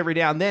these songs every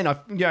now and then.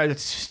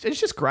 It's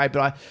just great.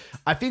 But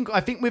I think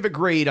we've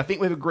agreed. I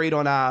think we've agreed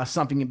on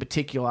something in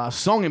particular, a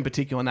song in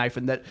particular,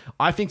 Nathan, that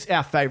I think's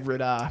our favorite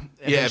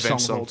Avenged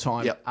song of all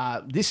time. Yep.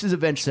 This is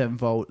Avenged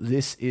Sevenfold.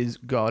 This is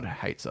God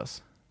Hates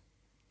Us.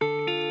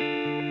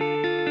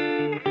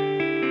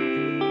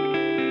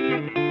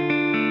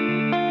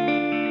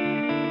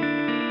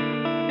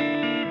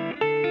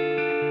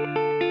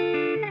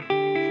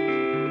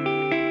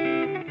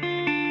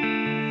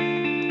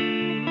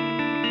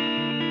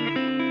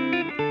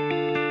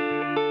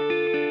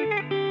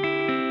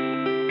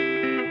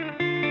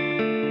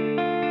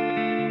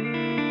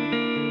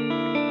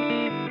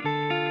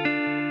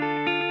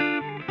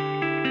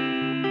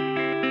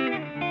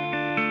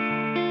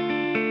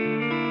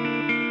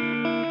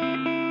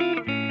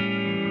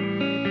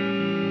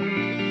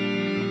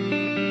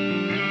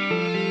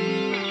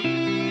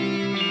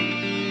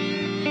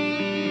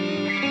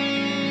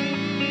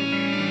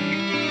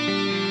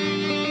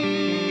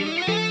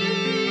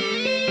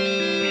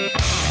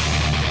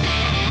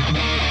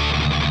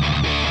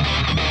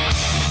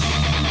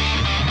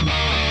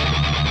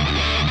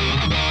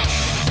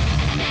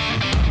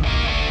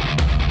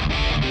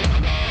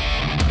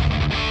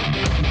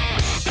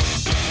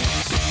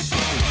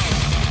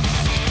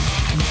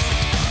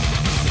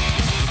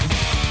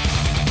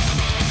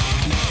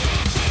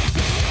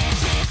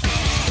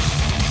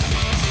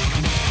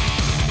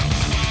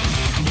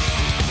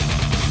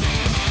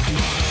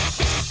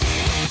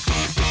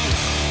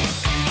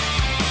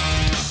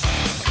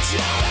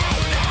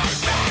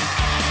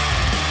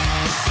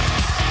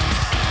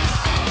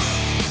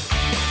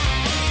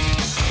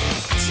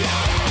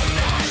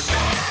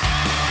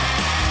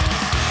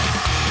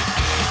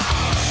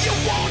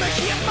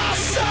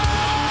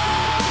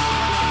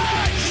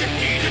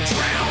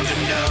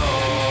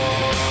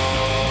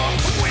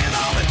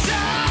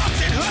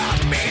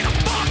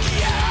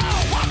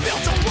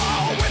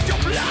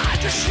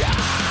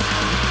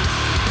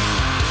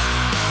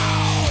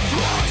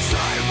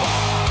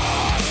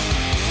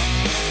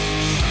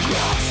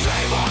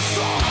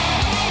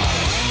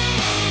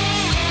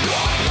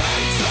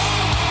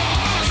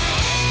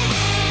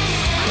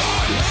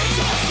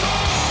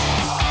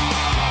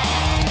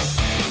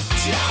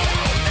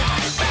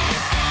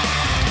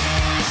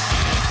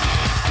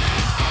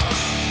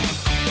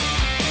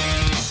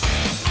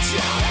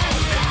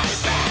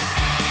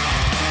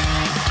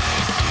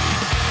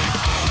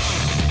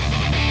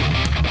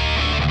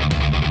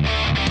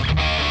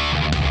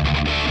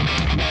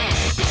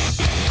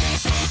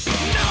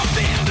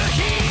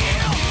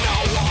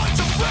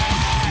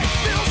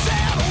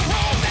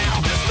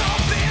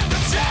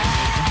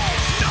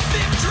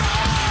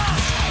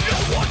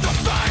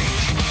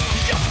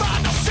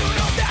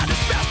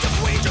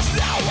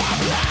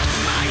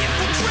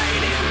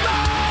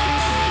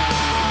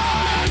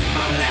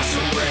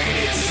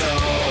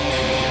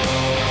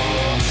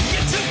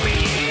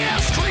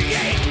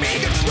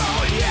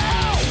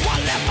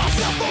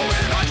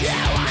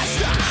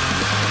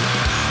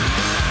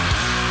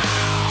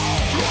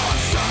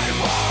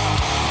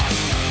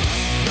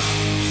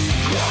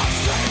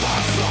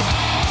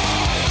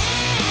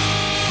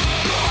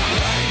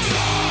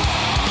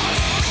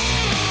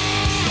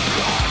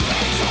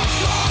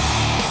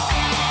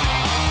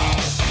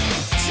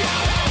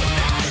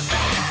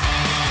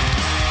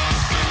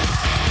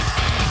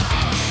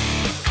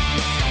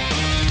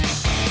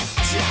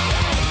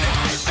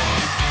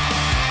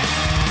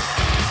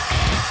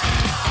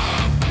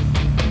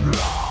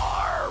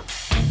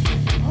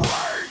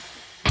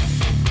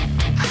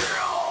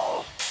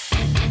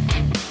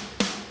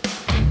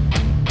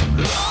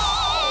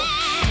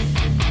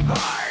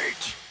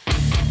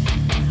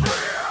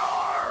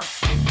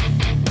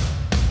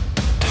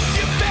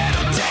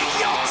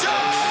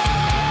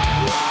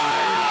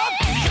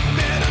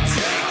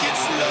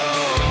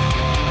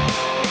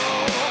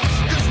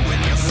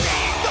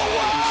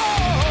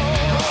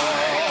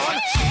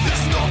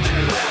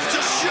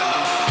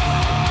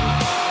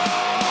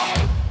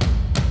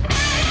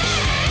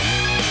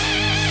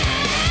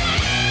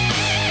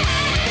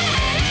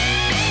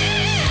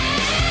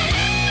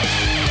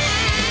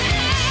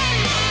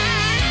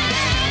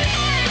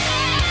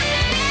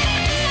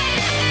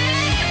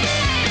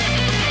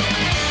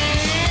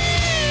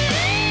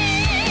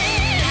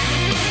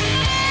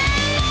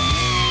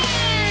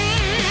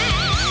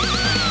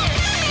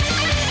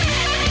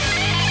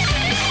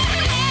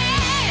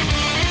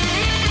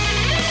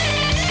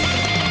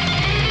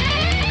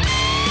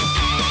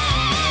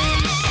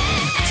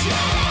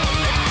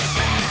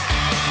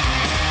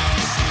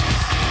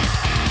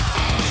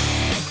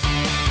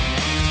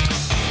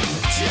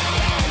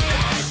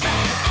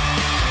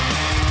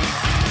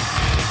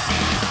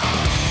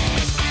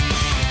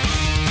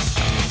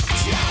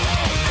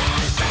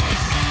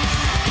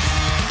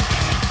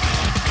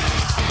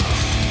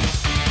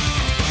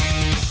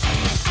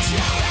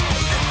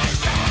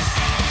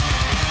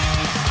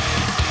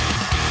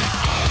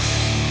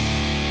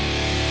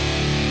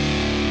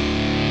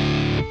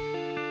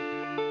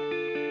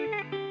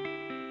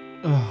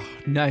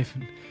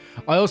 Nathan.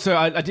 I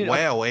did.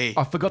 Wowee.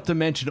 I forgot to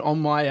mention on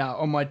my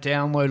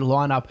download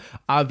lineup,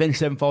 Avenged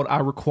Sevenfold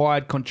are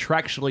required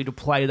contractually to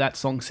play that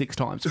song 6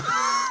 times.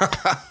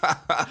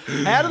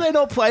 How do they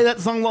not play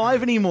that song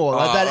live anymore?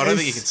 I don't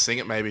think he can sing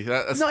it. Maybe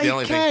that's No, the he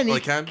only can. thing.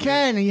 He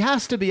can. He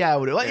has to be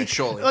able to. Like, Yeah,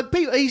 surely. Like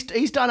people,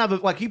 he's done other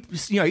he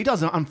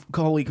does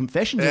unholy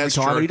confessions Yeah, every that's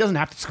time, true. but he doesn't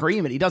have to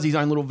scream it. He does his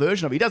own little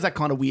version of it. He does that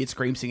kind of weird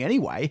scream sing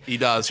anyway. He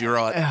does. You're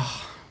right.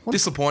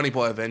 Disappointing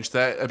by Avenged.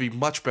 They'd be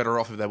much better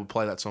off if they would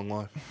play that song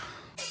live.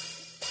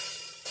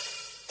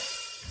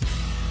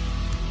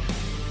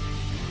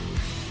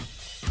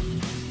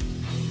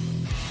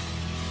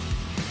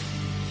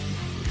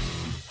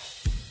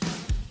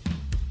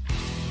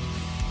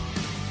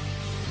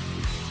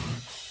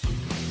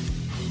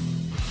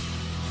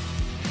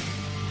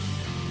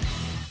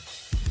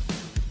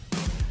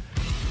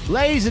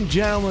 Ladies and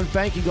gentlemen,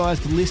 thank you guys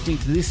for listening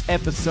to this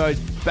episode's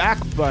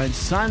Backbone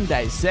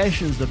Sunday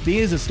Sessions. The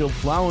beers are still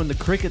flowing, the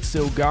cricket's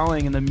still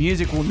going, and the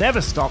music will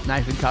never stop,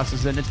 Nathan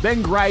Cusserson. It's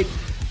been great.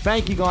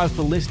 Thank you guys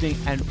for listening,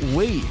 and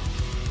we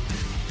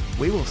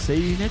will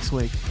see you next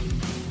week.